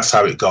 that's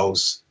how it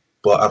goes.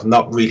 But I've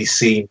not really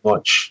seen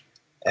much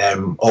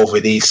over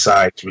these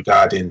sides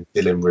regarding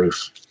Dylan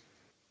Roof.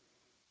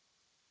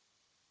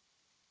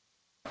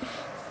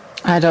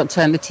 I don't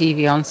turn the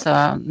TV on,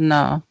 so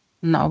no,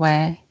 not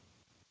aware.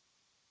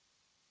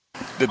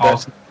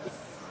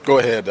 Go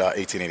ahead,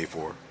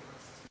 1884.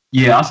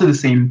 Yeah, I'll say the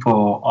same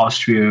for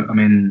Austria. I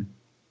mean,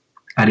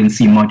 I didn't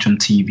see much on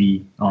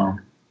TV.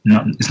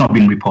 It's not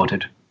been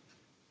reported.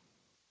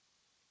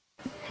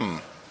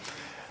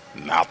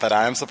 Not that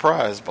I am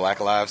surprised. Black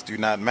lives do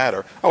not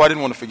matter. Oh, I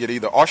didn't want to forget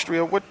either.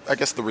 Austria,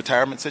 the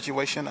retirement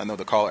situation? I know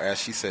the caller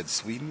asked, she said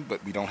Sweden,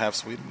 but we don't have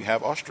Sweden. We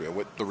have Austria.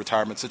 What the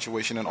retirement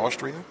situation in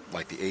Austria?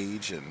 Like the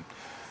age and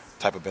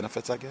type of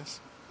benefits, I guess?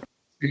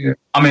 Yeah.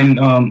 I mean,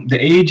 the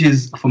age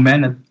is, for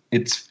men,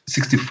 it's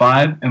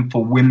 65, and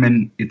for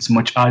women, it's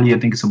much earlier. I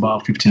think it's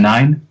about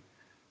 59.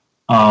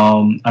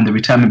 And the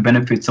retirement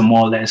benefits are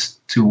more or less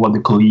to what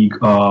the colleague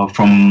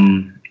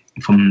from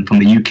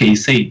the UK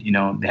said.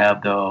 They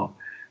have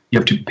you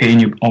have to pay in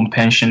your own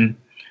pension,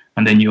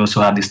 and then you also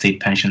have the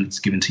state pension that's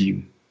given to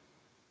you.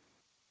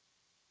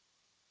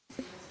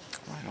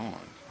 Right on.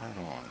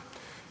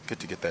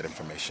 Good to get that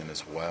information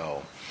as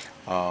well.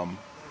 Let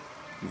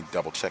me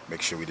double check,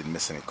 make sure we didn't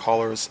miss any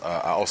callers.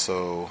 I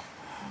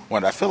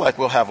feel like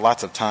we'll have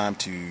lots of time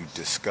to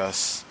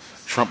discuss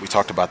Trump. We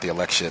talked about the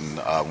election.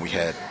 We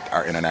had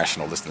our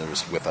international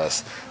listeners with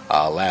us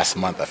last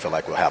month. I feel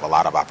like we'll have a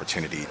lot of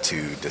opportunity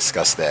to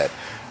discuss that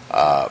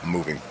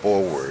moving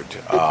forward.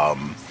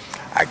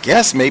 I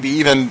guess maybe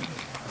even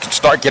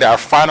get our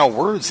final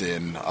words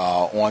in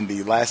on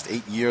the last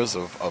 8 years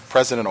of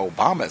President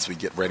Obama as we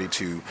get ready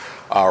to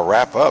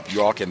wrap up.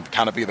 You all can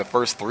kind of be the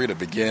first 3 to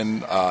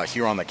begin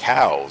here on the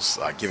Cows,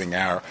 giving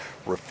our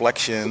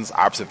reflections,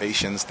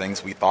 observations,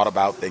 things we thought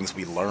about, things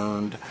we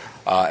learned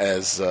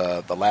as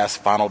the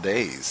last final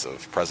days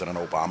of President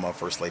Obama,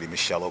 First Lady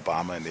Michelle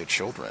Obama, and their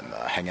children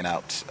hanging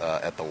out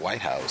at the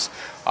White House.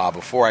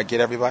 Before I get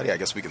everybody, I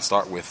guess we can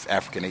start with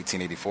African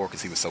 1884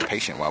 because he was so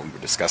patient while we were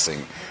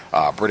discussing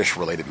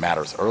British-related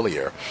matters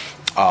earlier.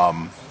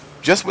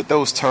 Just with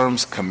those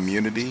terms,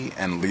 community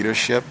and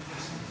leadership,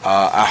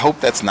 I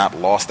hope that's not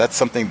lost. That's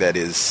something that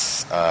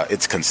is,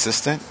 it's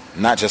consistent,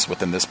 not just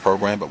within this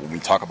program, but when we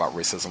talk about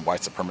racism,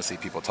 white supremacy,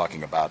 people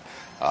talking about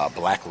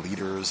black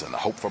leaders and the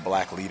hope for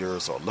black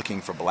leaders or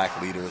looking for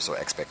black leaders or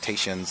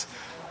expectations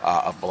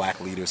of black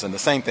leaders. And the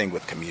same thing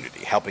with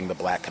community, helping the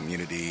black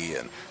community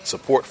and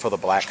support for the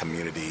black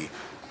community.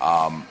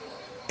 And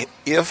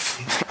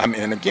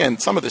again,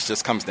 some of this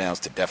just comes down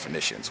to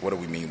definitions. What do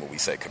we mean when we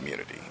say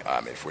community?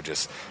 If we're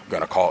just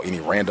going to call any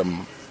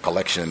random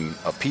collection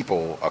of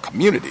people a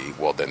community,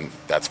 well, then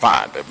that's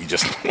fine. But we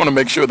just want to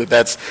make sure that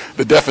that's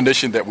the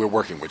definition that we're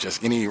working with.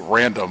 Just any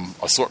random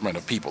assortment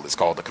of people is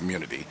called a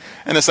community.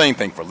 And the same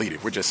thing for leader.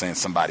 We're just saying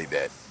somebody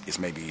that is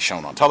maybe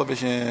shown on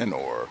television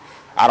or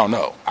I don't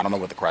know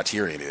what the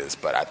criterion is,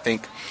 but I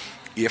think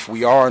if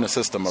we are in a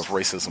system of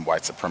racism,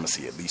 white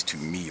supremacy, at least to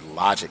me,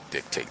 logic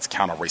dictates,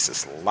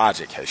 counter-racist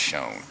logic has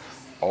shown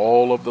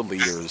all of the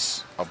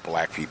leaders of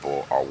black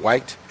people are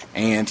white,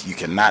 and you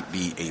cannot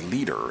be a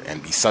leader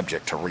and be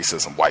subject to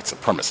racism, white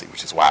supremacy,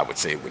 which is why I would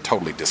say it would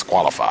totally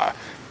disqualify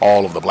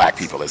all of the black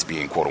people as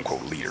being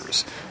quote-unquote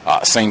leaders.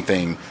 Same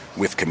thing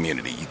with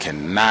community. You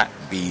cannot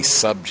be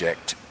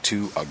subject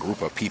to a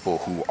group of people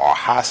who are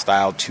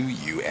hostile to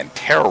you and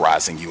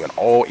terrorizing you in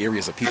all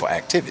areas of people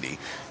activity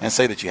and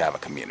say that you have a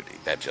community.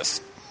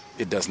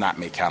 It does not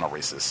make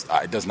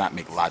counter-racist, it does not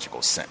make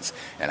logical sense.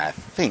 And I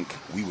think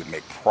we would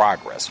make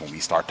progress when we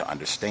start to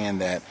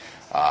understand that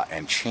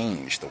and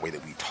change the way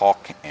that we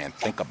talk and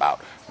think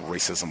about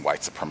racism,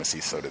 white supremacy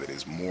so that it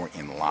is more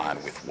in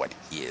line with what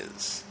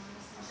is.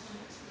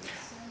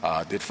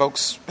 Did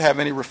folks have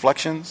any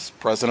reflections,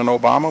 President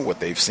Obama, what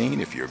they've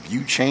seen, if your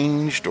view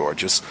changed, or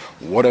just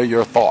what are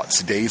your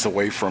thoughts days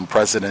away from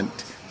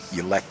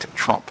President-elect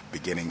Trump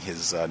beginning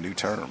his new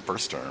term,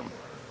 first term?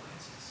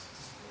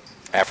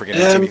 African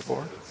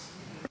 1884?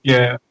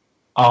 Yeah.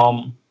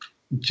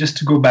 Just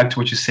to go back to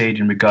what you said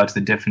in regard to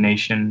the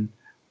definition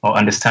or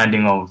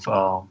understanding of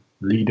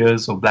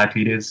leaders or black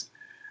leaders,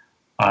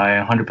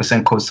 I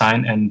 100%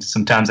 co-sign, and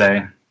sometimes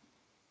I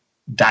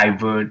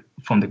divert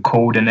from the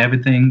code and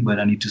everything, but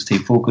I need to stay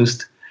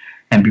focused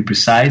and be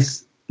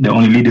precise. The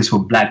only leaders for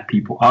black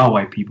people are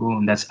white people,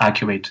 and that's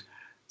accurate.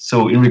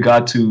 So in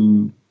regard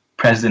to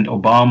President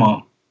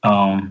Obama,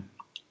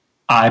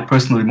 I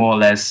personally more or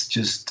less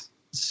just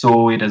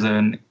saw it as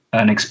an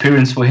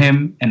experience for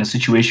him in a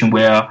situation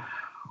where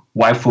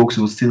white folks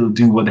will still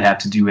do what they have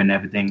to do and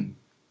everything.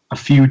 A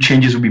few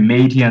changes will be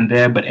made here and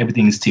there, but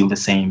everything is still the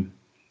same.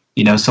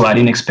 So I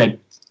didn't expect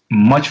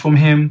much from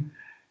him,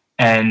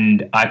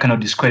 and I cannot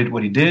discredit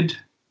what he did.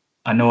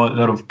 I know a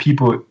lot of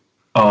people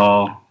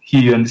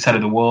here on this side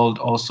of the world,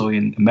 also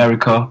in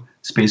America,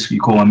 space we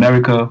call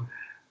America,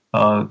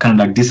 kind of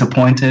like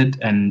disappointed,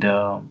 and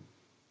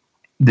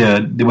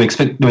they were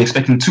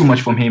expecting too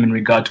much from him in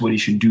regard to what he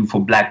should do for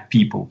black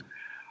people.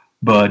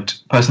 But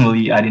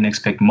personally, I didn't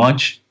expect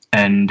much.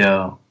 And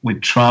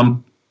with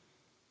Trump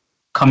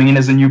coming in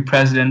as a new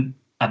president,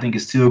 I think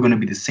it's still going to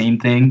be the same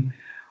thing.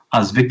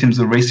 As victims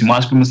of race and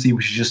white supremacy,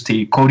 we should just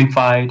stay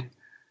codified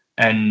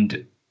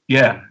and,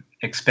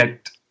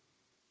 expect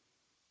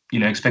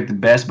the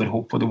best, but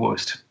hope for the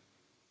worst.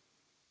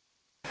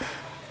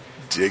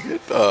 Dig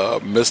it.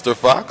 Mr.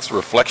 Fox,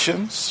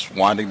 reflections,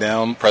 winding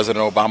down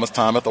President Obama's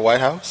time at the White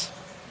House?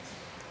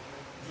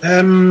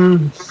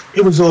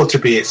 It was all to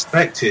be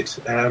expected.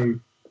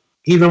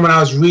 Even when I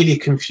was really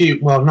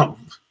confused, I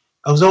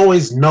was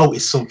always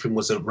noticed something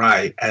wasn't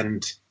right.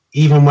 And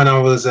even when I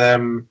was,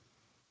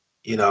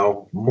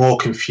 more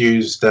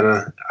confused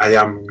than I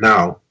am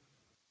now,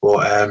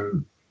 but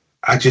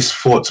I just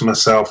thought to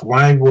myself,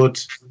 why would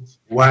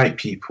white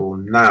people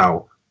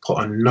now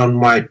put a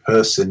non-white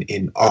person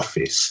in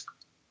office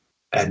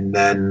and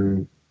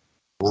then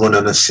run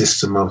on a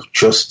system of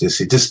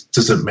justice? It just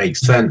doesn't make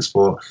sense.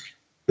 But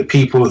the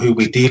people who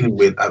we're dealing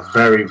with are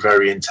very,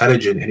 very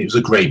intelligent, and it was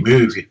a great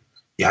move.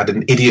 You had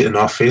an idiot in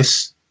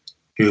office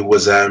who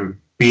was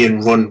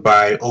being run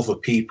by other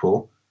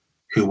people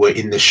who were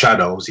in the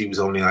shadows. He was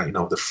only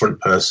the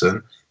front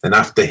person. Then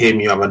after him,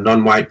 you have a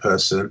non-white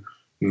person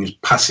who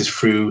passes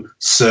through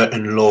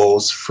certain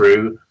laws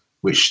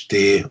which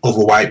the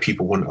other white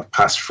people wouldn't have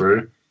passed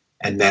through.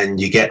 And then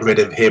you get rid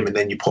of him, and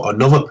then you put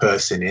another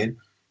person in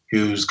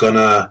who's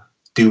gonna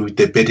do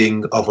the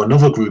bidding of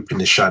another group in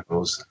the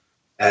shadows.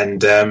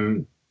 And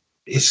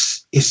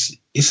it's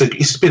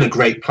been a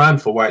great plan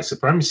for white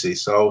supremacy.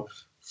 So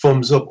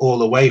thumbs up all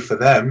the way for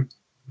them.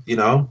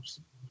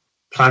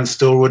 Plan's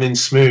still running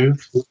smooth.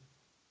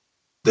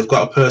 They've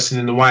got a person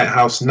in the White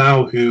House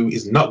now who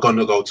is not going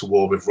to go to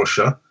war with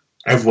Russia.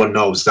 Everyone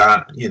knows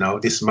that.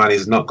 This man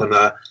is not going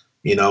to,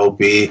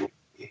 be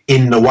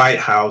in the White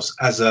House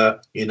as a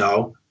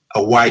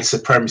white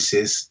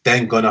supremacist,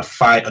 then going to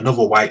fight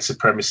another white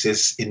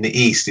supremacist in the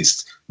East.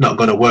 It's not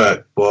going to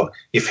work. But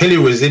if Hillary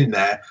was in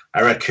there,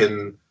 I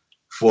reckon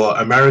for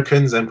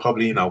Americans and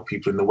probably,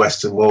 people in the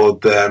Western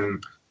world,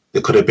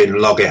 there could have been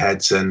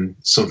loggerheads and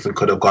something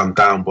could have gone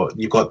down. But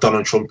you've got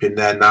Donald Trump in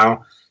there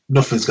now.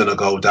 Nothing's going to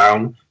go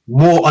down.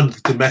 More on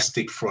the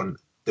domestic front.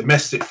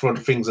 Domestic front,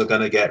 things are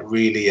going to get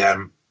really,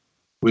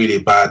 really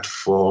bad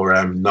for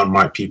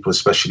non-white people,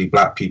 especially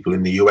black people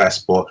in the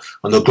US. But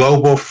on the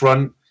global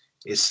front,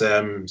 it's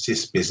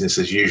just business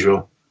as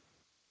usual.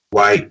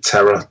 White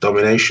terror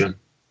domination.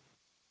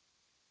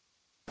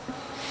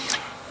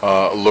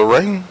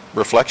 Lorraine,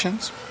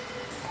 reflections?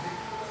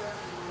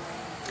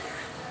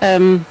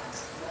 From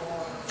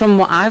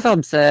what I've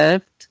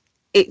observed,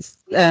 it's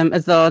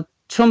as though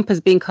Trump has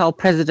been called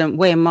president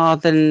way more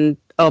than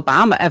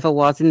Obama ever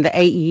was in the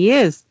 8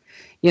 years.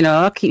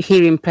 I keep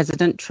hearing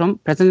President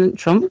Trump, and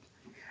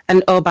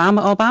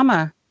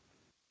Obama.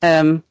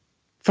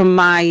 From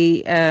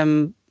my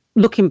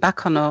looking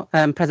back on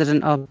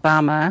President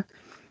Obama,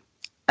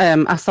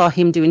 I saw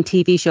him doing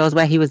TV shows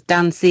where he was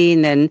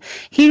dancing, and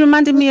he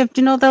reminded me of,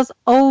 those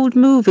old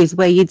movies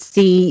where you'd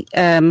see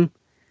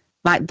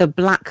like the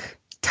black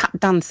tap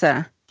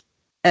dancer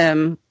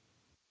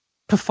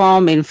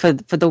performing for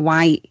the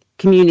white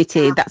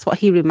community. That's what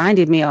he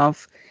reminded me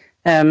of.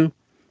 I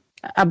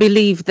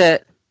believe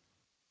that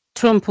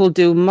Trump will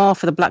do more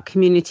for the black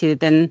community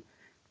than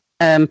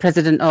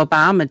President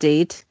Obama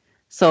did.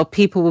 So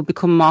people will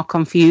become more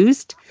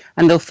confused,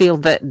 and they'll feel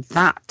that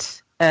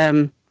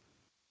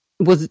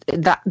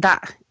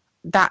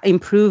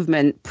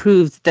improvement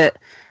proves that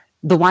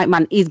the white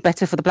man is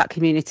better for the black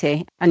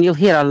community. And you'll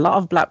hear a lot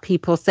of black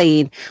people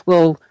saying,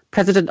 well,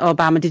 President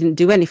Obama didn't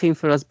do anything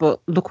for us, but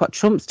look what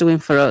Trump's doing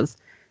for us.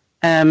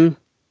 I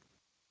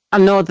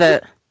know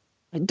that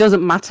it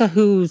doesn't matter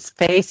whose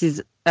face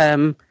is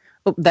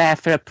up there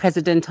for a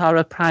president or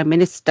a prime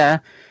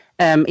minister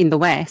in the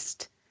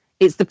West.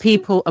 It's the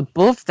people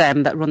above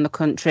them that run the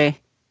country,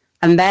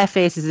 and their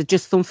faces are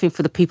just something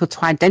for the people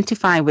to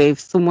identify with,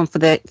 someone for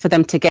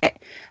them to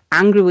get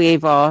angry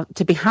with or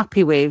to be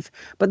happy with,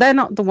 but they're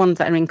not the ones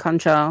that are in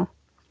control,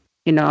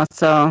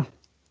 so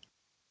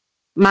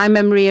my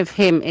memory of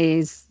him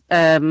is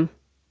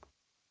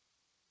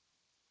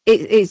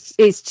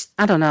it's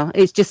I don't know,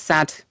 it's just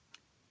sad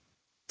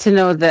to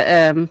know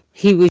that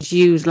he was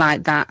used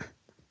like that,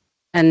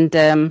 and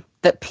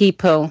that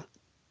people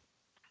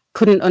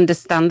couldn't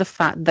understand the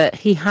fact that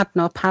he had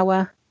no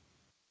power.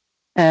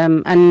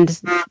 And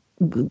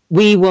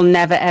we will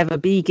never, ever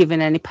be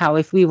given any power.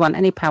 If we want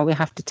any power, we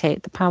have to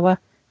take the power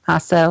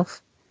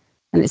ourselves.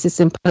 And it's as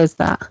simple as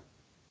that.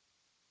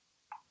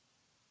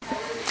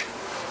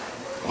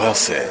 Well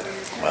said.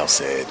 Well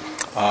said.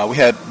 We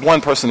had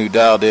one person who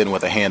dialed in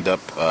with a hand up.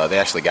 They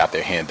actually got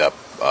their hand up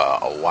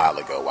a while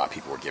ago while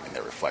people were giving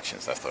their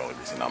reflections. That's the only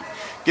reason I'm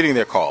getting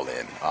their call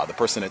in. The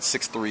person at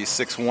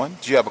 6361,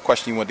 do you have a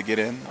question you wanted to get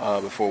in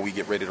before we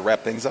get ready to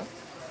wrap things up?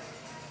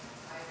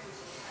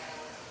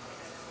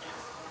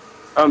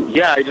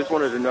 Yeah, I just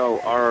wanted to know,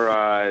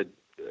 are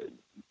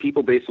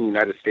people based in the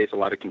United States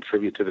allowed to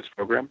contribute to this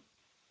program?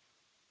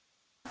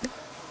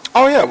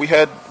 Oh, yeah, we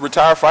had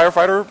retired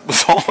firefighter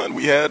was on.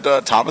 We had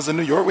Thomas in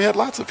New York. We had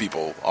lots of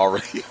people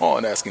already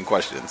on asking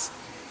questions.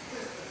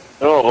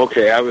 Oh,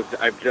 okay.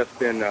 I've just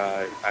been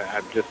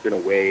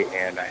away,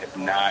 and I have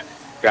not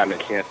gotten a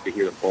chance to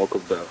hear the bulk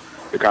of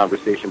the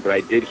conversation. But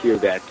I did hear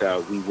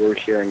that we were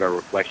sharing our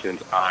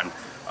reflections on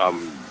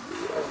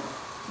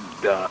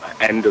the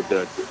end of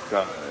the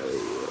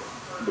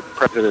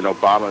President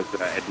Obama's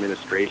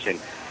administration,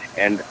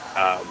 and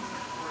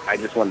I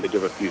just wanted to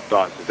give a few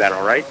thoughts. Is that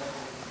all right?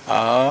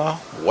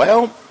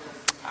 Well,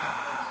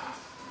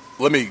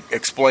 let me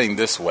explain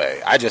this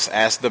way. I just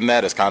asked them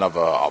that as kind of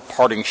a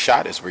parting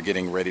shot as we're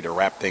getting ready to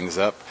wrap things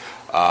up.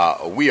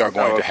 We are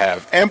going to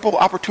have ample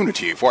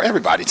opportunity for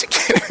everybody to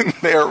get in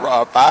their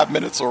 5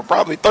 minutes or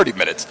probably 30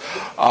 minutes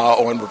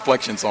on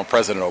reflections on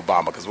President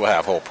Obama, because we'll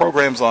have whole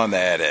programs on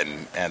that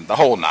and the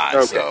whole nine.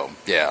 Okay. So,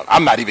 yeah,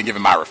 I'm not even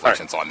giving my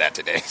reflections on that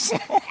today. So,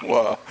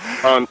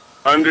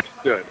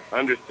 Understood.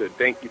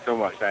 Thank you so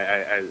much.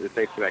 I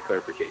thanks for that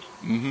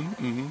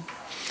clarification.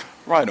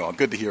 Right on.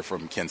 Good to hear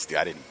from Ken Steele.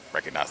 I didn't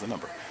recognize the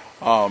number.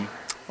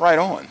 Right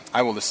on.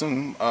 I will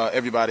assume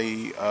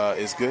everybody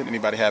is good.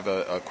 Anybody have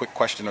a quick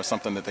question or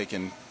something that they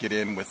can get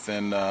in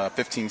within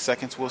 15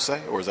 seconds, we'll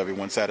say? Or is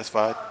everyone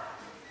satisfied?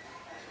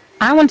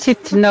 I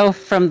wanted to know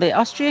from the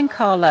Austrian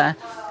caller,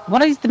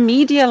 what is the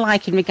media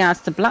like in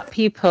regards to black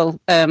people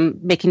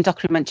making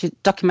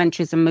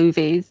documentaries and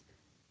movies?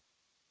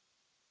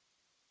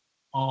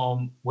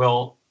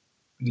 Well,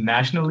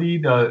 nationally,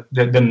 the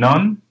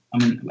none. I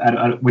mean,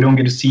 we don't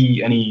get to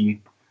see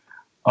any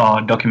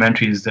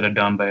documentaries that are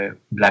done by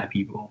black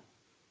people.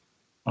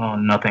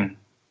 Nothing.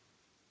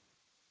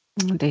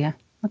 Oh dear.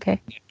 Okay.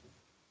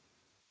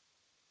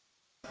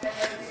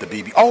 The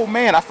BB. Oh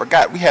man, I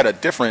forgot. We had a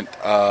different.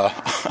 I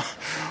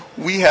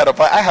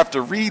have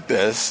to read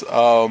this.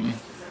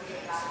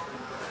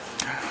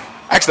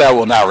 Actually, I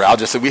will not read. I'll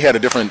just say we had a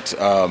different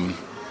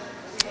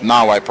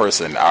non-white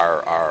person.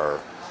 Our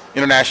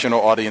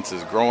international audience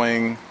is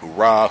growing.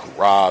 Hoorah,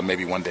 hoorah.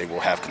 Maybe one day we'll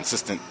have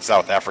consistent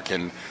South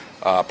African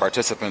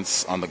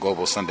participants on the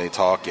Global Sunday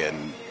Talk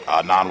and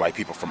non-white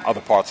people from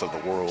other parts of the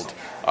world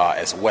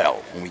as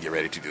well when we get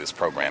ready to do this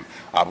program.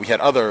 We had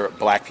other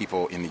black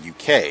people in the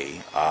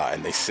UK,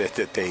 and they said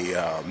that they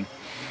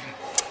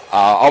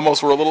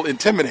almost were a little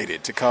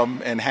intimidated to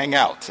come and hang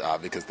out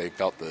because they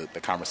felt the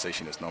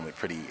conversation is normally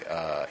pretty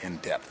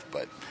in-depth.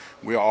 But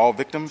we are all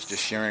victims,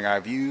 just sharing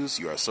our views.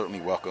 You are certainly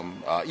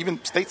welcome. Even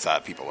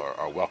stateside people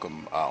are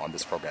welcome on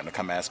this program to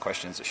come ask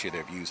questions or share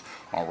their views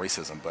on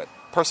racism. But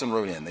person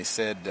wrote in, they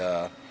said,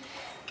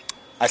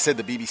 I said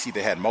the BBC,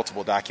 they had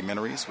multiple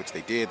documentaries, which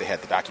they did. They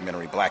had the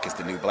documentary Black is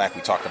the New Black.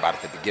 We talked about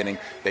it at the beginning.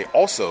 They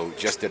also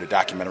just did a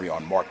documentary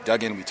on Mark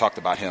Duggan. We talked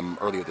about him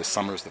earlier this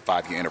summer. It's the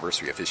 5-year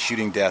anniversary of his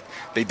shooting death.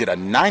 They did a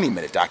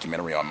 90-minute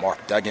documentary on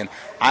Mark Duggan.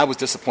 I was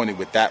disappointed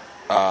with that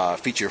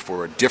feature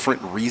for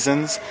different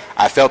reasons.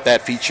 I felt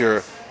that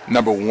feature,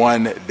 number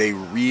one, they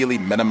really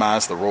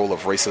minimized the role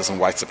of racism,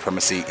 white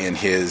supremacy in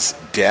his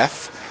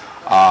death,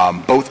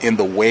 both in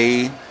the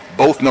way...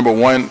 Both, number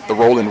one, the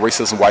role in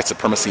racism, white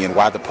supremacy, and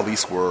why the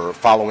police were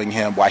following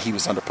him, why he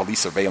was under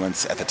police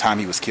surveillance at the time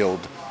he was killed,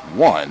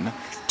 one.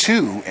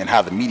 Two, and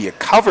how the media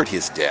covered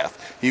his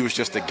death. He was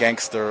just a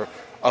gangster,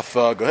 a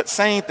thug.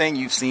 Same thing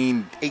you've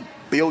seen 8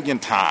 billion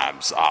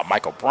times.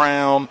 Michael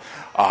Brown,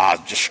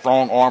 just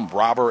strong-armed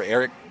robber,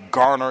 Eric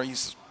Garner,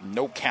 he's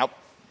no-count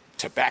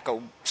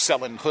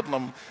tobacco-selling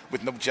hoodlum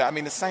with no job. I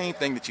mean, the same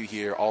thing that you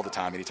hear all the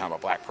time anytime a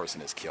black person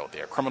is killed.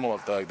 They're a criminal or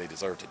thug, they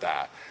deserve to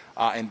die.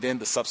 And then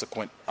the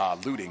subsequent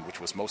looting,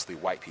 which was mostly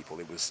white people.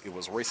 It was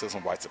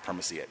racism, white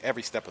supremacy at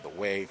every step of the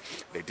way.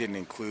 They didn't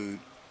include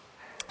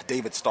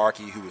David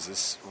Starkey, who was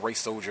this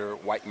race soldier,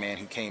 white man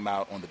who came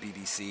out on the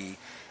BBC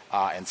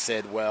and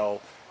said,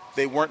 well,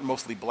 they weren't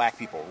mostly black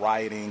people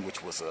rioting,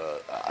 which was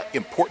an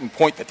important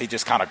point that they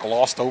just kind of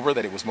glossed over,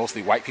 that it was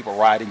mostly white people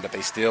rioting, but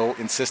they still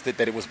insisted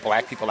that it was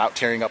black people out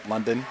tearing up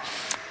London.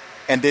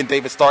 And then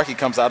David Starkey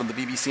comes out on the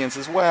BBC and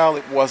says, well,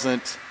 it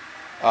wasn't.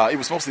 It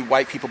was mostly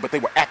white people, but they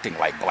were acting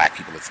like black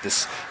people.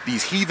 It's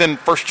these heathen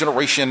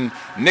first-generation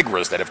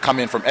Negroes that have come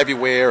in from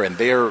everywhere, and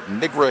their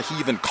Negro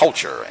heathen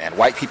culture, and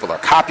white people are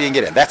copying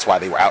it, and that's why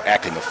they were out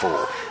acting a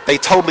fool. They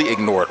totally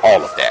ignored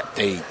all of that.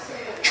 They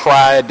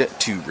tried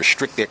to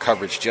restrict their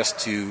coverage just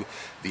to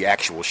the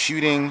actual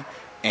shooting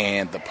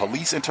and the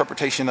police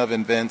interpretation of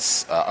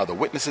events, other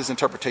witnesses'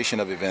 interpretation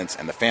of events,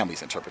 and the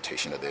family's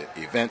interpretation of the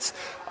events.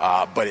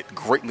 But it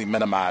greatly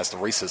minimized the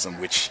racism,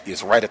 which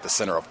is right at the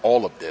center of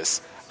all of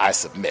this, I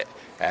submit.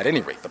 At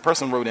any rate, the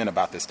person wrote in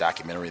about this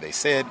documentary. They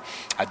said,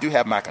 I do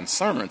have my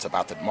concerns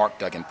about the Mark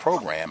Duggan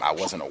program. I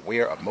wasn't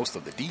aware of most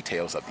of the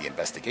details of the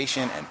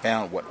investigation and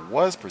found what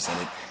was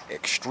presented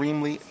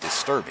extremely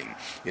disturbing.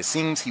 It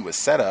seems he was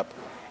set up,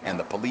 and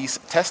the police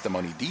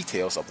testimony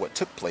details of what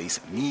took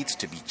place needs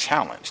to be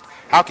challenged.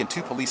 How can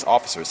two police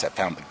officers have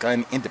found the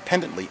gun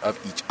independently of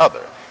each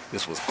other?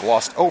 This was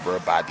glossed over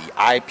by the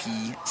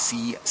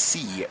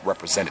IPCC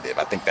representative.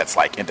 I think that's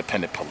like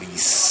independent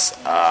police.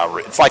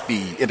 It's like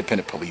the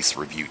independent police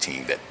review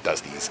team that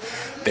does these.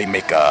 They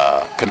make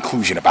a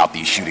conclusion about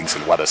these shootings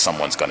and whether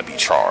someone's going to be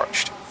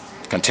charged.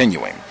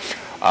 Continuing.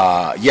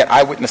 Yet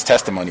eyewitness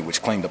testimony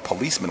which claimed a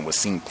policeman was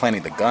seen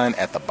planting the gun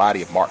at the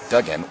body of Mark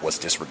Duggan was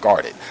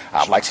disregarded.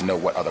 I'd like to know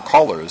what other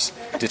callers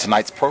did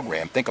tonight's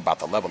program think about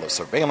the level of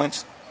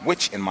surveillance,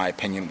 which in my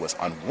opinion was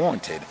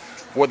unwarranted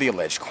for the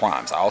alleged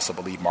crimes. I also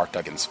believe Mark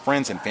Duggan's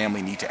friends and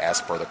family need to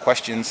ask further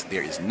questions.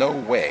 There is no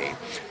way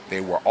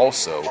they were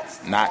also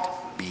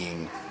not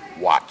being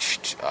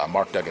watched.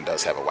 Mark Duggan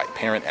does have a white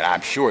parent, and I'm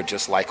sure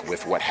just like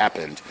with what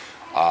happened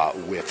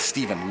with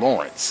Stephen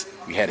Lawrence,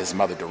 we had his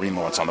mother, Doreen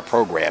Lawrence, on the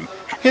program.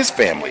 His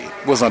family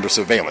was under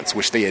surveillance,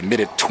 which they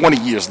admitted 20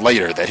 years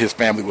later that his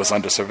family was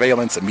under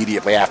surveillance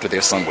immediately after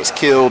their son was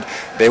killed.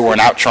 They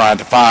weren't out trying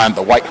to find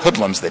the white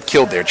hoodlums that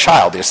killed their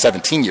child, their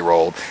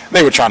 17-year-old.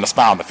 They were trying to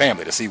spy on the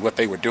family to see what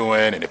they were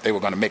doing and if they were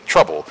going to make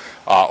trouble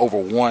over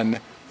one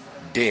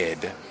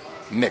dead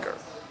nigger.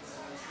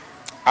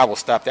 I will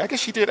stop there. I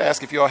guess she did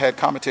ask if you all had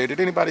commented. Did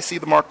anybody see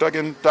the Mark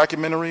Duggan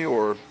documentary,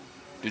 or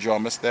did you all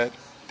miss that?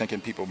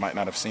 Thinking people might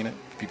not have seen it.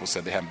 People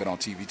said they haven't been on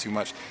TV too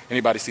much.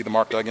 Anybody see the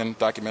Mark Duggan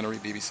documentary,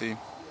 BBC?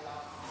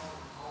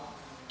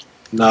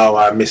 No,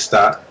 I missed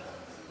that.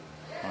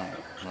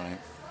 Right.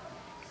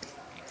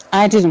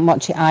 I didn't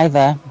watch it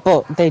either,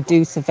 but they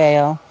do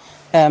surveil.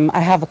 I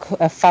have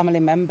a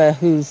family member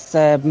who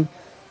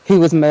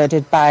was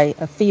murdered by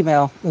a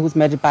female, who was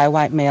murdered by a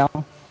white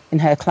male in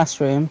her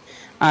classroom,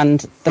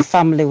 and the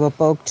family were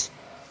bugged.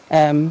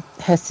 Her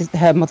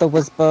mother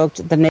was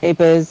bugged. The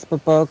neighbours were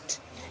bugged.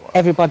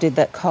 Everybody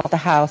that called the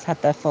house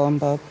had their phone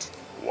bugged.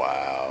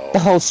 Wow. The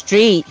whole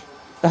street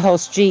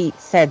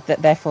said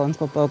that their phones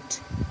were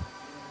bugged.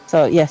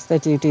 So yes, they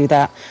do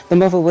that. The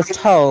mother was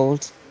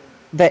told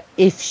that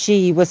if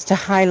she was to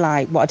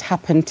highlight what had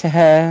happened to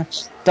her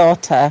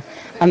daughter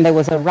and there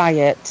was a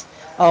riot,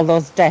 all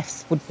those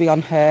deaths would be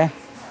on her.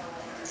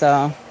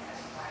 So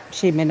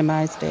she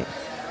minimised it.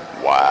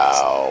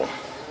 Wow.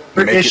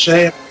 British,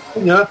 the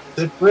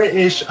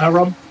British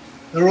are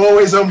they're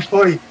always on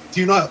point.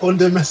 Do not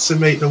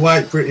underestimate the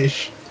white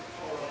British.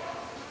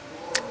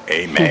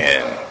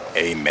 Amen.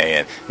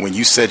 Amen. When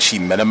you said she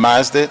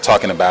minimized it,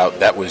 talking about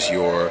that was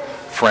your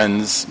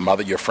friend's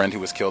mother, your friend who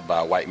was killed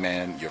by a white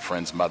man, your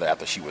friend's mother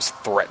after she was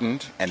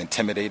threatened and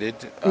intimidated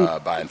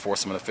by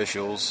enforcement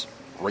officials,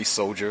 race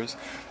soldiers,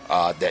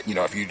 that, you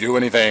know, if you do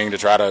anything to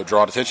try to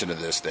draw attention to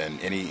this, then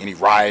any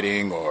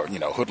rioting or, you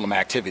know, hoodlum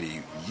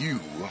activity, you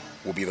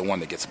will be the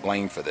one that gets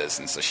blamed for this.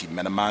 And so she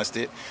minimized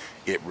it.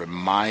 It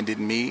reminded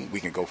me,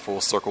 we can go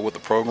full circle with the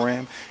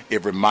program,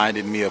 it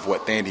reminded me of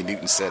what Thandie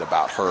Newton said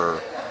about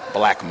her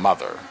black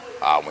mother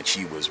when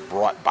she was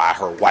brought by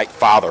her white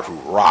father, who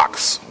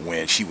rocks,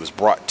 when she was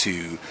brought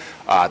to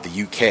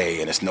the UK,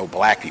 and it's no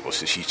black people,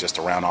 so she's just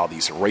around all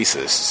these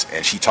racists.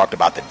 And she talked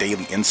about the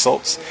daily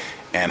insults,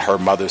 and her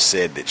mother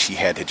said that she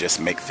had to just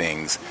make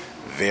things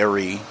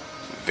very,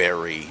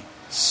 very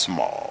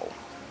small.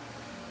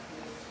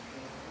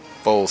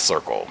 Full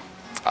circle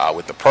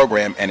with the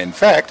program. And in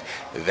fact,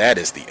 that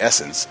is the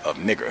essence of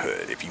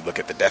niggerhood. If you look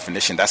at the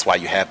definition, that's why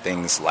you have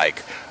things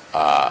like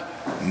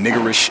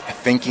niggerish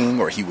thinking,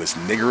 or he was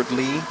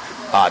niggardly,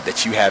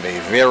 that you have a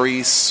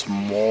very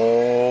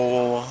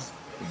small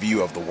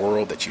view of the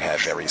world, that you have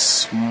very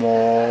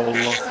small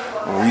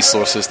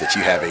resources, that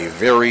you have a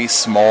very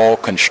small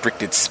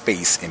constricted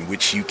space in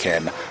which you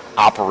can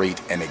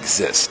operate and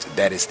exist.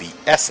 That is the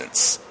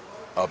essence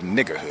of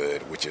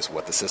niggerhood, which is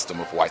what the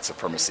system of white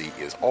supremacy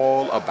is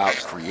all about,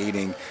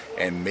 creating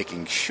and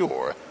making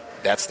sure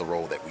that's the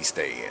role that we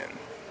stay in.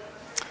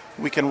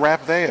 We can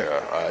wrap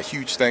there.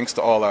 Huge thanks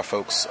to all our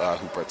folks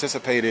who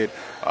participated,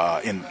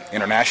 in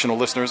international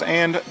listeners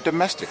and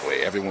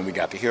domestically. Everyone we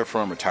got to hear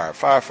from, retired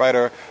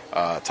firefighter,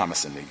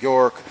 Thomas in New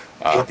York,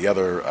 the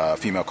other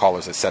female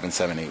callers at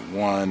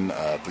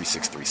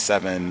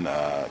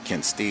 7781-3637,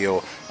 Ken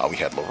Steele. We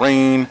had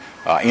Lorraine.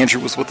 Andrew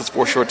was with us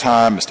for a short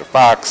time, Mr.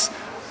 Fox.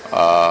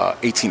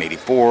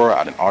 1884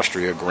 out in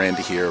Austria. Grand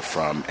to hear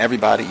from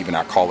everybody, even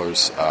our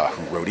callers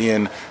who wrote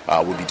in.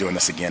 We'll be doing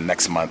this again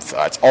next month.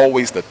 It's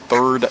always the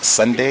third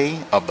Sunday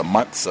of the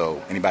month, so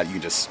anybody, you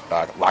can just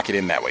lock it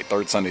in that way.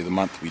 Third Sunday of the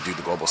month, we do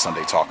the Global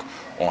Sunday Talk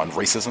on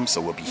racism.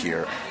 So we'll be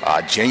here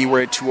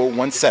January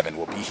 2017.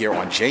 We'll be here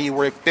on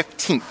January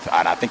 15th,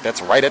 and I think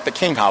that's right at the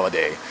King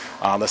holiday,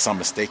 unless I'm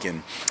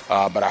mistaken.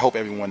 But I hope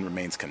everyone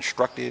remains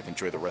constructive.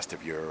 Enjoy the rest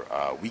of your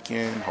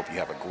weekend. Hope you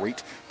have a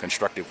great,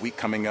 constructive week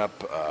coming up.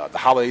 The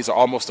holidays are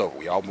almost over.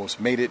 We almost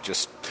made it.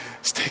 Just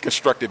stay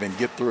constructive and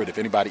get through it. If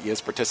anybody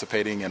is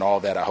participating in all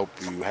that, I hope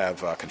you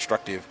have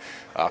constructive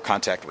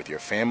contact with your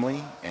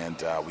family,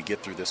 and we get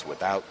through this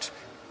with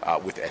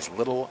as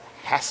little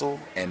hassle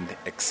and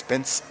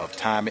expense of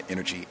time and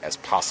energy as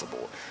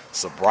possible.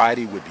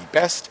 Sobriety would be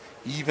best,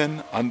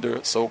 even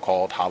under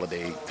so-called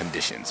holiday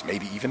conditions.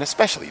 Maybe even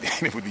especially then,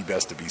 it would be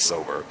best to be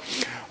sober.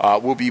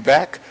 We'll be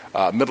back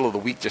middle of the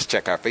week. Just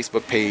check our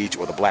Facebook page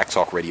or the Black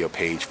Talk Radio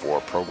page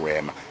for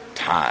program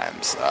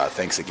times.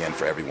 Thanks again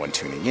for everyone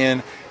tuning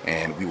in,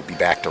 and we will be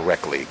back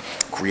directly.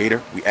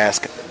 Creator, we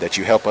ask that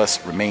you help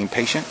us remain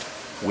patient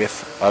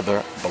with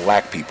other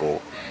black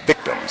people,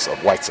 victims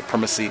of white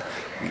supremacy.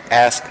 We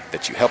ask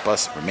that you help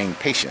us remain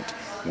patient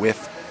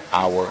with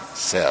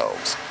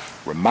ourselves.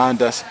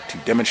 Remind us to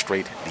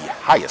demonstrate the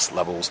highest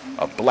levels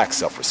of black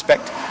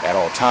self-respect at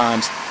all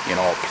times, in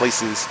all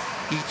places,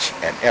 each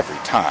and every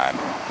time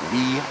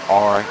we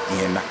are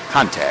in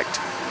contact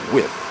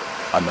with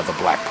another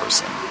black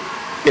person.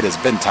 It has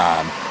been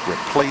time.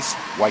 Replace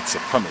white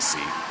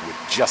supremacy with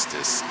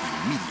justice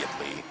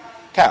immediately.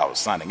 C.O.W.S.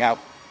 signing out.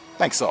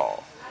 Thanks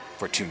all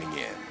for tuning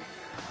in.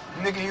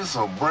 Nigga, you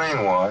so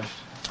brainwashed.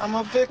 I'm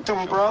a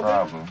victim, brother. No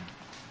problem.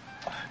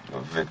 You're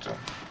a victim.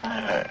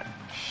 Yeah.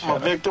 I'm a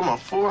victim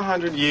of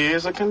 400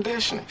 years of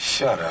conditioning.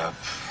 Shut up.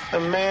 The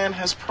man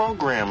has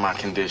programmed my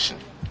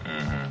conditioning.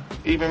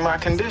 Mm-hmm. Even my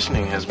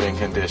conditioning has been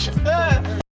conditioned.